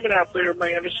lot of women out there,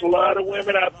 man. There's a lot of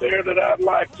women out there that I'd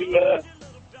like to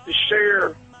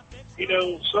share,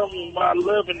 some of my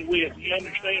loving with. You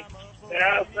understand? And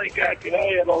I think I could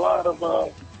add a lot of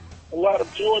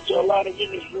joy to a lot of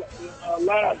women's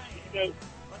lives.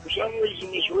 For some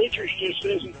reason, Miss Richards just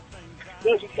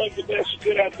doesn't think that that's a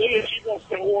good idea. She wants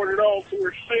to hoard it all to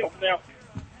herself. Now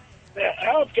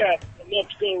I've got enough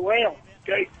to go around.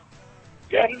 Okay,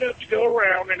 got enough to go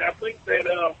around, and I think that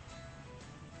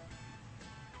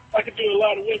I could do a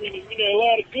lot of women, a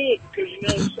lot of good because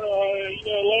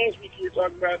last week you were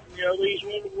talking about these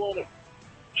women want to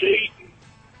cheat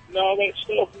and all that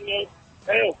stuff.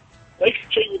 Hell, they can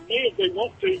cheat with me if they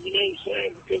want to. You know what I'm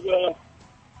saying? Because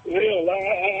hell,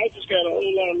 I just got a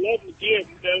whole lot of love to give.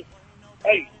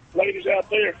 Hey, ladies out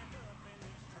there,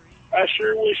 I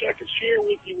sure wish I could share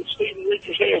with you what Stephen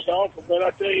Richards has to offer, but I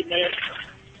tell you, man,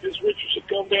 this Richards would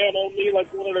come down on me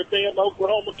like one of the damn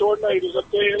Oklahoma tornadoes, I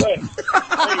tell you that.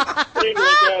 Hey,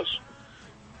 anyway, guys,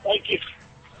 thank you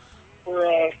for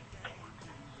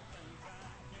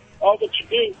all that you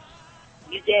do.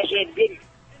 You guys have a good one.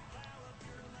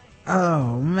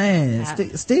 Oh, man.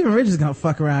 Stephen Richards gonna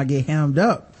fuck around and get hemmed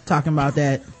up talking about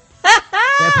that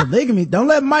polygamy. Don't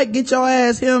let Mike get your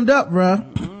ass hemmed up, bruh.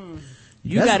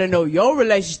 You gotta know your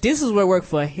relationship. This is what worked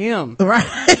for him. Right.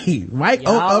 Mike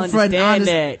up front and honest.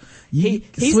 That.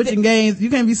 He's switching games. You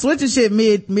can't be switching shit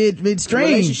mid-stream.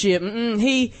 Relationship.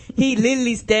 He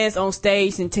literally stands on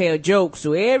stage and tell jokes,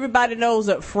 so everybody knows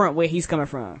up front where he's coming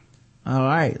from. All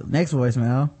right. Next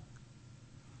voicemail.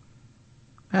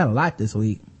 I had a lot this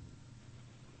week.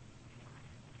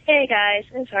 Hey guys,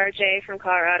 it's RJ from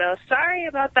Colorado. Sorry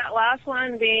about that last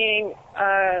one being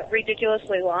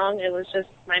ridiculously long. It was just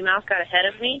my mouth got ahead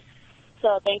of me.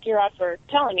 So thank you, Rod, for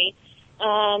telling me.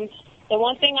 The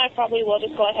one thing I probably will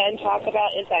just go ahead and talk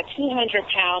about is that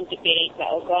 200-pound debate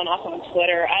that was going off on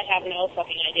Twitter. I have no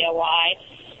fucking idea why.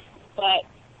 But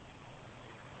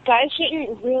guys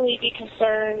shouldn't really be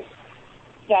concerned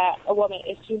that a woman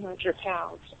is 200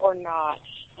 pounds or not.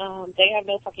 They have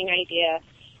no fucking idea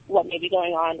what may be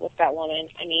going on with that woman.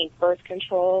 I mean, birth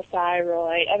control,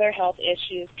 thyroid, other health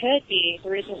issues could be the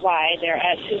reason why they're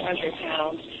at 200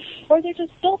 pounds, or they're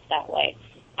just built that way.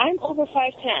 I'm over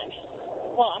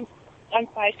 5'10". Well, I'm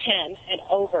 5'10" and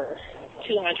over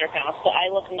 200 pounds, so I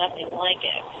look nothing like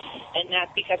it, and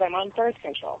that's because I'm on birth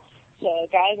control. So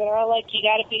guys that are like, you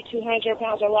gotta be 200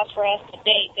 pounds or less for us to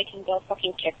date, they can go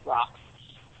fucking kick rocks.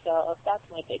 So that's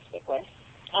my big stickler.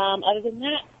 Other than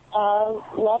that,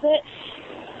 love it.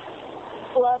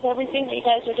 Love everything that you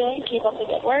guys are doing. Keep up the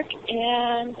good work.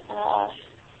 And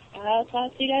I'll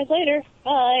talk to you guys later.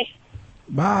 Bye.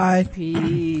 Bye.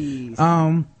 Peace.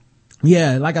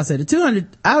 Yeah, like I said, the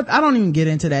 200, I don't even get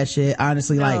into that shit,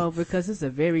 honestly. No, because it's a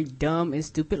very dumb and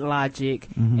stupid logic,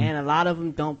 and a lot of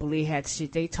them don't believe that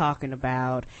shit they talking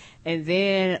about. And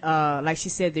then, like she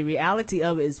said, the reality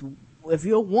of it is, if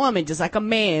you're a woman, just like a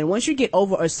man, once you get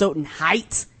over a certain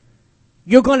height,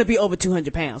 you're going to be over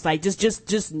 200 pounds. Like,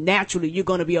 just naturally, you're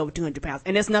going to be over 200 pounds.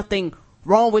 And there's nothing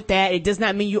wrong with that. It does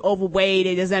not mean you're overweight.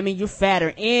 It does not mean you're fat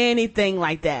or anything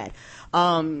like that.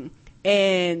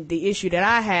 And the issue that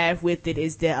I have with it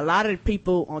is that a lot of the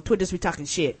people on Twitter just be talking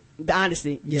shit.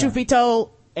 Honestly, truth be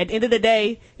told, at the end of the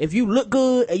day, if you look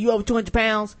good and you over 200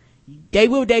 pounds, They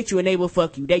will date you and they will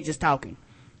fuck you. They just talking.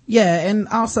 Yeah, and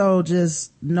also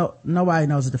just nobody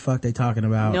knows what the fuck they talking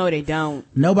about. No, they don't.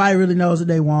 Nobody really knows what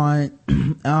they want.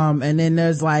 And then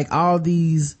there's like all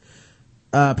these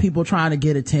people trying to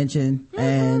get attention,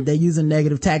 and they're using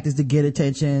negative tactics to get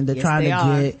attention. They're trying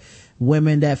to get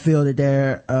women that feel that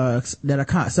they're that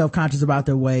are self-conscious about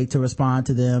their weight to respond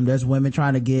to them. There's women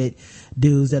trying to get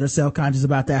dudes that are self-conscious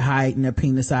about their height and their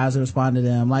penis size to respond to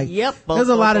them. Like, there's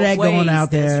a lot of that going out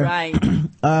there. That's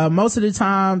right. Most of the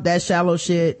time that shallow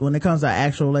shit, when it comes to an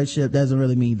actual relationship, doesn't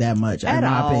really mean that much in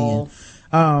my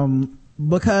opinion.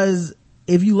 Because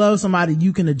if you love somebody,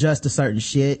 you can adjust to certain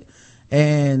shit,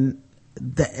 and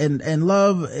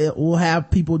love, it will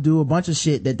have people do a bunch of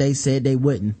shit that they said they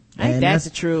wouldn't. And that's the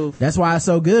truth. That's why it's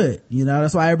so good.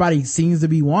 That's why everybody seems to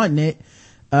be wanting it,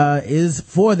 is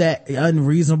for that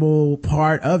unreasonable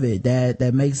part of it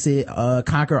that makes it,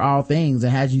 conquer all things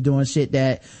and has you doing shit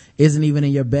that isn't even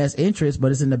in your best interest,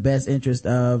 but it's in the best interest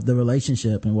of the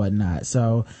relationship and whatnot.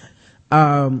 So,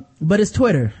 but it's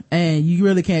Twitter, and you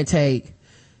really can't take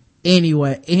any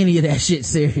of that shit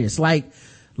serious. Like,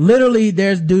 literally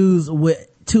there's dudes with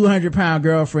 200-pound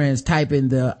girlfriends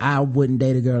typing I wouldn't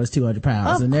date a girl that's 200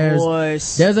 pounds. Of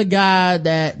course. There's a guy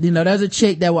that, there's a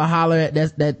chick that will holler at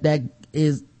that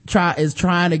is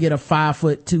trying to get a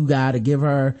 5'2" guy to give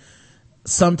her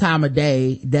some time of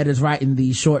day, that is writing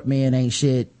these short men ain't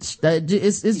shit.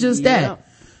 It's just that,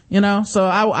 so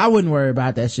I wouldn't worry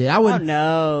about that shit. I wouldn't.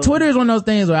 Oh, no. Twitter is one of those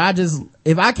things where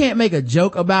if I can't make a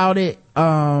joke about it,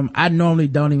 I normally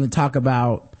don't even talk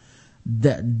about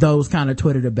those kind of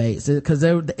Twitter debates, because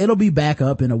it'll be back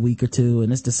up in a week or two,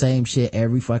 and it's the same shit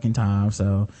every fucking time.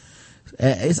 So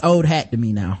it's old hat to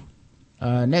me now.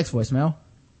 Next voicemail.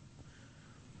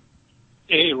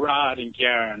 Hey, Rod and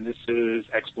Karen, this is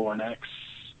X4X.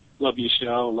 Love your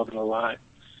show, love it a lot.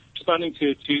 Responding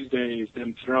to Tuesday's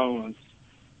Them Thrones,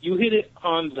 you hit it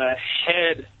on the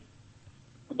head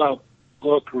about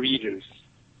book readers.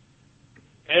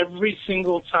 Every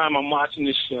single time I'm watching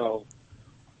this show,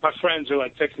 my friends are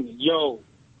like texting me,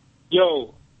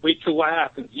 yo, wait till what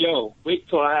happens. Yo, wait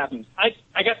till what happens.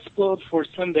 I got spoiled for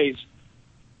Sunday's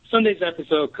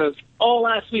episode, because all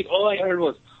last week, all I heard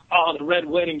was, oh, the red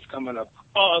wedding's coming up.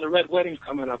 Oh, the red wedding's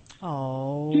coming up.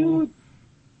 Oh. Dude,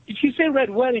 if you say red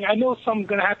wedding, I know something's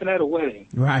going to happen at a wedding.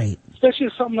 Right. Especially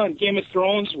if something on Game of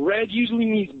Thrones. Red usually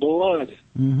means blood.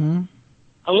 Mm-hmm.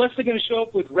 Unless they're going to show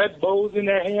up with red bows in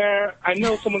their hair, I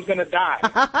know someone's going to die.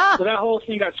 So that whole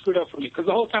thing got screwed up for me. Because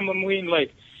the whole time I'm waiting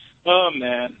like, oh,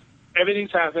 man,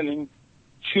 everything's happening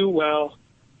too well.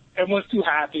 Everyone's too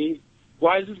happy.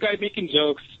 Why is this guy making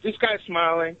jokes? This guy's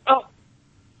smiling. Oh,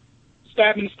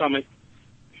 stab in the stomach.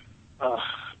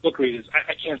 Book readers,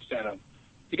 I can't stand them.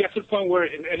 You get to the point where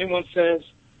if anyone says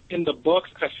in the books,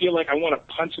 I feel like I want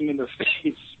to punch them in the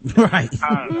face. Right.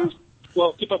 I don't know.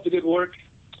 Well, keep up the good work.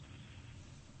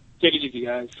 Take it easy,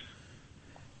 guys.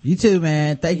 You too,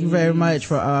 man. Thank you very much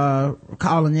for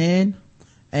calling in.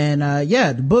 And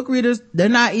the book readers,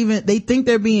 they think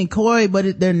they're being coy,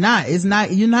 but they're not.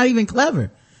 You're not even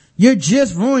clever. You're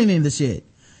just ruining the shit.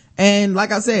 And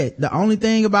like I said, the only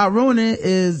thing about ruining it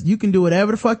is you can do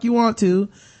whatever the fuck you want to.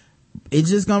 It's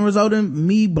just gonna result in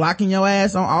me blocking your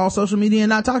ass on all social media and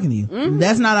not talking to you. Mm-hmm.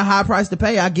 That's not a high price to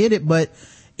pay. I get it, but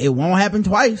it won't happen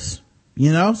twice,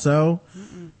 so,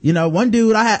 one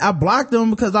dude, I blocked him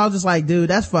because I was just like, dude,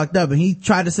 that's fucked up. And he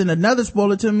tried to send another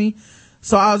spoiler to me.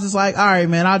 So I was just like, all right,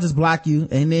 man, I'll just block you.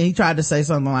 And then he tried to say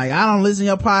something like, I don't listen to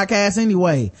your podcast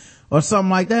anyway, or something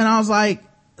like that. And I was like,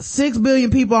 6 billion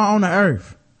people are on the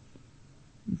earth.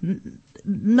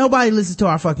 Nobody listens to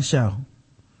our fucking show.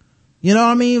 You know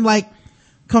what I mean? Like,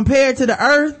 compared to the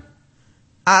earth,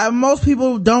 most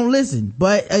people don't listen.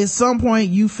 But at some point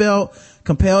you felt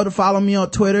compelled to follow me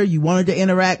on Twitter. You wanted to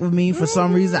interact with me for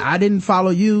some reason. I didn't follow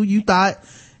you. You thought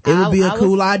it would be a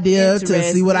cool idea to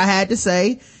see what I had to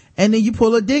say. And then you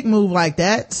pull a dick move like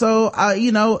that. So,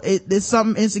 there's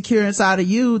something insecure inside of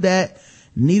you that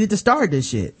needed to start this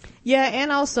shit. Yeah.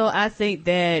 And also I think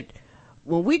that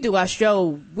when we do our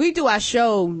show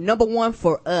number one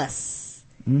for us.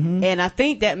 Mm-hmm. And I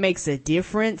think that makes a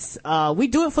difference. We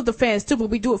do it for the fans too, but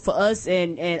we do it for us,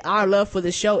 and our love for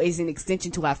the show is an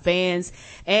extension to our fans.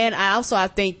 And I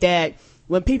think that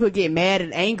when people get mad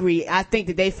and angry, I think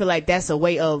that they feel like that's a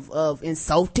way of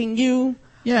insulting you.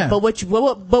 Yeah. But what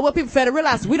people fail to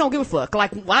realize, we don't give a fuck.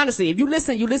 Like, honestly, if you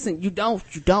listen, you listen. You don't.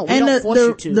 We don't force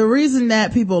you to. The reason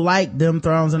that people like Them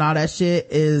Thrones and all that shit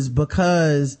is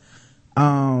because,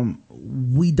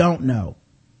 we don't know.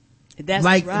 That's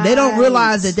like, right. They don't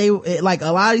realize that like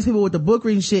a lot of these people with the book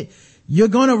reading shit, you're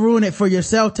gonna ruin it for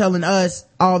yourself telling us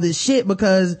all this shit,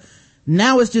 because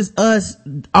Now it's just us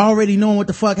already knowing what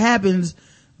the fuck happens,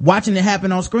 watching it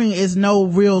happen on screen. It's no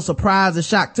real surprise or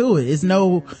shock to it. It's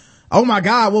no, oh my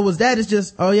God, what was that? It's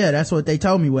just, oh yeah, that's what they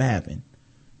told me what happened.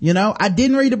 You know, I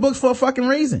didn't read the books for a fucking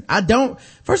reason.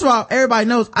 First of all, everybody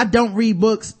knows I don't read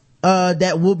books,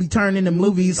 that will be turned into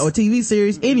movies or TV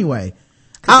series anyway.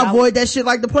 I avoid that shit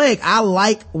like the plague. I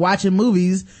like watching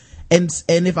movies, and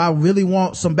if I really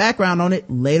want some background on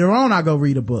it, later on I'll go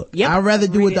read a book. Yep. I'd rather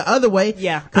do it the other way.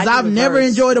 Yeah. Cause I've never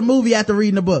enjoyed a movie after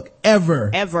reading a book.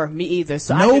 Ever. Me either.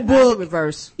 So no book. I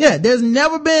reverse. Yeah. There's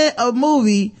never been a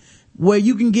movie where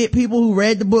you can get people who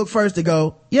read the book first to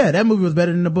go, yeah, that movie was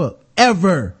better than the book.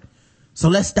 Ever. So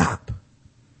let's stop.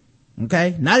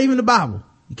 Okay? Not even the Bible.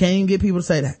 You can't even get people to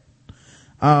say that.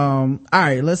 All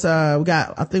right, let's, I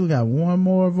think we got one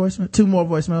more voicemail, two more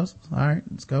voicemails. All right,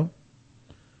 let's go.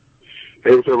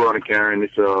 Hey, what's up, Ron and Karen?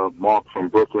 It's, Mark from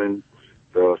Brooklyn,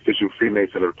 the official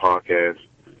Freemason of the podcast.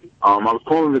 I was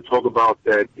calling to talk about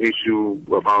that issue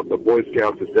about the Boy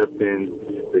Scouts accepting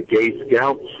the gay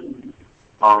scouts.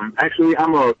 Actually,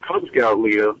 I'm a Cub Scout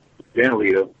leader, band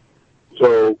leader.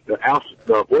 So the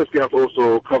Boy Scouts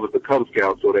also covers the Cub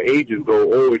Scouts, so the ages go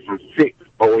all the way from 6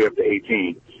 all the way up to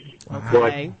 18.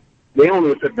 Okay. But they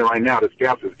only accepting right now the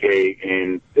Scouts is gay,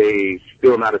 and they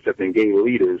still not accepting gay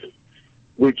leaders,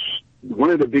 which one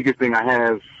of the biggest thing I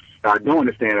don't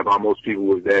understand about most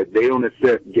people is that they don't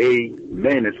accept gay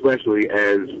men, especially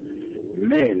as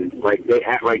men. Like, they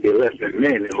act like they're less than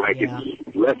men, and like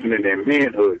it's lessening their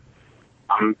manhood.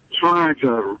 I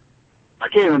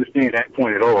can't understand that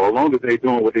point at all. As long as they're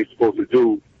doing what they're supposed to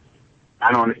do,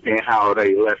 I don't understand how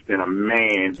they less than a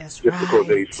man because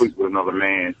they sleep with another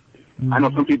man. Mm-hmm. I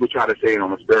know some people try to say it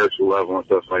on a spiritual level and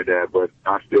stuff like that, but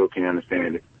I still can't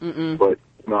understand it. Mm-mm. But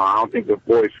no, I don't think the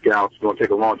Boy Scouts going to take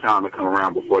a long time to come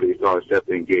around before they start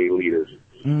accepting gay leaders.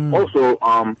 Mm. Also,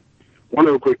 one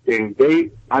other quick thing.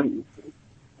 I don't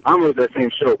know if that same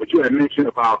show, but you had mentioned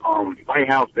about White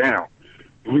House Down.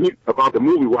 About the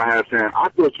movie White House Down. I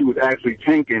thought you was actually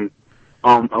tanking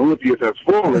Olympias Has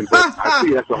Fallen, but I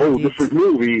see that's a whole different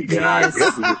movie, and I guess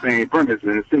it's the same premise,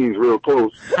 and it seems real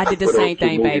close. I did the same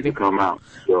thing, baby. To come out,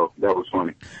 so that was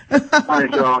funny. All right,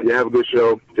 y'all. You have a good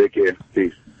show. Take care.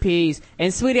 Peace.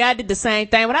 And sweetie, I did the same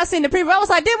thing. When I seen the preview, I was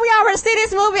like, did we already see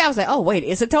this movie? I was like, oh wait,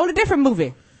 it's a totally different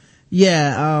movie.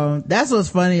 Yeah, that's what's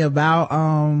funny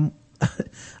about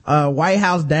White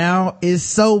House Down is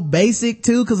so basic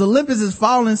too, because Olympus Has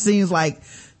Fallen seems like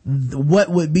what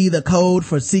would be the code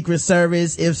for Secret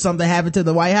Service if something happened to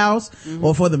the White House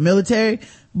or for the military.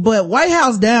 But White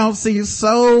House Down seems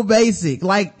so basic,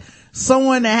 like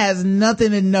someone that has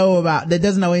nothing to know about, that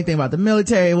doesn't know anything about the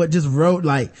military, what just wrote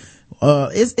like,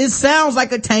 it sounds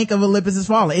like a tank of Olympus Has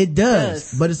Fallen. It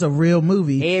does, but it's a real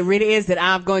movie. It really is, that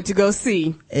I'm going to go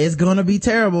see. It's gonna be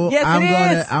terrible. Yes,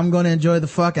 I'm gonna enjoy the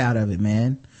fuck out of it,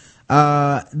 man.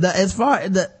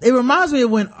 It reminds me of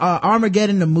when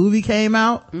Armageddon the movie came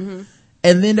out, and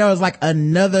then there was like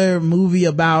another movie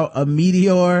about a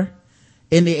meteor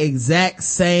in the exact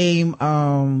same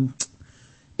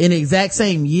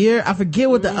year. I forget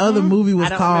what the other movie was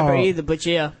called. I don't remember either, but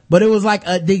yeah. But it was like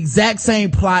the exact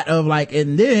same plot of like,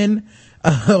 and then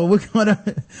we're gonna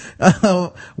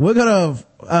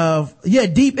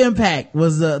Deep Impact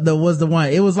was the one.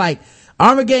 It was like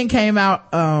Armageddon came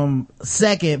out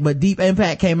second, but Deep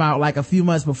Impact came out like a few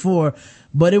months before.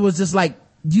 But it was just like,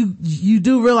 you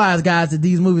do realize, guys, that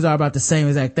these movies are about the same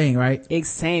exact thing, right?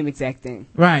 Same exact thing.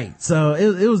 Right. So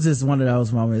it was just one of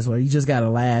those moments where you just gotta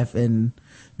laugh, and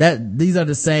that these are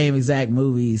the same exact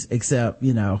movies, except,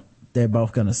 you know, they're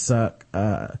both gonna suck.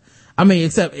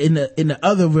 Except in the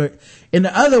other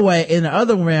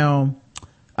realm,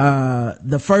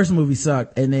 the first movie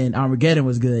sucked, and then Armageddon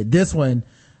was good. This one,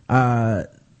 I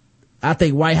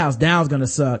think White House Down is gonna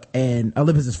suck, and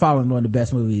Olympus Has Fallen, one of the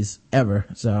best movies ever.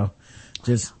 So,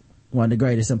 just one of the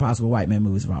greatest Impossible White Man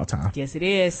movies of all time. Yes, it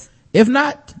is. If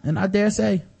not, and I dare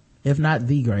say, if not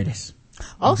the greatest.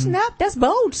 Oh, snap. That's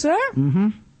bold, sir.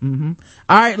 All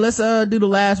right, let's do the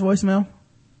last voicemail.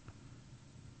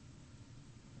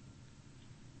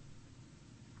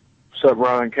 What's up,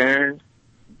 Ron and Karen?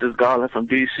 This is Garland from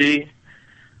D.C.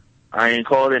 I ain't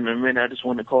called in a minute. I just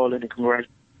want to call in and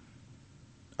congratulate.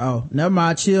 Oh, never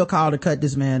mind. Chill. Call to cut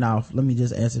this man off. Let me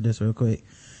just answer this real quick.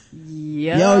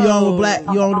 Yo, you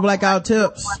on the blackout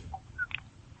tips?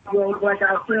 What's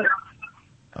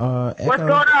Echo.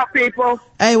 going on, people?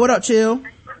 Hey, what up, Chill?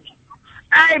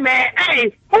 Hey, man.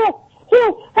 Hey, who,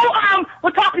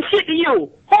 we're talking shit to you?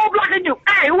 Who blocking you?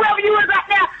 Hey, whoever you is out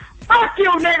there, Fuck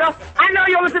you, nigga. I know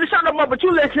you don't listen to the show no more, but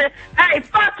you listen. Hey,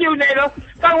 fuck you, nigga.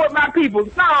 Fuck with my people.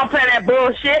 No, I don't play that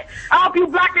bullshit. I hope you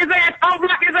block his ass,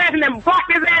 unblock his ass, and then block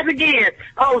his ass again.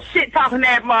 Oh, shit, talking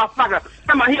that motherfucker.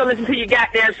 Come on, he'll listen to your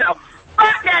goddamn show.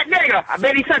 Fuck that nigga. I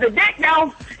bet he sucked a dick,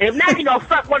 though. If not, he gonna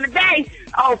fuck one today.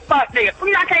 Oh, fuck, nigga.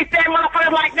 You know, I can't stand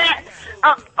motherfuckers like that.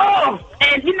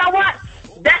 And you know what?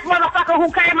 That motherfucker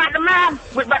who came out the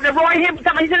mouth with the Roy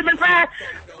Hibbert, he should have been fired.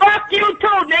 Fuck you too,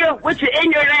 nigga, with your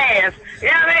ignorant ass. You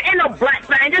know what I mean? Ain't no black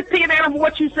thing. Just take it out of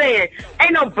what you said.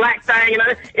 Ain't no black thing, you know.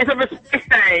 It's a respect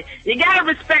thing. You gotta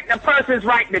respect a person's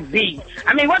right to be.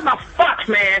 I mean, what the fuck,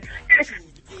 man?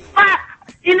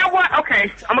 You know what?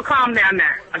 Okay, I'm gonna calm down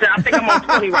now. I think I'm on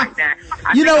 20 right now.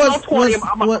 You know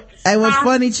what's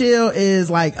funny, Chill, is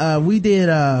like, we did,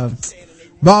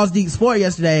 Balls Deep Sport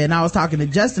yesterday, and I was talking to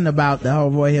Justin about the whole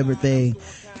Roy Hibbert thing,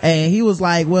 and he was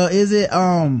like, well, is it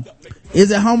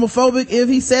homophobic if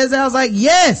he says that? I was like,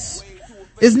 yes.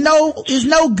 It's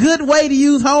no good way to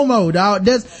use homo, dog.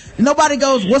 Nobody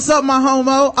goes, what's up, my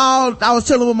homo? Oh, I was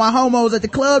chilling with my homos at the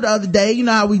club the other day. You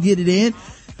know how we get it in.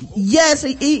 Yes,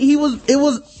 it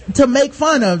was to make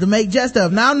fun of, to make jest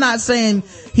of. Now, I'm not saying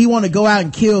he want to go out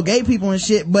and kill gay people and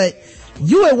shit, but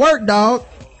you at work, dog.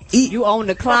 You own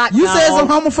the clock. You said some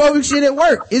homophobic shit at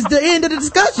work. It's the end of the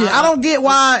discussion. I don't get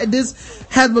why this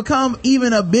has become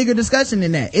even a bigger discussion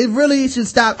than that. It really should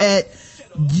stop at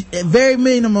very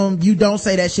minimum. You don't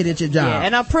say that shit at your job. Yeah,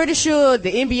 and I'm pretty sure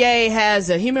the NBA has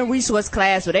a human resource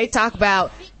class where they talk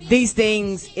about these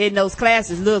things in those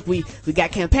classes. Look, we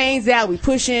got campaigns out. We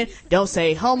pushing. Don't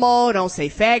say homo. Don't say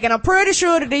fag. And I'm pretty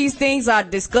sure that these things are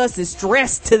discussed and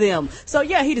stressed to them. So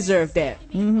yeah, he deserved that.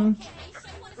 Mm-hmm.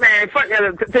 Man, fuck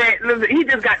that. He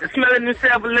just got to smelling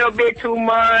himself a little bit too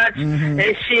much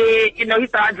and shit. You know, he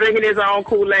started drinking his own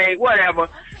Kool-Aid, whatever.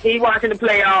 He watching the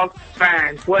playoffs,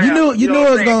 fine, whatever. You knew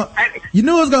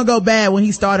it was gonna go bad when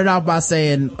he started off by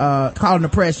saying, calling the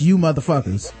press, you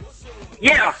motherfuckers.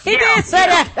 Yeah. He did say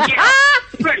that.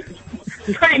 Yeah.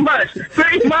 Pretty much. He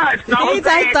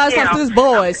thought something to his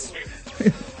boys.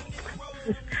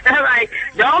 Like,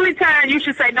 the only time you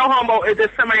should say no homo is if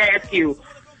somebody asks you,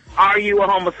 are you a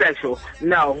homosexual?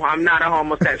 No, I'm not a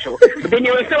homosexual. But then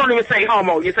you don't even say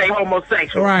homo, you say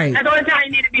homosexual. Right. That's the only time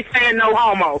you need to be saying no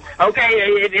homo,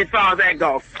 okay, as far as that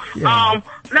goes. Yeah.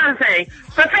 Another thing,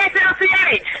 Professor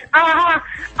LCH, I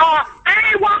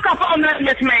ain't walk up on nothing,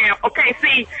 Miss Ma'am, okay,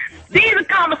 see, these are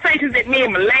conversations that me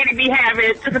and my lady be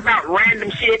having, just about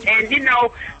random shit, and, you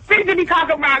know, people be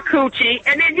talking about coochie,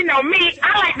 and then, you know, me,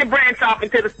 I like to branch off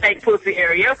into the steak pussy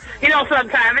area, you know,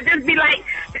 sometimes, and just be like,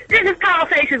 this is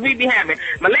conversations we be having.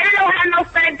 My lady don't have no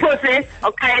steak pussy,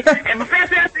 okay, and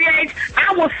Professor SCH,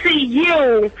 I will see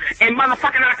you in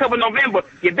motherfucking October, November.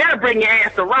 You better bring your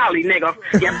ass to Raleigh, nigga.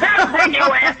 You better bring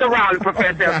your ass to Raleigh,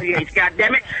 Professor SCH,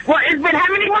 goddammit. Well, it's been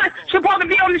how many months? She supposed to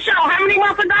be on the show how many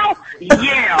months ago?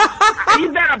 Yeah.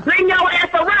 You better bring your ass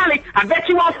to Raleigh. I bet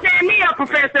you won't stand me up,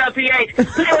 Professor LTH.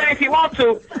 Play with it if you want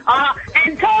to.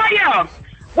 And Toya,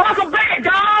 welcome back,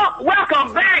 dog.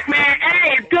 Welcome back, man.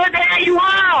 Hey, it's good to have you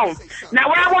home. Now,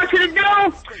 what I want you to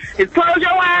do is close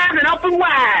your eyes and open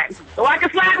wide so I can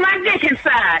slide my dick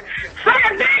inside.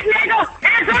 Slide back, nigga.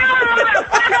 It's on,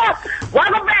 motherfucker.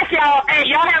 Welcome back, y'all. Hey,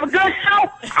 y'all have a good show.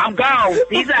 I'm gone.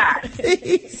 Peace out.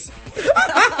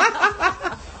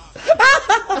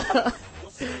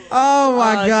 Oh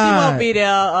my God. She won't be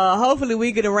there. Hopefully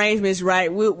we get arrangements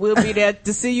right. We'll be there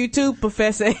to see you too,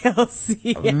 Professor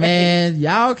LCH. Man,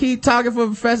 y'all keep talking for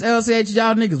Professor LCH.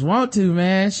 Y'all niggas want to,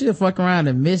 man. She'll fuck around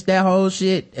and miss that whole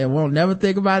shit and won't never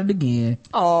think about it again.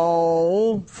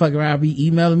 Oh. Fuck around, be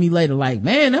emailing me later like,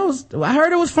 man, I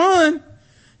heard it was fun.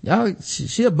 Y'all,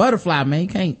 she a butterfly, man.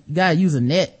 You gotta use a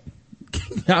net.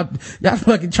 y'all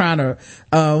fucking trying to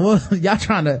y'all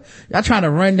trying to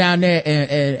run down there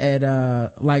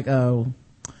and like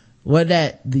what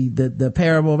that the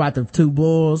parable about the two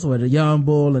bulls, where the young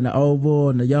bull and the old bull,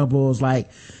 and the young bull's like,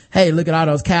 hey, look at all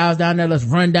those cows down there, let's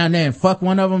run down there and fuck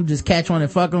one of them, just catch one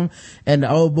and fuck them. And the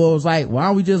old bull's like, why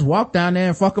don't we just walk down there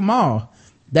and fuck them all?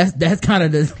 That's kind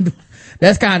of the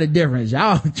that's kind of different.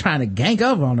 Y'all trying to gank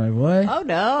up on her, boy. Oh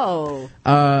no.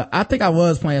 I think I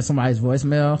was playing somebody's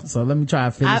voicemail, so let me try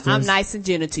to finish this. I'm nice and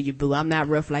gentle to you, boo. I'm not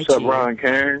rough like What's you. What's up, Ron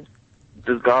Karen?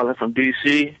 This is Garland from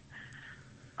DC.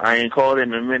 I ain't called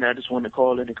in a minute. I just wanted to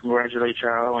call in and congratulate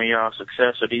y'all on y'all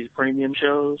success of these premium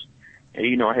shows. And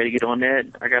you know, I had to get on that.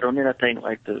 I got on that, I think,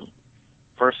 like the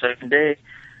second day.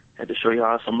 Had to show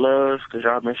y'all some love, because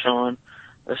y'all been showing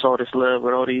us all this love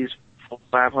with all these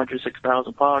 500,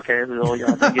 6,000 podcasts, all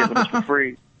y'all been giving us for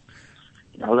free.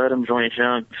 I let them join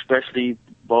young, especially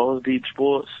Balls Deep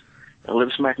Sports. lip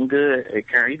smacking good. Hey,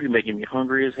 Karen, you be making me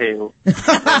hungry as hell.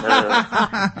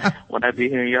 When I be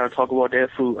hearing y'all talk about that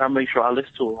food, I make sure I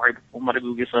listen to it right before I'm about to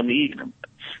go get something to eat. And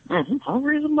I'm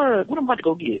hungry as a mug. What am I about to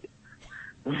go get?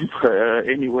 But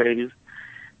anyways,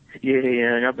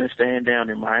 yeah, I've been staying down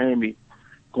in Miami,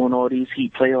 going to all these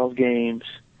Heat playoff games.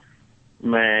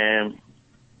 Man,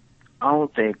 I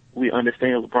don't think we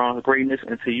understand LeBron's greatness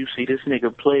until you see this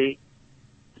nigga play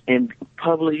in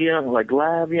public, young, like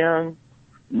live, young.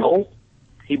 No,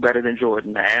 he better than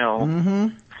Jordan now.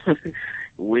 Mm-hmm.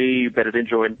 Way better than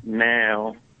Jordan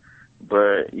now.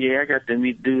 But yeah, I got to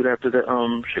meet dude after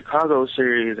the Chicago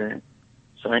series, and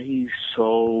so he's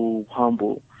so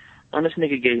humble. And this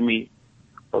nigga gave me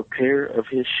a pair of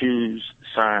his shoes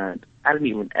signed. I didn't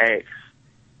even ask.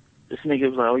 This nigga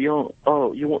was like,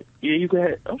 you got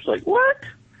it? I was like, what?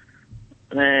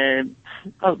 Man,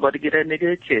 I was about to get that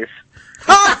nigga a kiss.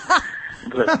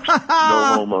 But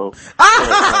no homo.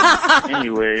 But,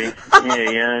 anyway, yeah,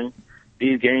 young.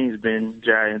 These games been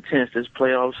intense. This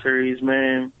playoff series,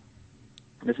 man.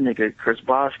 This nigga Chris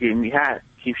Bosh getting me hot.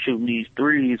 Keep shooting these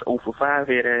threes, 0 for 5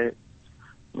 head at.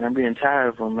 Man, I'm getting tired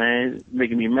of him, man. It's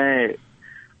making me mad.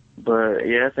 But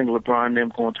yeah, I think LeBron and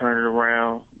them gonna turn it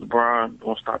around. LeBron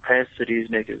gonna start passing to these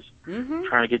niggas,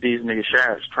 trying to get these niggas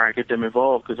shots, trying to get them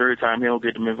involved. Because every time he don't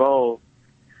get them involved,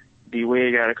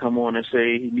 D-Wade gotta come on and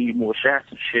say he need more shots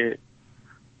and shit.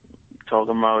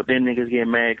 Talking about then niggas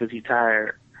getting mad because he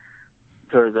tired.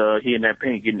 Because he in that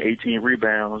paint getting 18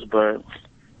 rebounds. But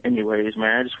anyways,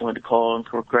 man, I just wanted to call and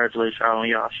congratulate y'all on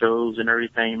y'all shows and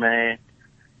everything, man.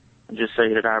 And just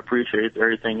say that I appreciate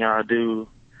everything y'all do.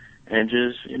 And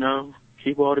just,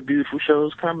 keep all the beautiful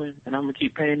shows coming. And I'm going to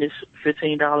keep paying this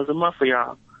 $15 a month for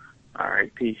y'all. All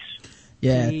right, peace.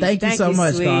 Yeah, thank you so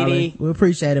much, Carly. We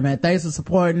appreciate it, man. Thanks for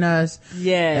supporting us.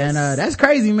 Yes. And that's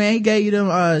crazy, man. He gave you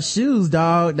them shoes,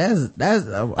 dog. That's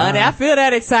I feel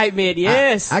that excitement.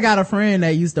 Yes. I got a friend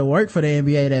that used to work for the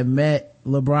NBA that met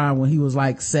LeBron when he was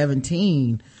like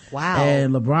 17. Wow.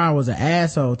 And LeBron was an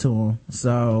asshole to him.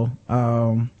 So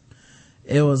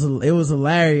it was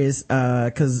hilarious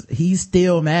cuz he's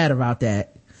still mad about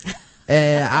that.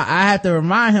 And I have to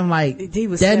remind him, like,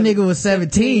 nigga was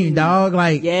 17, dog.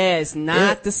 Like, yes,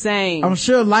 not the same. I'm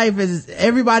sure life is,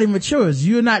 everybody matures.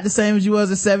 You're not the same as you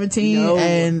was at 17, no.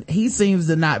 And he seems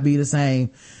to not be the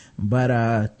same. But,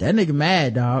 that nigga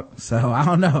mad, dog. So, I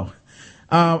don't know.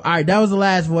 Alright, that was the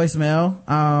last voicemail.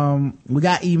 We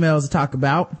got emails to talk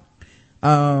about.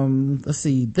 Let's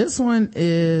see. This one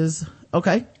is,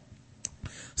 okay.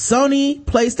 Sony,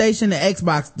 PlayStation, and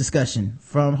Xbox discussion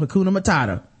from Hakuna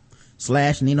Matata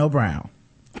 / Nino Brown.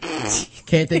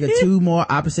 Can't think of two more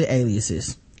opposite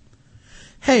aliases.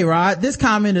 Hey Rod, this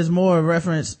comment is more a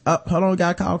reference. Hold on,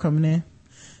 got a call coming in.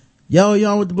 Yo, you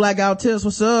on with the Blackout Tips?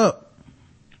 What's up?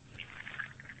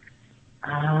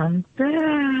 I'm back.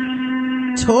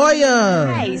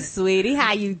 Toya. Hey, sweetie,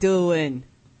 how you doing?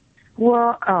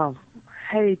 Well,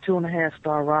 hey,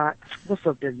 2.5-star Rod. What's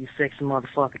up there, you sexy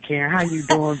motherfucker, Karen? How you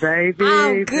doing, baby?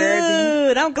 I'm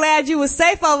good. I'm glad you was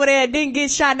safe over there and didn't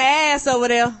get shot in the ass over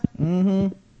there. Mm-hmm.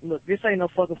 Look, this ain't no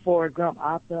fucking Forrest Gump.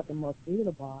 I felt the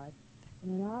mosquito bite,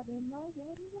 and I didn't know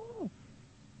what it was.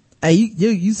 Hey,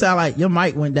 you sound like your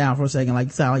mic went down for a second, like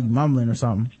you sound like you mumbling or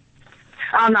something.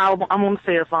 Oh, no, I'm on the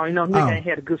cell phone. Nigga ain't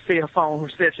had a good cell phone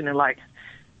reception and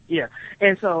yeah.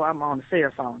 And so I'm on the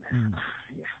cell phone now.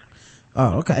 Yeah.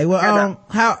 Oh, okay. Well,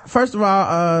 first of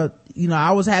all,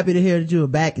 I was happy to hear that you were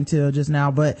back until just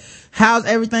now, but how's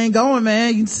everything going,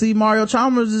 man? You can see Mario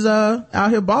Chalmers is, out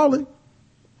here balling.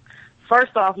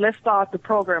 First off, let's start the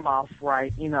program off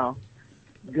right,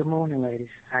 Good morning, ladies.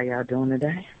 How y'all doing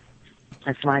today?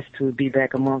 It's nice to be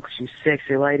back amongst you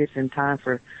sexy ladies in time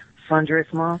for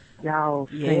Sundress Month. Y'all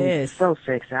seem so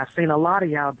sexy. I've seen a lot of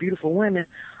y'all beautiful women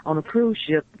on a cruise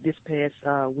ship this past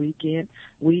week,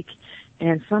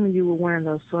 and some of you were wearing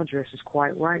those sundresses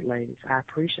quite right, ladies. I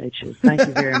appreciate you. Thank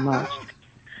you very much.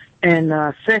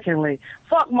 And secondly,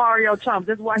 fuck Mario Chalmers.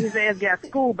 That's why his ass got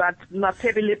schooled by my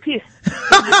Pepe Le Pew.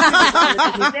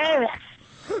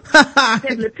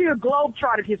 Pepe Le Pew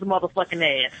globe-trotted his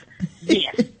motherfucking ass.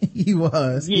 Yes. He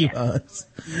was.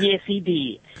 Yes, he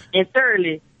did. And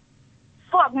thirdly,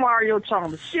 fuck Mario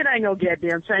Chalmers. Shit ain't no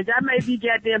goddamn change. I may be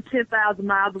goddamn 10,000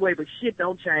 miles away, but shit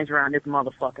don't change around this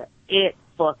motherfucker. It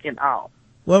fucking all.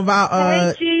 What about,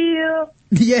 Hey, Chill.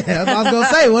 Yeah, that's what I was gonna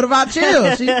say. What about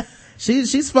Chill?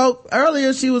 She spoke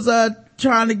earlier. She was,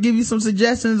 trying to give you some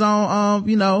suggestions on,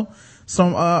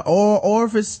 some, or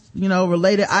if it's,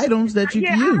 related items that you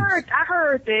can use. I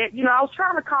heard that. I was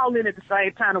trying to call in at the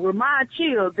same time to remind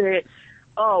Chill that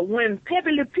when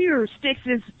Pepe Le Pew sticks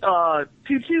his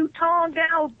pew tongue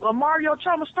down Mario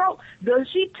Chalmers' throat, does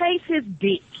she taste his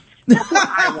dick? That's what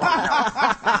I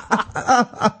want to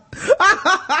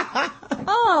know.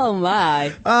 Oh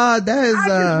my! That is. I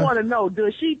just want to know: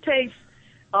 does she taste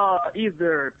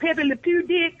either Pepe Le Pew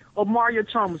dick or Mario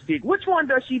Chalmers' dick? Which one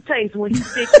does she taste when he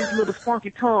sticks his little funky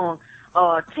tongue,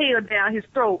 tail down his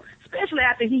throat? Especially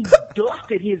after he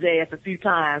dusted his ass a few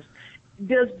times.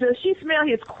 Does she smell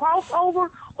his crossover,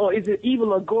 or is it Eva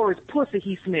Longoria's pussy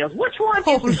he smells? Which one is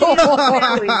she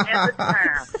smelling at the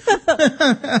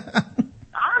time?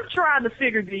 I'm trying to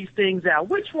figure these things out.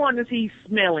 Which one is he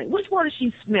smelling? Which one is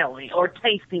she smelling or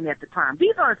tasting at the time?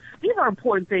 These are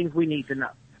important things we need to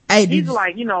know. Hey, these are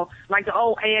like the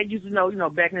old ad used to know,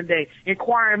 back in the day.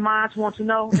 Inquiring minds want to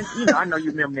know. And, I know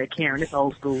you remember that, Karen. It's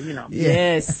old school,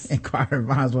 Yes. Inquiring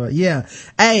minds want. Yeah.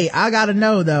 Hey, I gotta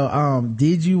know though.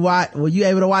 Were you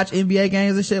able to watch NBA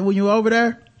games and shit when you were over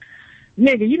there?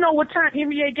 Nigga, you know what time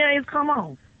NBA games come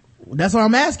on? That's what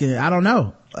I'm asking. I don't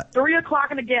know.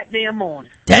 3:00 in the goddamn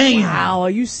morning. Damn. Wow, are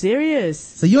you serious?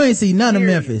 So you ain't see none of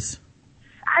Memphis.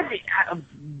 I did.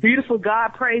 Beautiful God,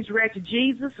 praise Ratchet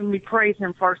Jesus, and we praise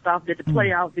him first off that the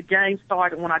playoffs, the game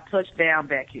started when I touched down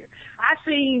back here. I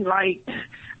seen, I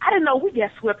didn't know we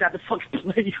got swept out the fucking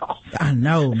playoffs. I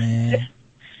know, man.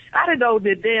 I didn't know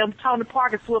that damn Tony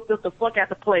Parker swept us the fuck out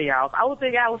the playoffs. I was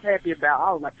thinking I was happy about.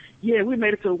 I was like, yeah, we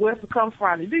made it to the Western Conference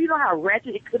Finals. Do you know how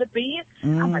ratchet it could have been?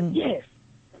 I'm like, yes.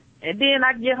 And then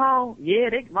I get home,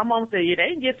 my mom said, they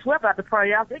didn't get swept out the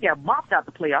playoffs. They got mopped out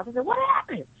the playoffs. I said, what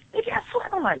happened? They got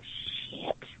swept. I'm like,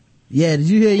 shit. Yeah, did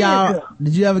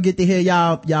you ever get to hear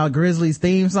y'all Grizzlies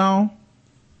theme song?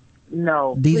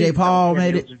 No. DJ Paul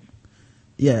made it?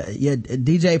 Yeah,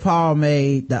 DJ Paul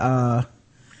made the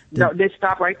no, just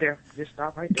stop right there. It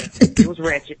was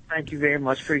ratchet. Thank you very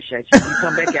much. Appreciate you. You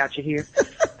come back out, you here.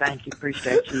 Thank you.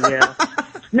 Appreciate you. Yeah.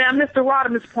 Now, Mr.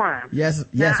 Rodimus Prime. Yes,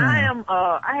 now, ma'am.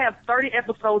 I have 30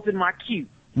 episodes in my queue.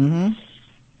 Mm-hmm.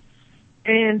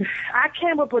 And I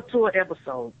came up with an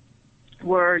episode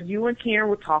where you and Karen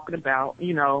were talking about,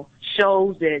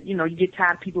 shows that, you get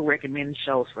tired of people recommending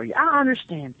shows for you. I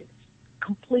understand this.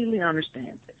 Completely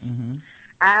understand this. Mm-hmm.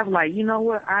 I've you know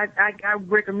what? I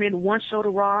recommended one show to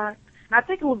Rod. And I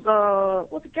think it was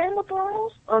it Game of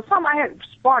Thrones? Or something I had,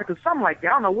 Spartacus, something like that.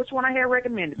 I don't know which one I had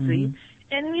recommended to you.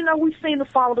 And, we seem to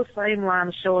follow the same line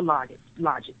of show logic.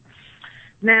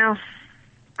 Now,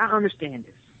 I understand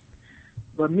this.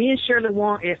 But me and Shirley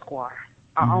Warren Esquire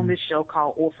are on this show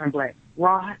called Orphan Black.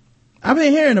 Rod? I've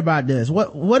been hearing about this.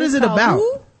 What is it about?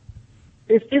 Who?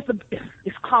 It's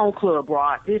Clone Club,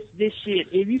 Rod. This shit.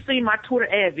 If you see my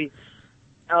Twitter advert,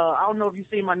 I don't know if you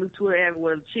see my new Twitter advert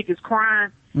where the chick is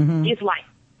crying. Mm-hmm. It's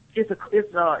a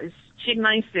chick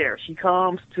named Sarah. She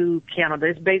comes to Canada.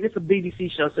 It's a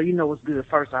BBC show, so you know what's good.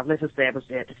 First off, let's establish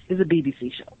that it's a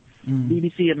BBC show,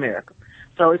 BBC America.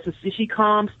 So she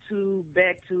comes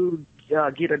back to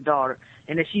get her daughter,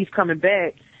 and as she's coming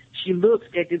back, she looks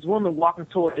at this woman walking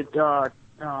toward the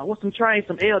some trains,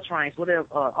 some L trains, whatever,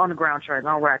 underground trains.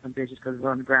 I don't ride them bitches because it's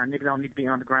underground. Niggas don't need to be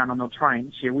underground on no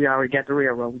train. Shit, we already got the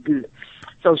railroad. We good.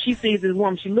 So she sees this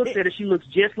woman. She looks at her. She looks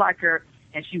just like her,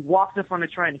 and she walks in front of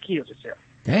the train and kills herself.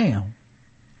 Damn.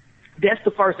 That's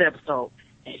the first episode,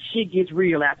 and shit gets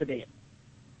real after that.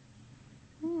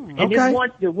 And Okay.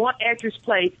 the one actress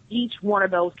plays each one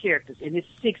of those characters, and it's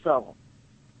 6 of them.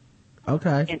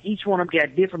 Okay. And each one of them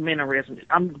got different mannerisms.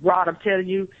 I'm telling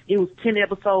you, it was 10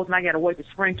 episodes, and I got to wait to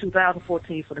spring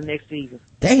 2014 for the next season.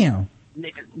 Damn.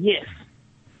 Nigga, yes.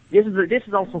 This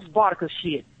is on some Spartacus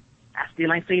shit. I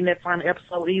still ain't seen that final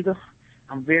episode either.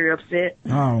 I'm very upset.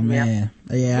 Oh man.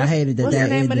 Yeah, I hated that. What's the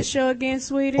name ended. of the show again,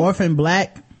 sweetie? Orphan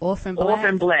Black. Orphan Black.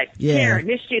 Orphan Black. Yeah. Karen,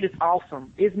 this shit is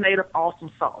awesome. It's made of awesome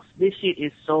sauce. This shit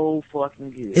is so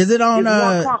fucking good. Is it on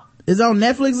is it on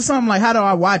Netflix or something? Like, how do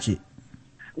I watch it?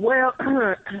 Well,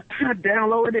 I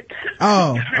downloaded it.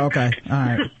 Oh, okay. All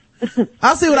right.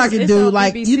 I'll see what I can do.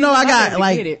 Like, BBC.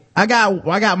 I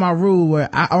got my rule where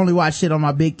I only watch shit on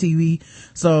my big TV.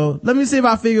 So let me see if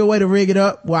I figure a way to rig it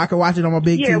up where I can watch it on my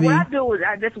big TV. Yeah, what I do is,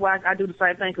 that's why I do the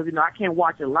same thing, because, I can't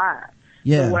watch it live.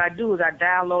 Yeah. So what I do is I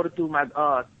download it through my,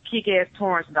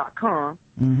 kickasstorrents.com.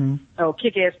 Mm-hmm. Oh,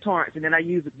 Kick-Ass Torrents, and then I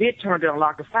use the BitTorrent to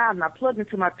unlock the file, and I plug it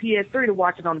into my PS3 to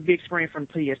watch it on the big screen from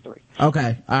the PS3.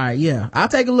 Okay. All right. Yeah. I'll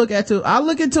take a look at it. I'll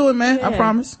look into it, man. Yeah. I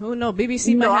promise. Who knows?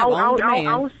 BBC might have on demand.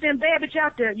 I don't send Babbage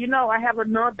out there. I have a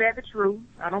non-Babbage rule.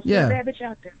 I don't send Babbage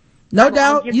out there. No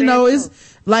doubt.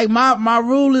 It's like my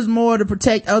rule is more to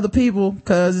protect other people,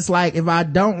 cause it's like if I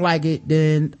don't like it,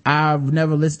 then I've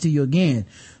never listened to you again.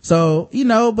 So,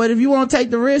 but if you want to take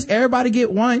the risk, everybody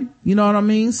get one. You know what I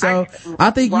mean? So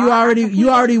I think you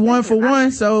already won for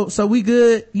one. So we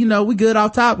good, we good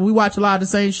off top. We watch a lot of the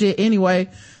same shit anyway.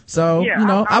 So,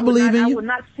 I believe in you. I would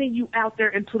not send you out there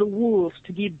into the wolves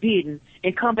to get bitten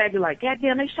and come back and be like, God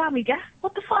damn, they shot me, guy.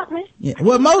 What the fuck, man? Yeah.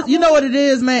 Well, you know what it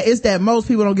is, man? It's that most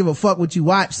people don't give a fuck what you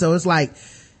watch. So it's like,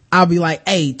 I'll be like,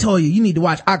 hey, Toya, you need to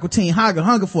watch Aqua Teen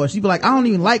Hunger Force. You be like, I don't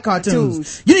even like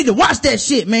cartoons. You need to watch that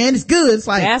shit, man. It's good. It's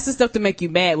like, that's the stuff to make you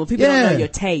mad when people don't know your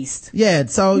taste. Yeah.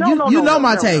 So you know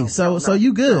my taste. So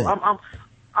you good.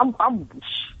 I'm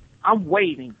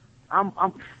waiting.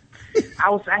 I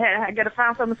got to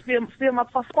find something to steal my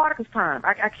Spartacus time.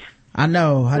 I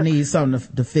know. I need something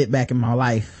to fit back in my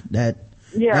life. That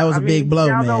was a big blow,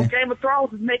 man. Know, Game of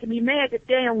Thrones is making me mad. That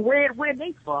damn red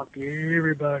they fuck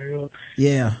everybody up.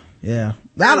 Yeah.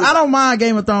 I don't mind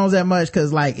Game of Thrones that much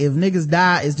because, like, if niggas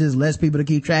die, it's just less people to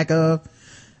keep track of.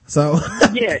 So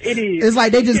yeah, it is. It's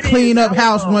like they just clean up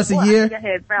house once a year. I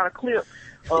had found a clip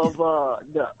of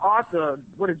the author,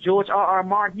 George R.R.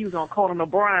 Martin. He was on Conan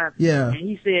O'Brien. Yeah, and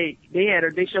he said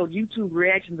they showed YouTube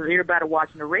reactions of everybody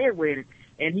watching the Red Wedding.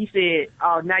 And he said,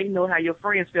 oh, now you know how your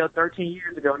friends felt 13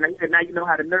 years ago. Now you know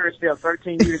how the nerds felt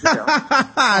 13 years ago.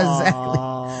 Exactly.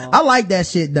 I like that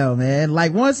shit though, man.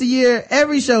 Like once a year,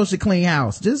 every show should clean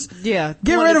house. Just get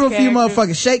rid of a few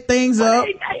motherfuckers, shake things up.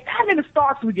 Hey, how many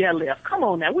stars we got left? Come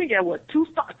on now. We got what, 2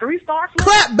 stars, 3 stars left?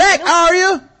 Clap back,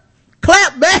 Arya.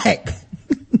 Clap back.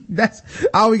 That's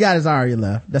all we got is Arya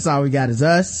left. That's all we got is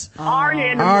us.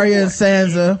 Arya and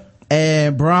Sansa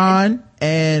and Bronn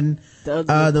and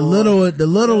the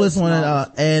littlest one,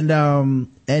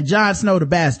 and Jon Snow the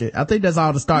bastard. I think that's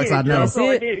all the Starks I know.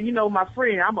 So my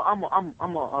friend, I'm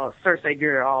a Cersei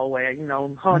girl all the way.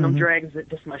 Her and them dragons,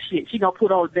 that's my shit. She gonna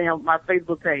put on my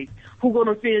Facebook page. Who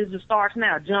gonna finish the Starks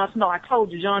now? Jon Snow. I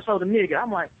told you, Jon Snow the nigga.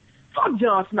 I'm like, fuck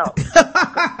Jon Snow.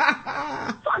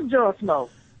 Fuck Jon Snow.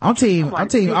 I'm team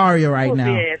Arya right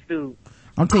now. Ass dude.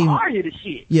 I'm team Arya the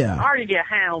shit. Yeah. Arya get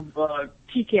hound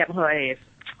keycapping her ass.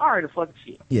 Arya the fucking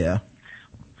shit. Yeah.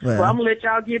 Well, I'm gonna let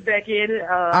y'all get back at it.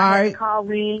 All right. Call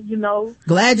in,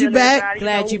 Glad you back.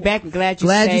 Glad you back and glad you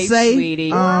safe,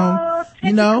 sweetie.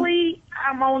 Technically,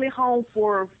 I'm only home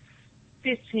for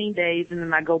 15 days and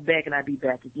then I go back and I be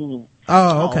back again.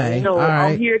 Oh, okay. So all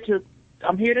right.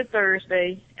 I'm here to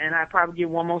Thursday and I probably get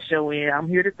one more show in. I'm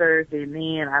here to Thursday and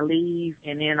then I leave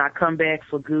and then I come back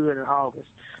for good in August.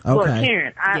 Okay. But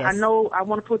Karen, I know I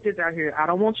want to put this out here. I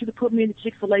don't want you to put me in the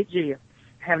Chick-fil-A jail.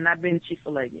 I have not been to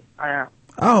Chick-fil-A yet.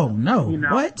 Oh no!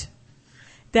 What?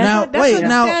 That's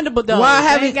understandable though. Why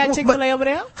haven't you got Chick-fil-A over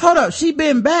there? Hold up, she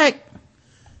been back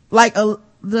like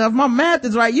if my math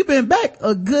is right, you've been back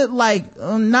a good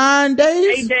 9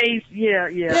 days. 8 days, yeah.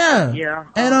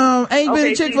 And ain't been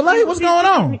to Chick-fil-A. What's going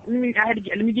on? Let me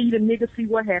give you the nigga see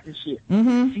what happened shit.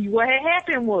 Mm-hmm. See what had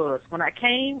happened was when I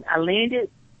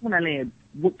landed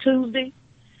Tuesday,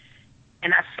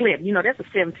 and I slept. That's a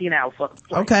 17-hour fucking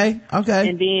flight. Okay.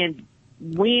 And then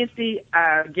Wednesday,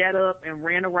 I got up and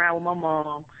ran around with my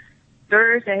mom.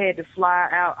 Thursday, I had to fly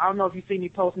out. I don't know if you see me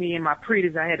post me in my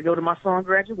pretties. I had to go to my son's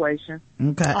graduation.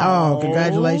 Okay. Oh,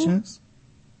 congratulations.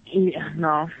 Yeah,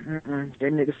 no. That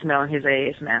nigga smelling his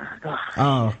ass now.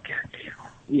 Oh. Goddamn.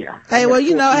 Yeah. Hey, well,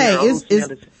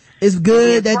 it's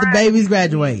good that the babies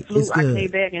graduate. It's good. I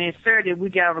came back and then Saturday we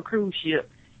got on a cruise ship.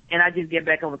 And I just get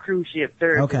back on the cruise ship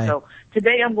Thursday. Okay. So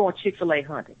today I'm going Chick-fil-A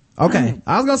hunting. Okay.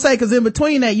 I was gonna say, cause in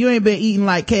between that, you ain't been eating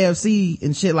like KFC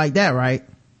and shit like that, right?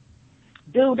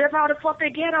 Dude, that's all the fuck they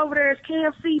get over there is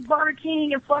KFC, Burger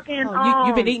King, and fucking,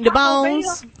 you been eating the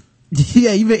bones?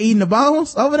 Yeah, you been eating the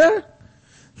bones over there?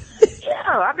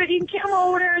 Yeah, I've been eating Camel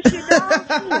over there and shit, dog.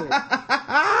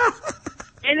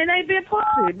 And it ain't been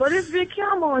pussy, but it's been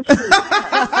Camel and shit.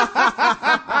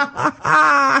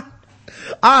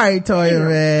 All right, Toya,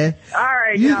 man. All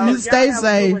right, you stay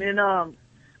safe. And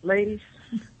ladies,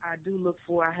 I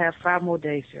have 5 more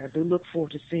days here. I do look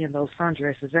forward to seeing those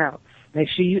sundresses out. Make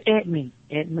sure you at me,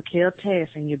 at Mikhail Tass,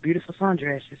 in your beautiful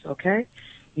sundresses, okay?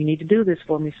 You need to do this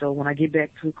for me so when I get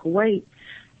back to Kuwait,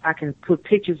 I can put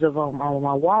pictures of them on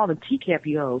my wall and teacap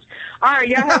you hoes. All right,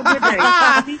 y'all have a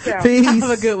good day. Peace. Have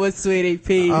a good one, sweetie.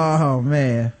 Peace. Oh,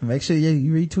 man. Make sure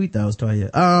you retweet those, Toya.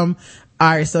 All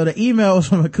right, so the email is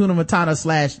from Hakuna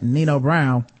Matata / Nino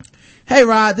Brown. Hey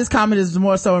Rod, this comment is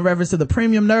more so in reference to the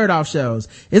premium Nerd Off shows.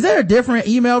 Is there a different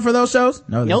email for those shows?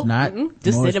 No, there's not.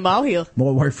 Just send them all here.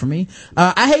 More work for me.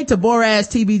 I hate to bore ass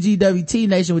TBGWT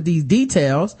Nation with these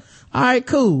details. All right,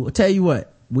 cool. I'll tell you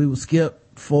what. We will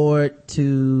skip forward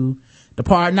to the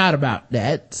part not about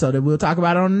that, so that we'll talk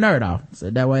about it on the Nerd Off. So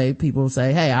that way people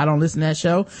say, hey, I don't listen to that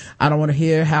show. I don't want to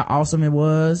hear how awesome it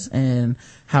was and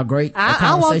how great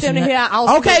I want them to hear how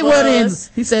awesome okay, it well then,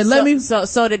 was. he said,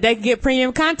 so that they can get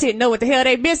premium content, know what the hell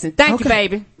they missing. Thank you,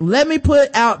 baby. Let me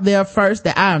put out there first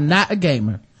that I am not a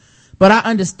gamer, but I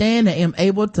understand and am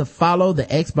able to follow the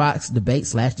Xbox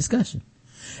debate/discussion.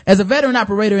 As a veteran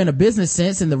operator in a business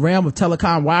sense in the realm of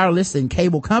telecom, wireless, and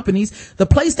cable companies, the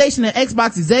PlayStation and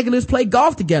Xbox executives play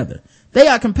golf together. They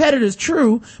are competitors,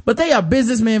 true, but they are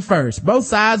businessmen first. Both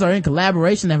sides are in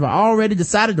collaboration and have already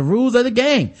decided the rules of the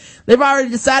game. They've already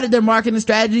decided their marketing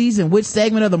strategies and which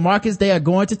segment of the markets they are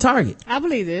going to target. I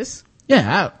believe this.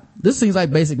 Yeah, this seems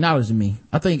like basic knowledge to me.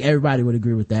 I think everybody would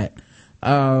agree with that.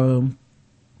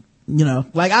 You know,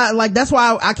 like that's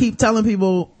why I keep telling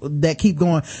people that keep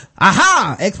going,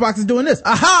 aha, Xbox is doing this,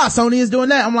 aha, Sony is doing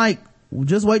that. I'm like, well,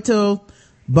 just wait till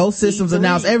both systems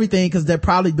announce everything, because they're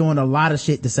probably doing a lot of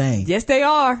shit the same. Yes, they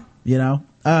are. You know,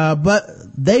 but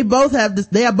they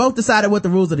have both decided what the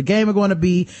rules of the game are going to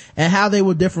be and how they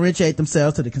will differentiate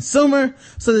themselves to the consumer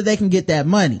so that they can get that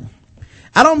money.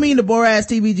 I don't mean to bore ass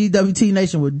TBGWT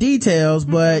Nation with details,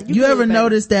 but you ever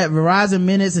notice that Verizon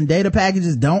minutes and data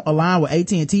packages don't align with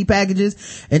AT&T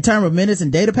packages in terms of minutes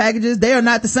and data packages? They are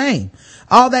not the same.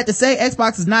 All that to say,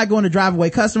 Xbox is not going to drive away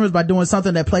customers by doing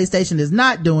something that PlayStation is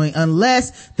not doing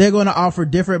unless they're going to offer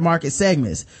different market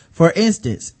segments. For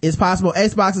instance, it's possible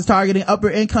Xbox is targeting upper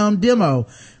income demo,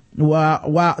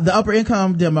 while the upper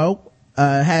income demo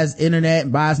has internet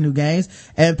and buys new games,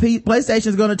 and PlayStation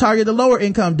is going to target the lower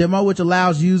income demo, which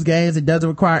allows used games and doesn't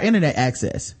require internet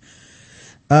access.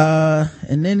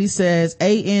 And then he says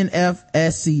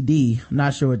ANFSCD. I'm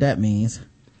not sure what that means.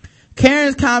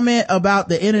 Karen's comment about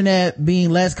the internet being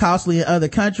less costly in other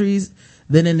countries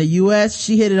than in the US,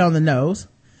 she hit it on the nose.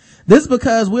 This is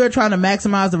because we're trying to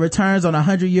maximize the returns on a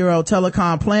 100-year-old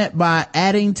telecom plant by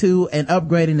adding to and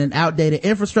upgrading an outdated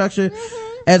infrastructure,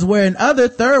 as where in other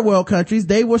third world countries,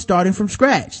 they were starting from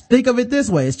scratch. Think of it this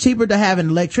way. It's cheaper to have an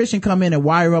electrician come in and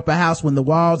wire up a house when the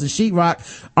walls and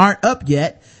sheetrock aren't up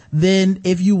yet than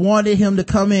if you wanted him to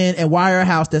come in and wire a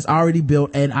house that's already built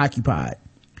and occupied.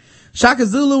 Shaka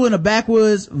Zulu in a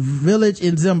backwoods village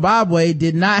in Zimbabwe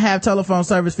did not have telephone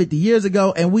service 50 years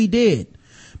ago, and we did.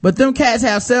 But them cats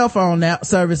have cell phone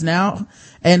service now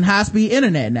and high-speed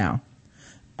internet now.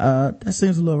 That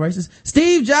seems a little racist.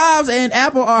 Steve Jobs and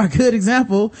Apple are a good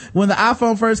example. When the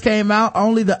iPhone first came out,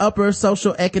 only the upper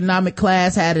social economic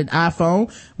class had an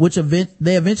iPhone, which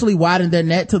they eventually widened their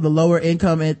net to the lower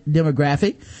income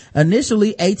demographic.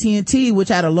 Initially, AT&T, which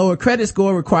had a lower credit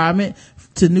score requirement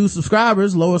to new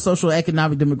subscribers, lower social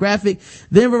economic demographic.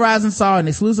 Then Verizon saw an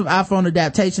exclusive iPhone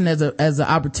adaptation as an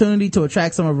opportunity to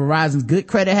attract some of Verizon's good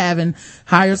credit having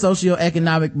higher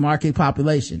socioeconomic market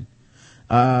population.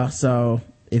 So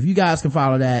if you guys can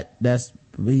follow that,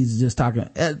 he's just talking.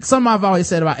 Something I've always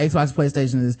said about Xbox and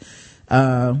PlayStation is,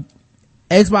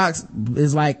 Xbox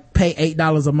is like pay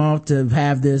 $8 a month to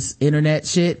have this internet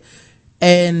shit,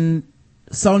 and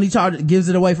Sony gives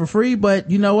it away for free.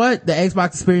 But you know what? The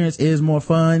Xbox experience is more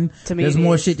fun. To me, there's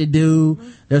more shit to do.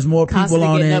 There's more people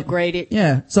on it. Upgraded.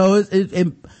 Yeah. So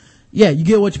yeah, you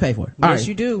get what you pay for. Yes,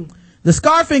 you do. The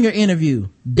Scarfinger interview.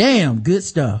 Damn, good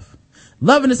stuff.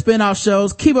 Loving the spin-off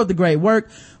shows. Keep up the great work.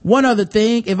 One other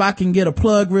thing, if I can get a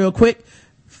plug real quick,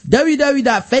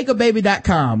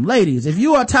 www.fakeababy.com. Ladies, if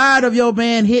you are tired of your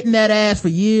man hitting that ass for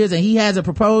years and he hasn't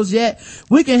proposed yet,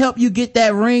 we can help you get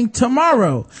that ring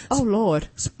tomorrow. Oh Lord.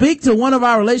 Speak to one of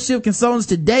our relationship consultants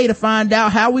today to find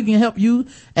out how we can help you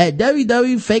at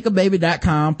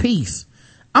www.fakeababy.com. Peace.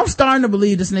 I'm starting to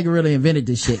believe this nigga really invented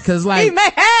this shit, cause like, he may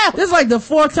have. This is like the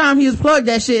fourth time he has plugged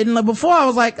that shit, and like before I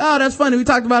was like, oh, that's funny, we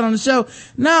talked about it on the show.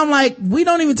 Now I'm like, we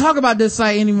don't even talk about this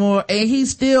site anymore, and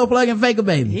he's still plugging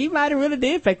Fake-A-Baby. He might have really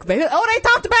did Fake-A-Baby. Oh, they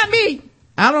talked about me.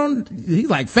 He's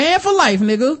like, fan for life,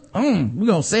 nigga. We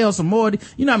gonna sell some more.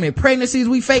 You know how many pregnancies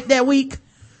we faked that week?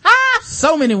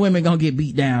 So many women gonna get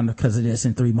beat down because of this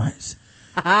in 3 months.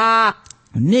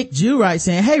 Nick Jewright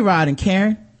saying, hey Rod and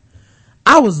Karen,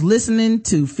 I was listening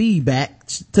to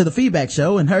the feedback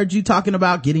show and heard you talking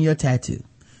about getting your tattoo.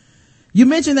 You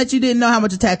mentioned that you didn't know how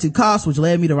much a tattoo costs, which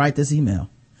led me to write this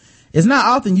email. It's not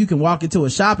often you can walk into a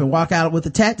shop and walk out with a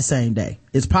tat the same day.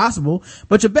 It's possible,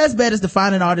 but your best bet is to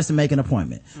find an artist and make an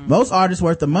appointment. Most artists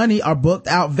worth the money are booked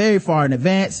out very far in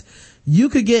advance. You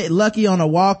could get lucky on a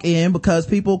walk-in because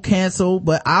people cancel,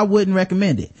 but I wouldn't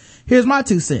recommend it. Here's my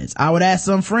 2 cents. I would ask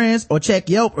some friends or check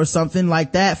Yelp or something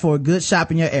like that for a good shop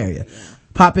in your area.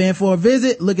 Pop in for a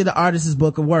visit, look at the artist's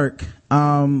book of work.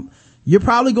 You're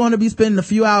probably going to be spending a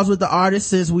few hours with the artist,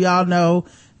 since we all know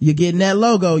You're getting that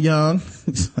logo, young.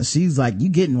 She's like, you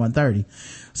getting 130.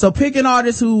 So pick an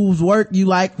artist whose work you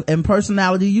like and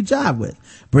personality you jive with.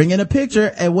 Bring in a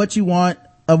picture of what you want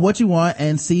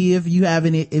and see if he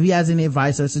has any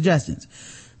advice or suggestions.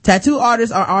 Tattoo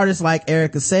artists are artists like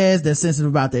Erica says. They're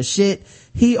sensitive about their shit.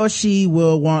 He or she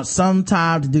will want some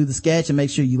time to do the sketch and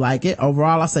make sure you like it.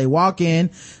 Overall, I say walk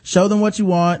in, show them what you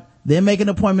want, then make an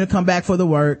appointment to come back for the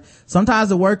work. Sometimes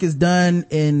the work is done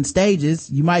in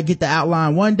stages. You might get the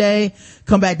outline one day,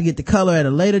 come back to get the color at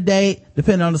a later date,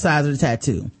 depending on the size of the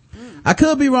tattoo. I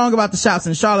could be wrong about the shops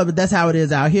in Charlotte, but that's how it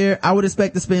is out here. I would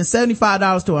expect to spend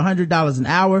 $75 to $100 an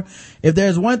hour. If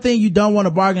there's one thing you don't want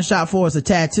a bargain shop for, it's a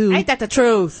tattoo. Ain't that the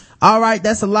truth? All right,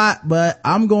 that's a lot, but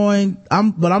I'm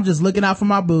just looking out for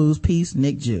my booze. Peace,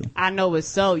 Nick Jew. I know it's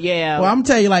so, yeah. Well, I'm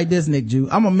gonna tell you like this, Nick Jew.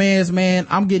 I'm a man's man.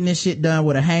 I'm getting this shit done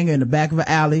with a hanger in the back of an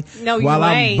alley. No, you while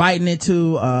ain't. I'm biting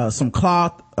into some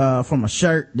cloth from a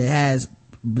shirt that's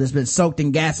been soaked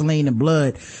in gasoline and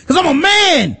blood. Cause I'm a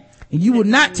man! And you would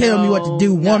not tell me what to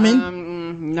do,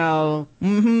 woman. No.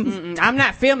 Mm-hmm. I'm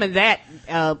not filming that.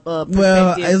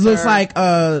 Well, it looks like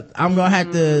I'm gonna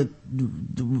have to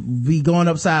be going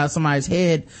upside somebody's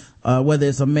head, whether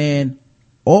it's a man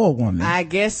or a woman. I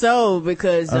guess so,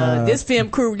 because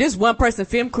this one person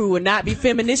film crew would not be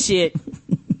filming this shit.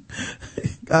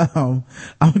 I'm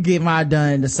gonna get mine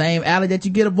done in the same alley that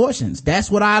you get abortions.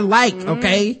 That's what I like.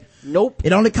 Okay. Nope.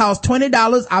 It only costs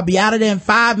 $20. I'll be out of there in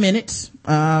 5 minutes.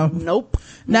 Nope.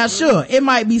 Now, sure, it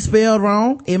might be spelled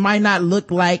wrong. It might not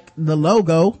look like the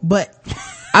logo, but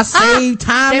I save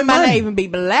time and money. They might not even be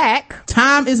black.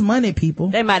 Time is money, people.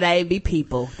 They might not even be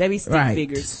people. They be stick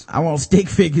figures. I want stick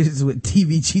figures with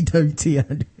TVGWT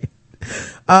under it.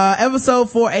 Episode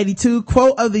 482,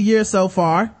 quote of the year so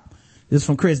far. This is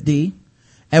from Chris D.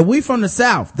 And we from the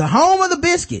South, the home of the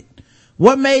biscuit.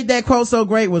 What made that quote so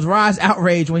great was Rod's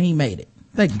outrage when he made it.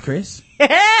 Thank you, Chris.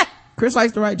 Chris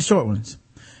likes to write the short ones.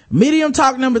 Medium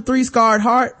talk number 3, Scarred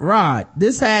Heart. Rod,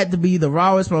 this had to be the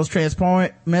rawest, most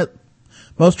transparent and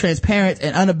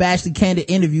unabashedly candid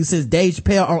interview since Dave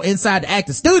Chappelle on Inside the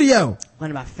Actor Studio.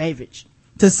 One of my favorites.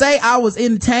 To say I was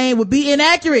entertained would be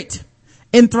inaccurate.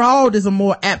 Enthralled is a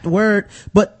more apt word,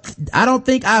 but I don't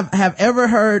think I have ever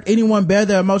heard anyone bear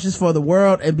their emotions for the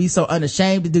world and be so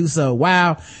unashamed to do so.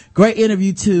 Wow. Great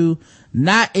interview too.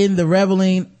 Not in the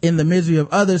reveling in the misery of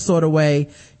others sort of way.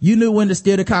 You knew when to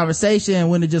steer the conversation and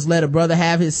when to just let a brother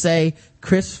have his say.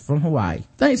 Chris from Hawaii.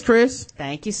 Thanks, Chris.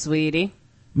 Thank you, sweetie.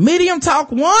 Medium Talk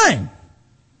 1.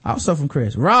 Also from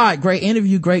Chris. Rod, great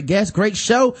interview, great guest, great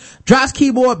show. Drops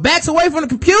keyboard, backs away from the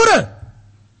computer.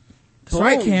 That's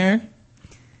right, Karen.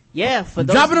 Yeah, for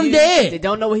those dropping of them you dead. that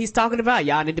don't know what he's talking about,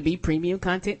 y'all need to be premium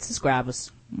content subscribers.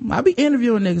 I be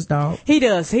interviewing niggas, dog. He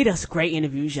does great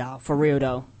interviews, y'all, for real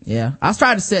though. Yeah, I was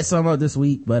trying to set some up this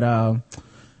week, but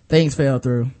things fell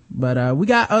through. But we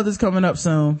got others coming up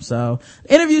soon. So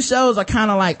interview shows are kind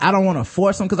of like, I don't want to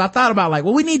force them, because I thought about like,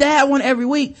 well, we need to have one every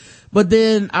week, but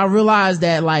then I realized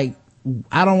that like,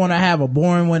 I don't want to have a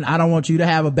boring one. I don't want you to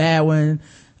have a bad one.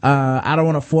 I don't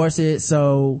want to force it.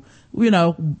 So, you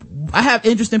know, I have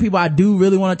interesting people I do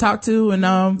really want to talk to,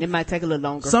 and it might take a little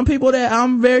longer. Some people that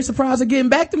I'm very surprised are getting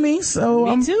back to me.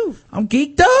 So me too. I'm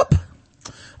geeked up.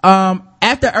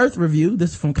 After Earth review.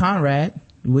 This is from Conrad.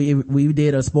 We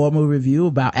did a spoiled movie review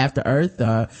about After Earth.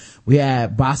 We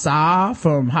had Basa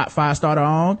from Hot Firestarter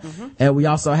on, and we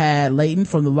also had Leighton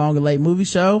from the Long and Late Movie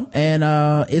Show, and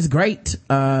it's great.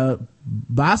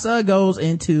 Basa goes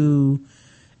into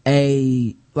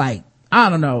a, like, I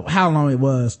don't know how long it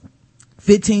was,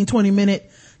 15-20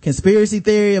 minute conspiracy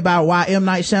theory about why M.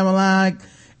 Night Shyamalan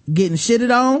getting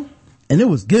shitted on, and it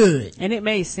was good. And it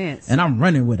made sense. And I'm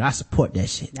running with it. I support that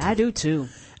shit. I do too.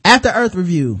 After Earth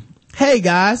review. Hey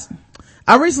guys,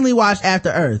 I recently watched After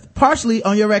Earth, partially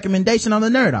on your recommendation on the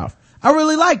Nerd Off. I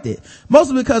really liked it,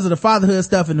 mostly because of the fatherhood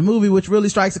stuff in the movie, which really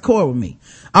strikes a chord with me.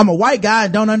 I'm a white guy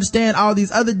and don't understand all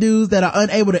these other dudes that are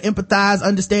unable to empathize,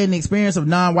 understand the experience of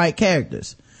non-white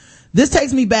characters. This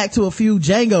takes me back to a few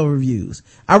Django reviews.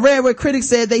 I read where critics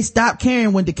said they stopped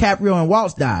caring when DiCaprio and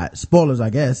Waltz died. Spoilers, I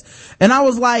guess. And I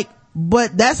was like,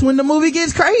 but that's when the movie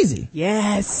gets crazy.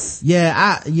 Yes. Yeah,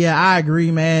 I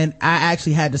agree, man. I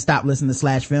actually had to stop listening to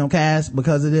Slash Filmcast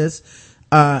because of this.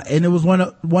 And it was one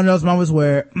of those moments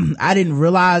where I didn't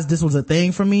realize this was a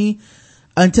thing for me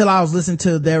until I was listening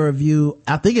to their review.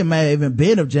 I think it may have even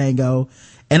been of Django.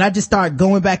 And I just started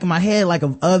going back in my head, like,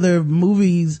 of other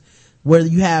movies where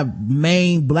you have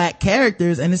main black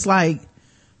characters, and it's like,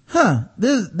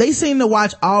 they seem to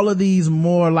watch all of these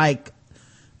more like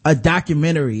a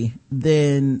documentary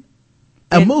than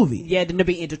a movie. Yeah, than to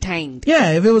be entertained.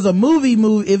 Yeah, if it was a movie,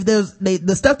 if there's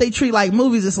the stuff they treat like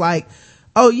movies, it's like,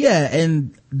 oh yeah,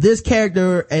 and this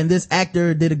character and this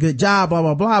actor did a good job, blah,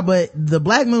 blah, blah. But the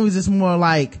black movies is more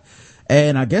like,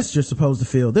 and I guess you're supposed to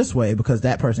feel this way because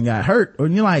that person got hurt. Or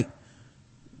you're like,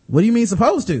 what do you mean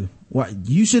supposed to? Well,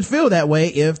 you should feel that way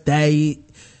if they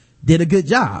did a good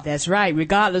job. That's right,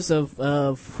 regardless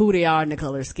of who they are and the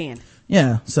color of skin.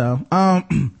 Yeah, so,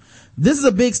 this is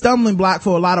a big stumbling block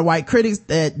for a lot of white critics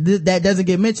that doesn't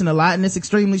get mentioned a lot, and it's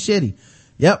extremely shitty.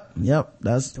 Yep.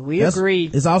 We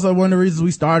agree. It's also one of the reasons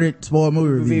we started spoiled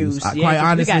movie reviews. Quite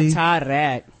honestly, we got tired of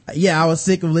that. Yeah, I was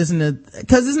sick of listening to,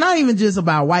 cause it's not even just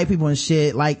about white people and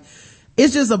shit. Like,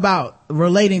 it's just about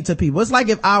relating to people. It's like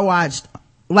if I watched,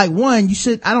 like,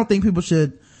 I don't think people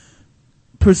should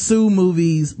pursue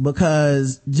movies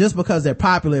because they're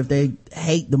popular. If they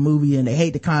hate the movie and they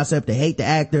hate the concept, they hate the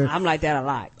actor. I'm like that a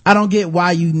lot. I don't get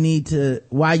why you need to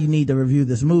review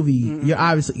this movie. Mm-mm. You're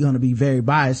obviously going to be very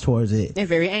biased towards it. And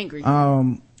very angry.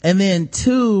 And then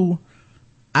 2,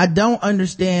 I don't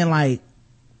understand like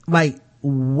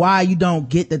why you don't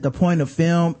get that the point of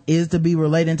film is to be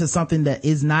relating to something that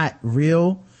is not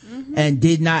real and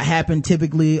did not happen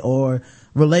typically, or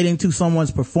relating to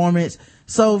someone's performance.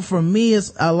 So for me,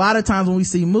 it's a lot of times when we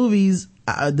see movies,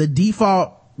 the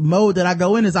default mode that I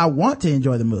go in is I want to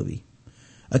enjoy the movie.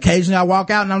 Occasionally I walk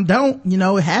out and I don't,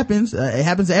 it happens. It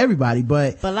happens to everybody,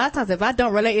 but a lot of times if I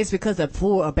don't relate, it's because of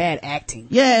poor or bad acting.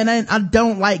 Yeah, and I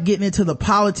don't like getting into the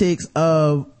politics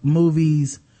of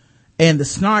movies and the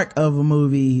snark of a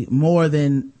movie more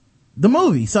than the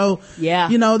movie. So, yeah,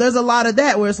 there's a lot of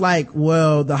that where it's like,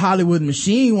 well, the Hollywood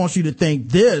machine wants you to think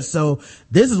this, so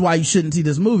this is why you shouldn't see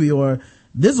this movie, or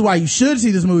this is why you should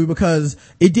see this movie because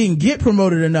it didn't get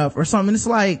promoted enough or something. It's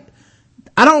like,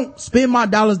 I don't spend my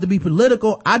dollars to be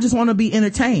political. I just want to be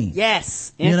entertained.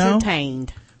 Yes,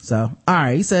 entertained. So,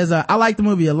 alright, he says, I like the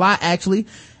movie a lot actually,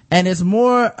 and it's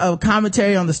more of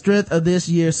commentary on the strength of this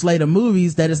year's slate of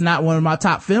movies that is not one of my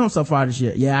top films so far this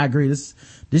year. Yeah, I agree.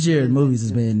 This year's movies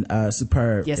has been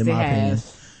superb, in my opinion.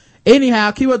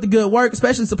 Anyhow, keep up the good work,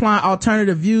 especially supplying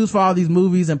alternative views for all these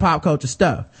movies and pop culture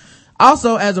stuff.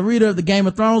 Also, as a reader of the Game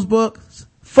of Thrones books,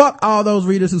 fuck all those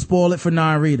readers who spoil it for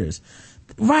non-readers.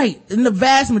 Right. And the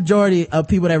vast majority of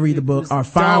people that read the book are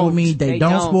fine with me. They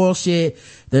don't spoil shit.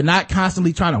 They're not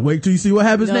constantly trying to wait till you see what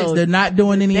happens next. They're not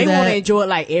doing any of that. They want to enjoy it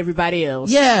like everybody else.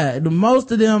 Yeah.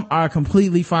 Most of them are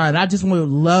completely fine. I just I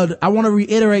want to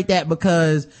reiterate that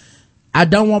because I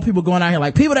don't want people going out here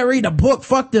like, people that read the book,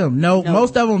 fuck them. No,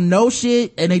 most of them know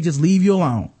shit and they just leave you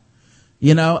alone.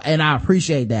 And I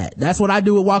appreciate that. That's what I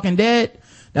do with Walking Dead.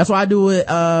 That's what I do with,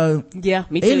 yeah,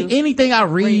 me too. Anything I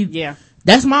read. Yeah.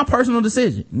 That's my personal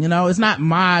decision. It's not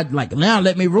my, like, now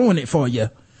let me ruin it for you.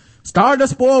 Start the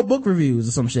spoiled book reviews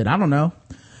or some shit. I don't know.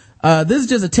 This is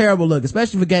just a terrible look,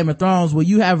 especially for Game of Thrones, where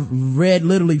you have read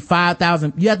literally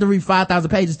 5,000, you have to read 5,000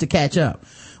 pages to catch up.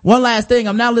 One last thing,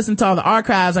 I'm now listening to all the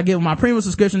archives I get with my premium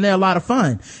subscription. They're a lot of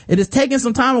fun. It is taking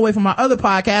some time away from my other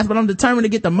podcasts, but I'm determined to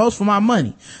get the most for my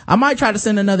money. I might try to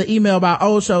send another email about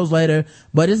old shows later,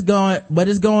 this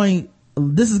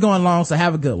is going long, so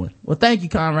have a good one. Well, thank you,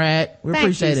 Conrad. We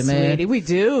appreciate it, man. Sweetie. We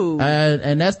do.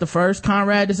 And that's the first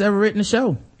Conrad that's ever written a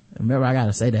show. Remember, I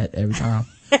gotta say that every time.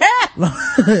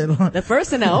 The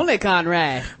first and the only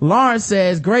Conrad. Lawrence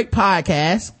says, great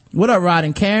podcast. What up, Rod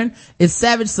and Karen? It's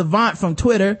Savage Savant from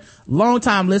Twitter.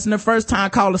 Long-time listener, first-time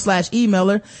caller /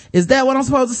 emailer. Is that what I'm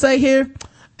supposed to say here?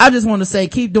 I just want to say,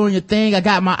 keep doing your thing. I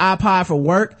got my iPod for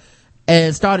work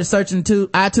and started searching to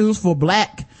iTunes for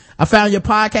Black. I found your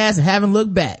podcast and haven't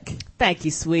looked back. Thank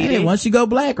you, sweetie. Hey, once you go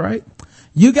Black, right?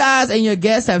 You guys and your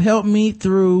guests have helped me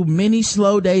through many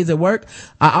slow days at work.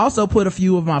 I also put a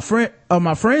few of my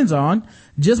friends on.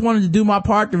 Just wanted to do my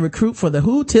part to recruit for the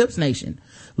Who Tips Nation.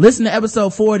 Listen to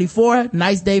episode 484,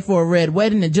 nice day for a red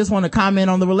wedding, and just want to comment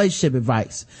on the relationship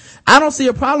advice. I don't see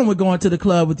a problem with going to the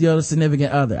club with your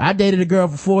significant other. I dated a girl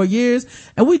for 4 years,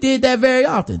 and we did that very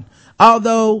often.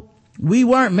 Although we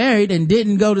weren't married and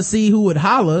didn't go to see who would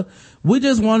holler, we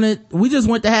just went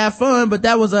to have fun, but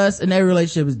that was us, and every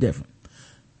relationship is different.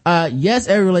 Yes,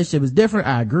 every relationship is different.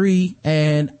 I agree.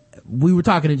 And we were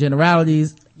talking in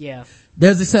generalities. Yeah.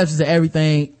 There's exceptions to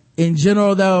everything. In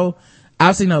general, though,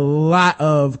 I've seen a lot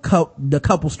of the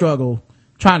couple struggle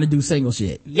trying to do single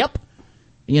shit. Yep.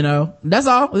 That's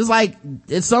all.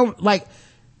 It's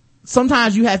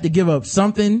sometimes you have to give up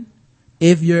something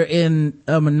if you're in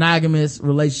a monogamous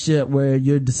relationship where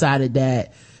you're decided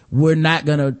that we're not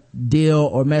gonna deal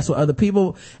or mess with other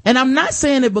people. And I'm not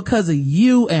saying it because of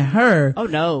you and her. Oh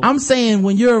no. I'm saying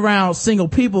when you're around single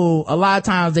people, a lot of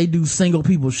times they do single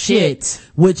people shit.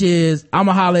 Which is, I'm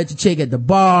gonna holler at your chick at the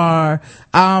bar.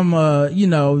 I'm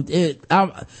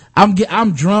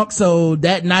drunk, so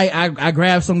that night I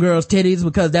grab some girl's titties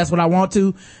because that's what I want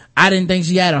to. I didn't think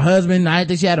she had a husband. I didn't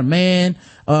think she had a man.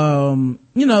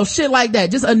 Shit like that.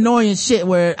 Just annoying shit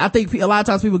where I think a lot of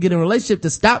times people get in a relationship to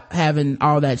stop having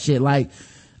all that shit. Like,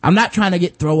 I'm not trying to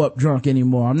get throw up drunk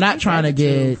anymore. I'm not trying to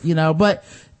get, but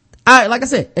like I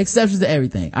said, exceptions to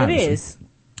everything. Obviously. It is.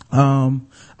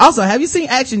 Also, have you seen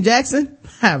Action Jackson?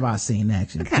 Have I seen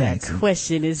Action Jackson? What kind of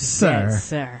question is that,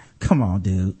 sir? Come on,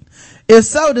 dude. If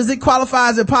so, does it qualify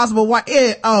as impossible white?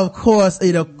 Of course,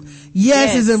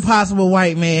 yes, it's Impossible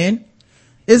White Man.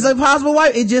 It's Impossible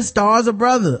White. It just stars a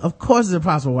brother. Of course it's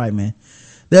Impossible White Man.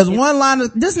 There's one line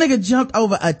of, this nigga jumped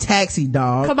over a taxi,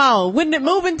 dog. Come on, wasn't it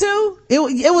moving too? It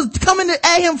was coming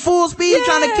at him full speed,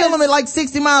 trying to kill him at like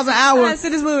 60 miles an hour. I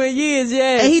seen this movie in years,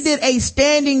 yes. And he did a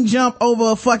standing jump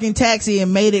over a fucking taxi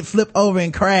and made it flip over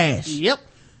and crash. Yep.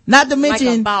 Not to mention,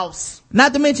 like a boss.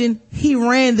 Not to mention, he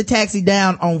ran the taxi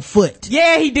down on foot.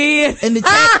 Yeah, he did. And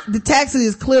the taxi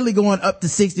is clearly going up to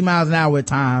 60 miles an hour at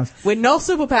times. With no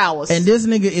superpowers. And this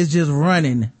nigga is just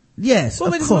running. Yes,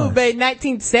 what was this movie, babe?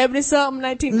 1970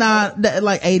 something? Nah,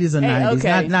 like 80s or 90s.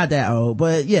 Okay. Not that old.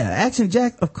 But yeah, Action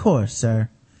Jack, of course, sir.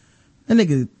 That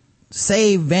nigga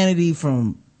saved Vanity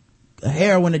from a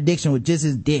heroin addiction with just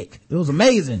his dick. It was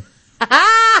amazing.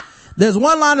 There's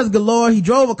one-liners galore. He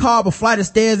drove a car up a flight of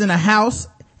stairs in a house,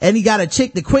 and he got a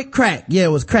chick to quick crack. Yeah,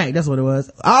 it was crack. That's what it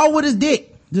was. All with his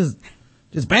dick. Just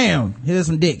bam. Here's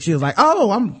some dick. She was like, I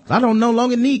don't no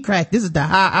longer need crack. This is the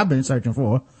high I've been searching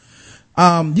for.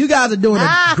 You guys are doing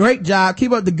a great job.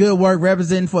 Keep up the good work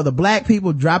representing for the black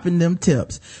people, dropping them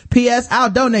tips. P.S.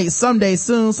 I'll donate someday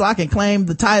soon so I can claim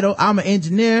the title. I'm an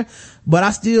engineer, but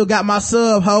I still got my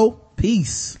sub, ho.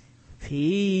 Peace.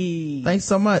 Thanks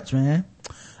so much, man.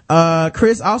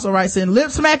 Chris also writes in,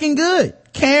 lip smacking good.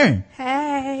 Karen.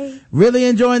 Hey. Really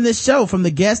enjoying this show. From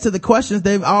the guests to the questions,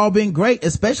 they've all been great,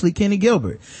 especially Kenny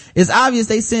Gilbert. It's obvious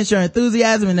they sense your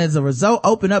enthusiasm and as a result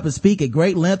open up and speak at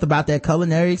great length about their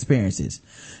culinary experiences.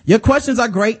 Your questions are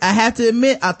great. I have to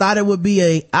admit, I thought it would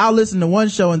be I'll listen to one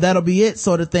show and that'll be it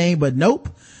sort of thing, but nope.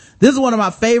 This is one of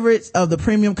my favorites of the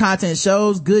premium content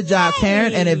shows. Good job,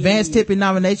 Karen. An advanced tipping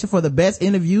nomination for the best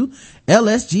interview,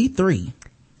 LSG3.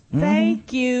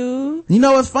 Thank you. You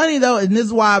know what's funny though, and this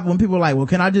is why when people are like, well,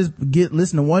 can I just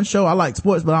listen to one show? I like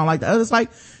sports, but I don't like the other. It's like,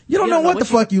 you don't know what the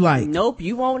fuck you like. Nope,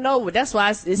 you won't know, but that's why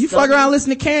it's you fuck around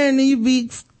listening to Karen and you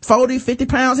be 40, 50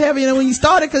 pounds heavier than when you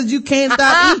started because you can't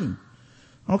stop eating.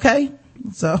 Okay?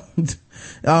 So,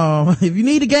 if you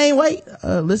need to gain weight,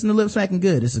 listen to Lip Smacking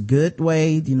Good. It's a good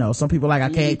way. Some people like, I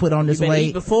can't put on this weight.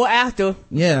 Eat before, after.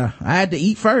 Yeah. I had to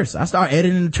eat first. I started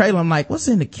editing the trailer. I'm like, what's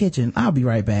in the kitchen? I'll be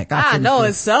right back. I know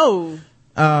it's so.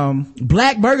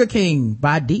 Black Burger King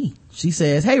by D. She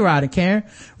says, hey Rod and Karen.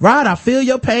 Rod, I feel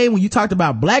your pain when you talked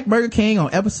about Black Burger King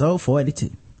on episode 42.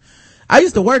 I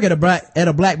used to work at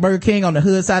a Black Burger King on the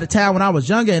hood side of town when I was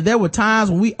younger, and there were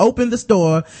times when we opened the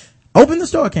store,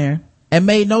 Karen, and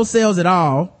made no sales at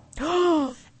all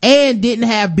and didn't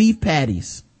have beef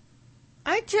patties.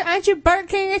 Aren't you Burger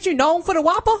King? Ain't you known for the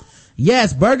Whopper?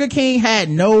 Yes, Burger King had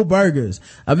no burgers.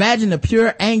 Imagine the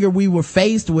pure anger we were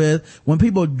faced with when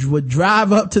people would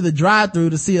drive up to the drive-thru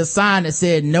to see a sign that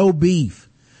said no beef.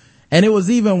 And it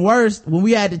was even worse when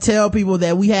we had to tell people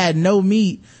that we had no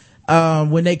meat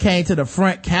when they came to the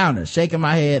front counter. Shaking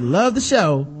my head. Love the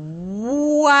show.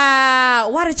 Wow.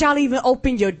 Why did y'all even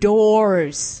open your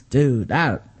doors? Dude,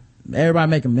 everybody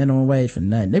making minimum wage for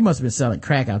nothing. They must have been selling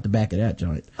crack out the back of that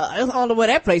joint. I don't know where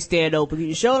that place stand open.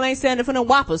 You sure ain't standing for no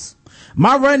Whoppers.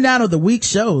 My rundown of the week's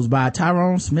shows by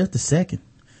Tyrone Smith II.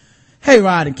 Hey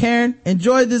Rod and Karen,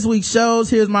 enjoyed this week's shows.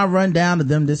 Here's my rundown of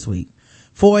them this week.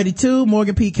 482,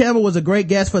 Morgan P. Campbell was a great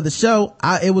guest for the show.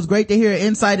 It was great to hear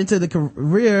insight into the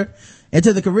career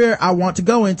I want to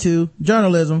go into,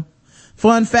 journalism.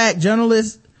 Fun fact,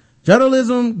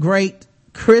 journalism great.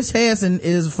 Chris Hansen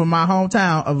is from my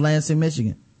hometown of Lansing,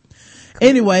 Michigan.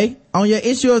 Anyway, on your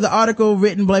issue of the article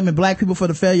written blaming black people for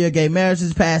the failure of gay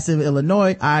marriages passed in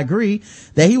Illinois, I agree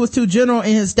that he was too general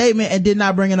in his statement and did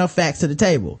not bring enough facts to the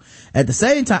table. At the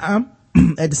same time,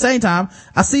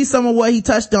 I see some of what he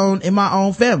touched on in my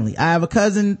own family. I have a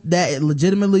cousin that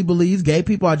legitimately believes gay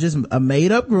people are just a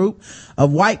made up group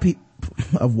of white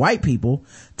people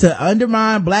to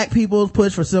undermine black people's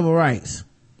push for civil rights.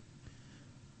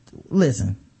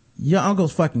 Listen, your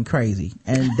uncle's fucking crazy,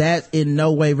 and that in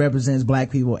no way represents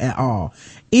black people at all.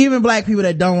 Even black people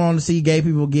that don't want to see gay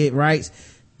people get rights,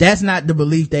 that's not the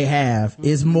belief they have.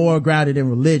 It's more grounded in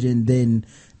religion than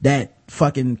that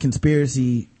fucking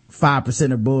conspiracy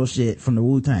 5% of bullshit from the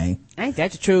Wu-Tang. Ain't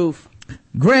that the truth?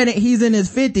 Granted, he's in his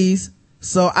 50s,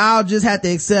 so I'll just have to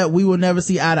accept we will never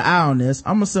see eye to eye on this.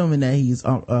 I'm assuming that he's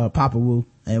Papa Wu,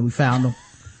 and we found him.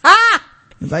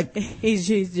 It's like he's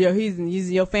in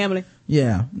your family.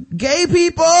 Yeah. Gay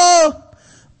people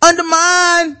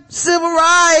undermine civil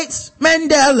rights.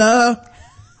 Mandela.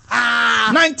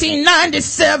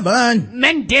 1997.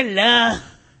 Mandela.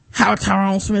 Howard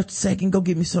Tyrone Smith II, go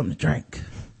get me something to drink.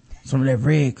 Some of that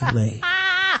red Kool-Aid.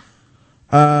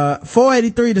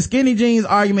 483, the skinny jeans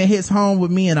argument hits home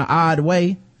with me in an odd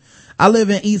way. I live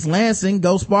in East Lansing,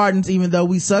 go Spartans, even though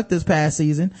we sucked this past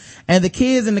season. And the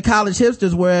kids and the college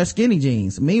hipsters wear skinny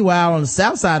jeans. Meanwhile, on the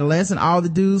south side of Lansing, all the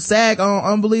dudes sag on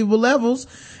unbelievable levels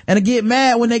and get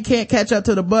mad when they can't catch up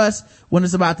to the bus when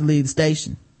it's about to leave the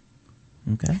station.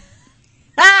 Okay.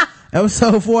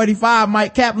 Episode 45,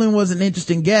 Mike Kaplan was an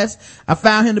interesting guest. I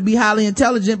found him to be highly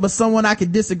intelligent, but someone I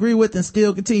could disagree with and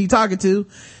still continue talking to.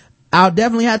 I'll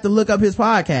definitely have to look up his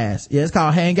podcast. Yeah, it's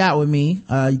called Hang Out With Me. You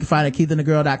can find it at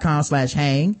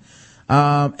keithandthegirl.com/hang.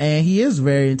 And he is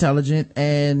very intelligent,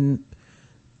 and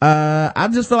I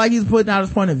just feel like he's putting out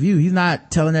his point of view. He's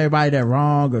not telling everybody they're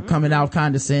wrong or coming out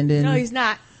condescending. No, he's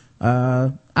not.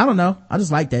 I don't know. I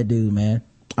just like that dude, man.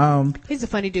 He's a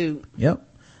funny dude. Yep.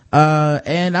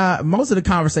 And most of the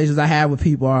conversations I have with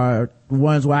people are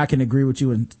ones where I can agree with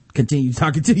you and continue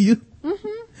talking to you.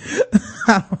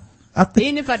 Mm-hmm.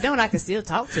 Even if I don't, I can still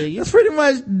talk to you. That's pretty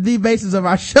much the basis of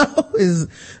our show is,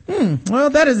 well,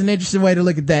 that is an interesting way to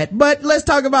look at that. But let's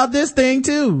talk about this thing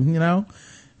too, you know.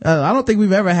 I don't think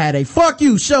we've ever had a fuck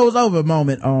you, show's over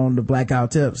moment on the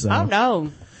Blackout Tip. So. Oh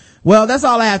no. Well, that's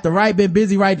all I have to write. Been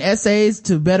busy writing essays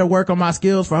to better work on my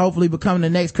skills for hopefully becoming the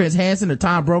next Chris Hansen or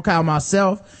Tom Brokaw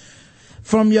myself.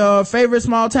 From your favorite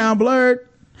small town blurred,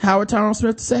 Howard Tyrone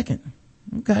Smith II.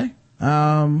 Okay.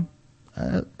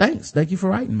 Thanks. Thank you for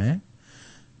writing, man.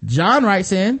 John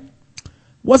writes in,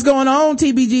 what's going on,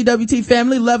 TBGWT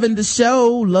family? Loving the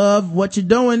show. Love what you're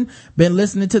doing. Been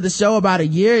listening to the show about a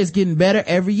year. It's getting better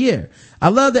every year. I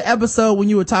love the episode when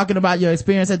you were talking about your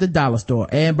experience at the dollar store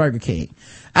and Burger King.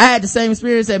 I had the same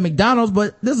experience at McDonald's,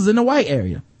 but this was in the white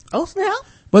area. Oh, snap.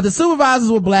 But the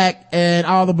supervisors were black and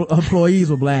all the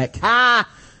employees were black. But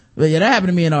yeah, that happened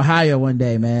to me in Ohio one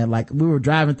day, man. Like, we were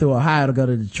driving through Ohio to go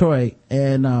to Detroit,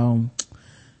 and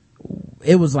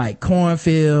it was like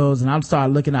cornfields, and I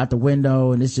started looking out the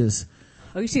window, and it's just...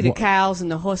 Oh, you see the cows and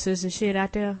the horses and shit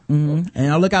out there? Mm-hmm.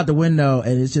 And I look out the window,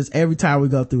 and it's just every time we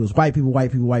go through, it's white people,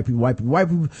 white people, white people, white people, white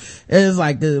people. It's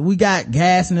like we got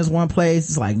gas in this one place.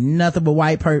 It's like nothing but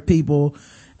white people.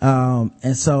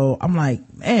 And so I'm like,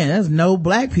 man, there's no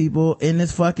black people in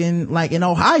this fucking, like, in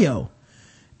Ohio.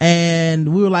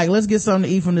 And we were like, let's get something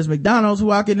to eat from this McDonald's. We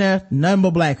walk in there, nothing but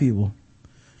black people.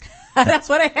 That's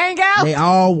where they hang out? They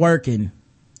all working.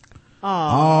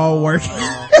 All working.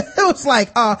 It was like,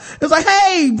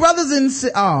 hey, brothers and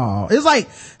it's like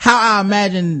how I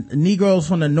imagine Negroes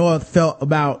from the North felt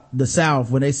about the South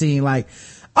when they seen like,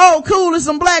 oh, cool, there's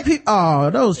some black people. Oh,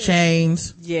 those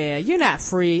chains. Yeah, you're not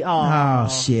free. Oh,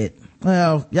 shit.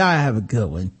 Well, y'all have a good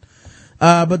one.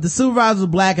 But the supervisor was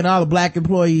black and all the black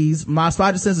employees. My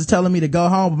spider sense is telling me to go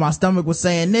home, but my stomach was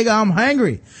saying, nigga, I'm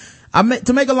hungry.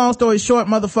 To make a long story short,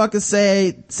 motherfuckers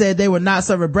said they were not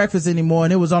serving breakfast anymore,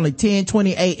 and it was only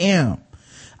 10:20 a.m.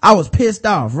 I was pissed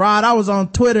off. Rod, I was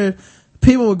on Twitter.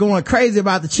 People were going crazy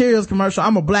about the Cheerios commercial.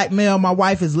 I'm a black male. My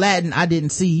wife is Latin. I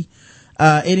didn't see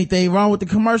anything wrong with the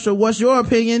commercial. What's your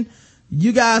opinion?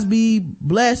 You guys be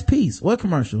blessed. Peace. What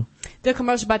commercial? The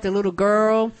commercial about the little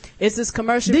girl. It's this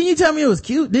commercial. Didn't you tell me it was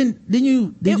cute? Didn't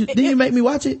you make me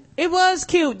watch it? It was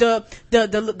cute. The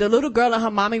little girl and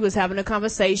her mommy was having a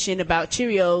conversation about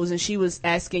Cheerios, and she was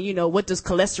asking, you know, what does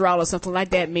cholesterol or something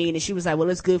like that mean? And she was like, well,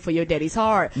 it's good for your daddy's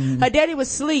heart. Mm-hmm. Her daddy was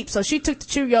asleep, so she took the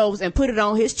Cheerios and put it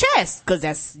on his chest, cause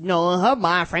that's, you know, in her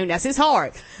mind frame, that's his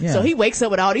heart. Yeah. So he wakes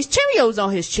up with all these Cheerios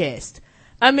on his chest.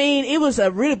 I mean, it was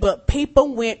but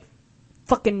people went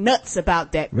fucking nuts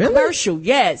about that commercial.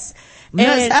 Yes.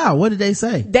 Nuts how? What did they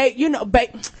say? They, you know,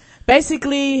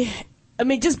 basically, I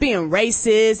mean, just being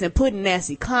racist and putting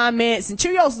nasty comments. And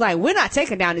Cheerios was like, we're not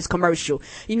taking down this commercial.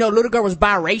 You know, little girl was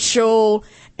biracial.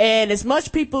 And as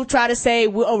much people try to say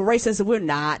we're racist, we're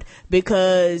not.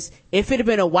 Because if it had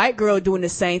been a white girl doing the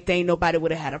same thing, nobody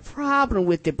would have had a problem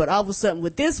with it. But all of a sudden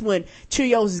with this one,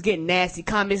 Cheerios is getting nasty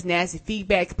comments, nasty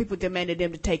feedback. People demanded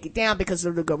them to take it down because the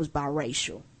little girl was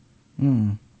biracial.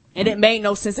 And it made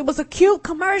no sense. It was a cute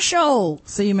commercial.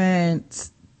 See, man,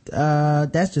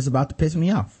 that's just about to piss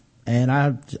me off. and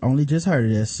I only just heard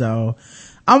of this, so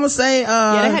I'm gonna say,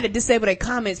 yeah, they had to disable their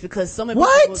comments because so many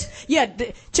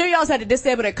Cheerios had to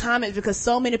disable their comments because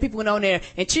so many people went on there,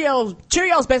 and Cheerios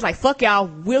basically like, fuck y'all,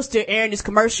 we're still airing this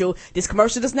commercial. This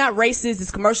commercial is not racist.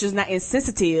 This commercial is not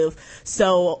insensitive.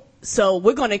 So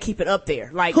we're gonna keep it up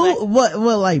there. Like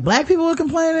like black people were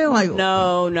complaining? Like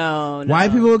no.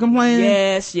 White people were complaining?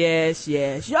 Yes.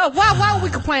 Yo, why would we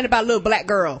complain about a little black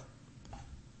girl?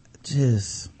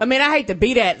 I mean, I hate to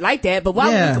be that like that, but why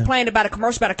would we complain about a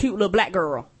commercial about a cute little black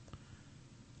girl?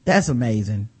 That's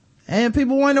amazing. And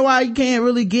people wonder why you can't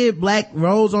really get black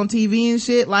roles on TV and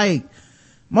shit. Like,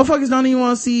 motherfuckers don't even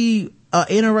want to see an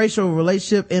interracial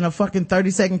relationship in a fucking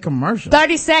 30-second commercial.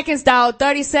 30 seconds, dog.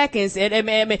 30 seconds.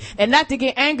 And not to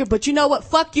get angry, but you know what?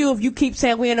 Fuck you if you keep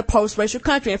saying we're in a post-racial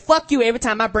country. And fuck you every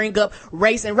time I bring up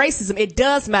race and racism. It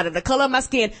does matter. The color of my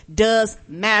skin does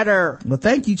matter. Well,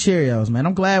 thank you, Cheerios, man.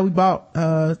 I'm glad we bought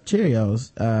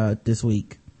Cheerios this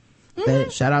week.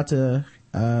 Shout out to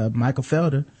Michael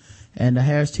Felder and the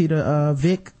Harris Teeter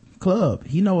Vic Club.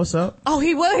 He know what's up. Oh,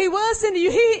 he was sending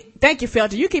you. Thank you,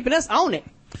 Felder. You keeping us on it.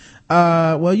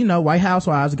 Well, White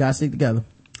Housewives gotta stick together.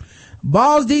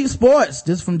 Balls Deep Sports.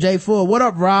 This is from Jay Full. What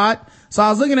up, Rod? So I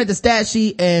was looking at the stat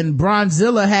sheet, and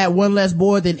Bronzilla had one less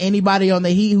board than anybody on the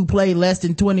Heat who played less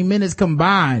than 20 minutes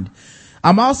combined.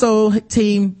 I'm also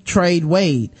team Trade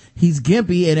Wade. He's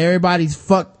gimpy, and everybody's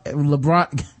fucked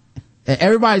LeBron.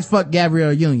 Everybody's fucked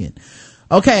Gabrielle Union.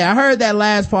 Okay, I heard that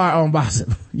last part on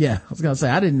Bossip. Yeah, I was gonna say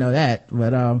I didn't know that,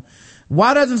 but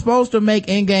why doesn't Spoelstra make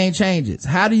in-game changes?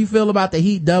 How do you feel about the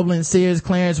Heat doubling Sears,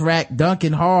 Clarence, Rack,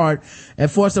 dunking hard, and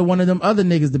forcing one of them other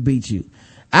niggas to beat you?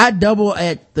 I'd double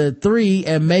at the 3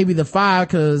 and maybe the 5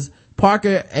 cause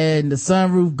Parker and the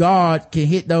sunroof guard can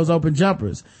hit those open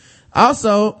jumpers.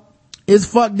 Also, it's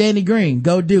fuck Danny Green.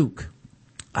 Go Duke.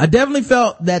 I definitely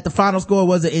felt that the final score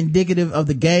wasn't indicative of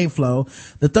the game flow.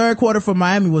 The third quarter for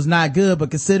Miami was not good, but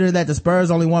considering that the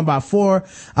Spurs only won by 4,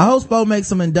 I hope Spo makes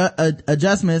some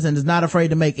adjustments and is not afraid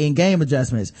to make in-game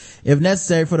adjustments if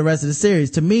necessary for the rest of the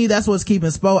series. To me, that's what's keeping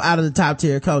Spo out of the top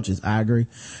tier coaches. I agree.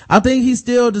 I think he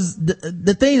still does.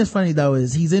 The thing that's funny though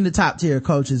is he's in the top tier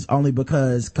coaches only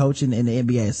because coaching in the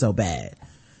NBA is so bad.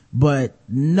 But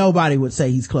nobody would say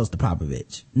he's close to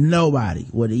Popovich. Nobody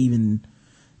would even.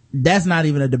 That's not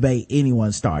even a debate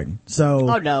anyone's starting. So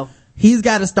oh no, he's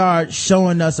got to start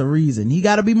showing us a reason. He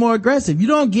got to be more aggressive. You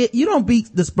don't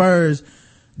beat the Spurs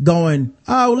going,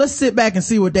 oh, let's sit back and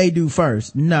see what they do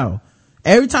first. No,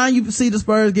 every time you see the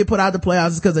Spurs get put out the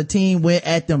playoffs, it's because a team went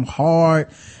at them hard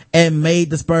and made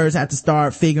the Spurs have to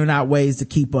start figuring out ways to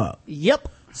keep up. Yep.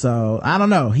 So I don't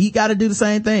know. He got to do the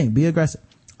same thing. Be aggressive.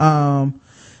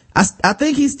 I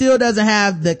think he still doesn't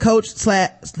have the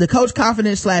coach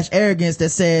confidence / arrogance that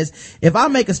says, if I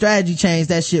make a strategy change,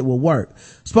 that shit will work.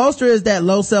 Spoelstra is that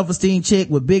low self-esteem chick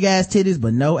with big ass titties,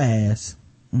 but no ass.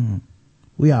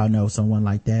 We all know someone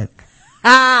like that.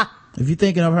 If you're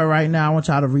thinking of her right now, I want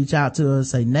y'all to reach out to her and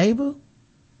say, neighbor,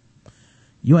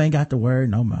 you ain't got the word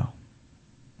no more.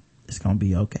 It's gonna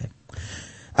be okay.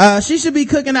 She should be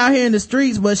cooking out here in the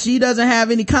streets, but she doesn't have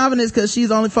any confidence because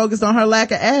she's only focused on her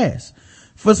lack of ass.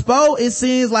 For Spo, it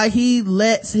seems like he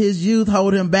lets his youth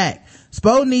hold him back.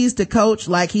 Spo needs to coach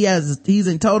like he's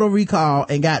in total recall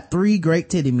and got 3 great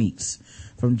titty meets.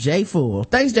 From Jay Fool.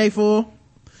 Thanks, Jay Fool.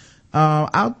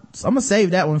 I'm gonna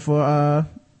save that one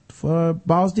for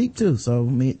Balls Deep too, so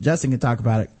Justin can talk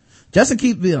about it. Justin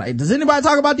keeps being like, does anybody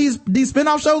talk about these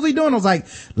spin-off shows we doing? I was like,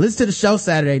 listen to the show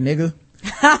Saturday, nigga.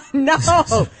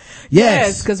 No.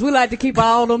 Yes, because we like to keep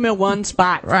all of them in one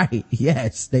spot. Right.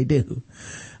 Yes, they do.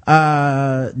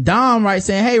 Dom writes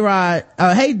saying, hey Rod,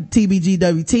 hey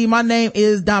TBGWT, my name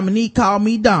is Dominique, call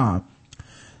me Dom.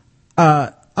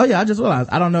 Oh yeah, I just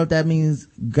realized, I don't know if that means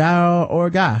gal or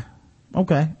guy.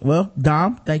 Okay, well,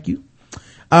 Dom, thank you.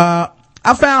 I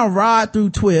found Rod through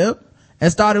Twib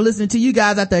and started listening to you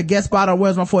guys at the guest spot on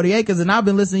Where's My 40 Acres, and I've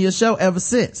been listening to your show ever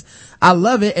since. I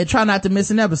love it and try not to miss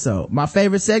an episode. My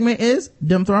favorite segment is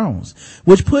Dem Thrones,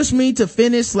 which pushed me to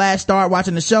finish / start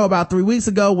watching the show about 3 weeks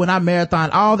ago when I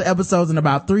marathoned all the episodes in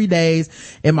about 3 days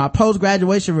in my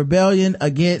post-graduation rebellion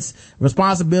against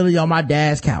responsibility on my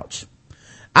dad's couch.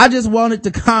 I just wanted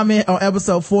to comment on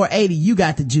episode 480, You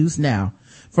Got the Juice Now,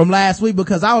 from last week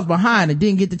because I was behind and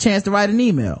didn't get the chance to write an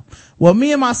email. Well,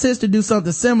 me and my sister do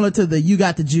something similar to the You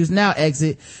Got the Juice Now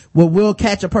exit, where we'll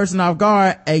catch a person off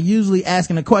guard and usually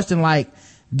asking a question like,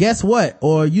 guess what?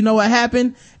 Or you know what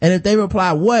happened? And if they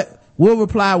reply what, we'll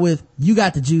reply with, you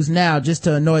got the juice now, just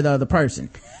to annoy the other person.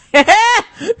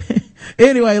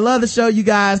 Anyway, love the show, you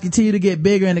guys. Continue to get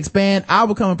bigger and expand. I'll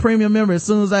become a premium member as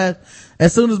soon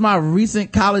as my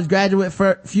recent college graduate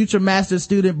future master's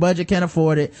student budget can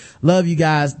afford it. Love you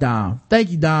guys, Dom.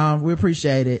 Thank you, Dom. We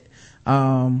appreciate it.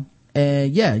 And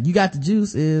yeah, You Got the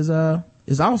Juice is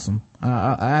awesome.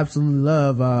 I absolutely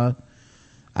love,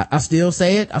 I still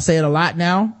say it. I say it a lot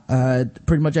now.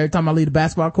 Pretty much every time I leave the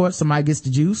basketball court, somebody gets the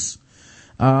juice.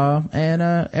 And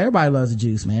everybody loves the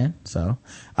juice, man. So,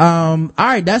 all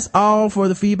right. That's all for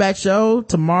the feedback show.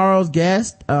 Tomorrow's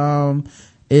guest,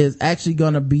 is actually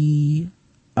gonna be,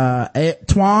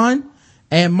 Twan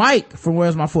and Mike from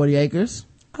Where's My 40 Acres.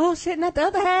 Oh shit, not the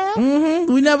other half?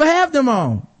 We never have them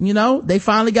on. You know, they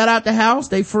finally got out the house.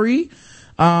 They free.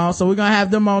 So we're gonna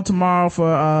have them on tomorrow for,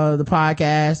 the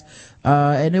podcast.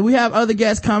 And then we have other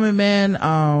guests coming,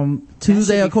 man.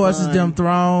 Tuesday, of course, is Them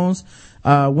Thrones.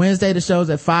 Wednesday, the show's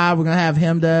at 5. We're gonna have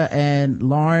Hemda and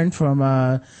Lauren from,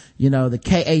 the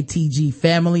KATG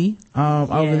family,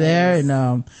 over there.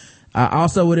 And,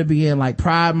 also with it being like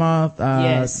Pride Month,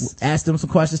 yes. Ask them some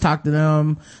questions, talk to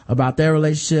them about their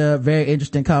relationship. Very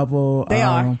interesting couple. They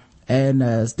are.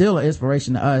 And, still an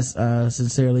inspiration to us,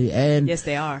 sincerely. And, yes,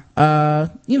 they are.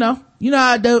 You know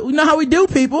how we do,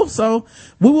 people. So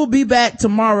we will be back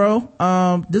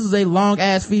tomorrow. This is a long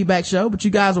ass feedback show, but you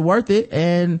guys are worth it.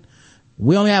 And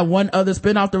we only have one other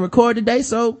spinoff to record today,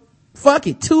 so fuck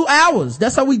it. 2 hours.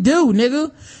 That's how we do,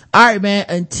 nigga. All right, man.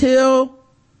 Until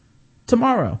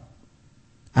tomorrow.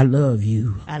 I love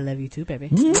you. I love you too, baby.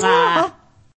 Mwah.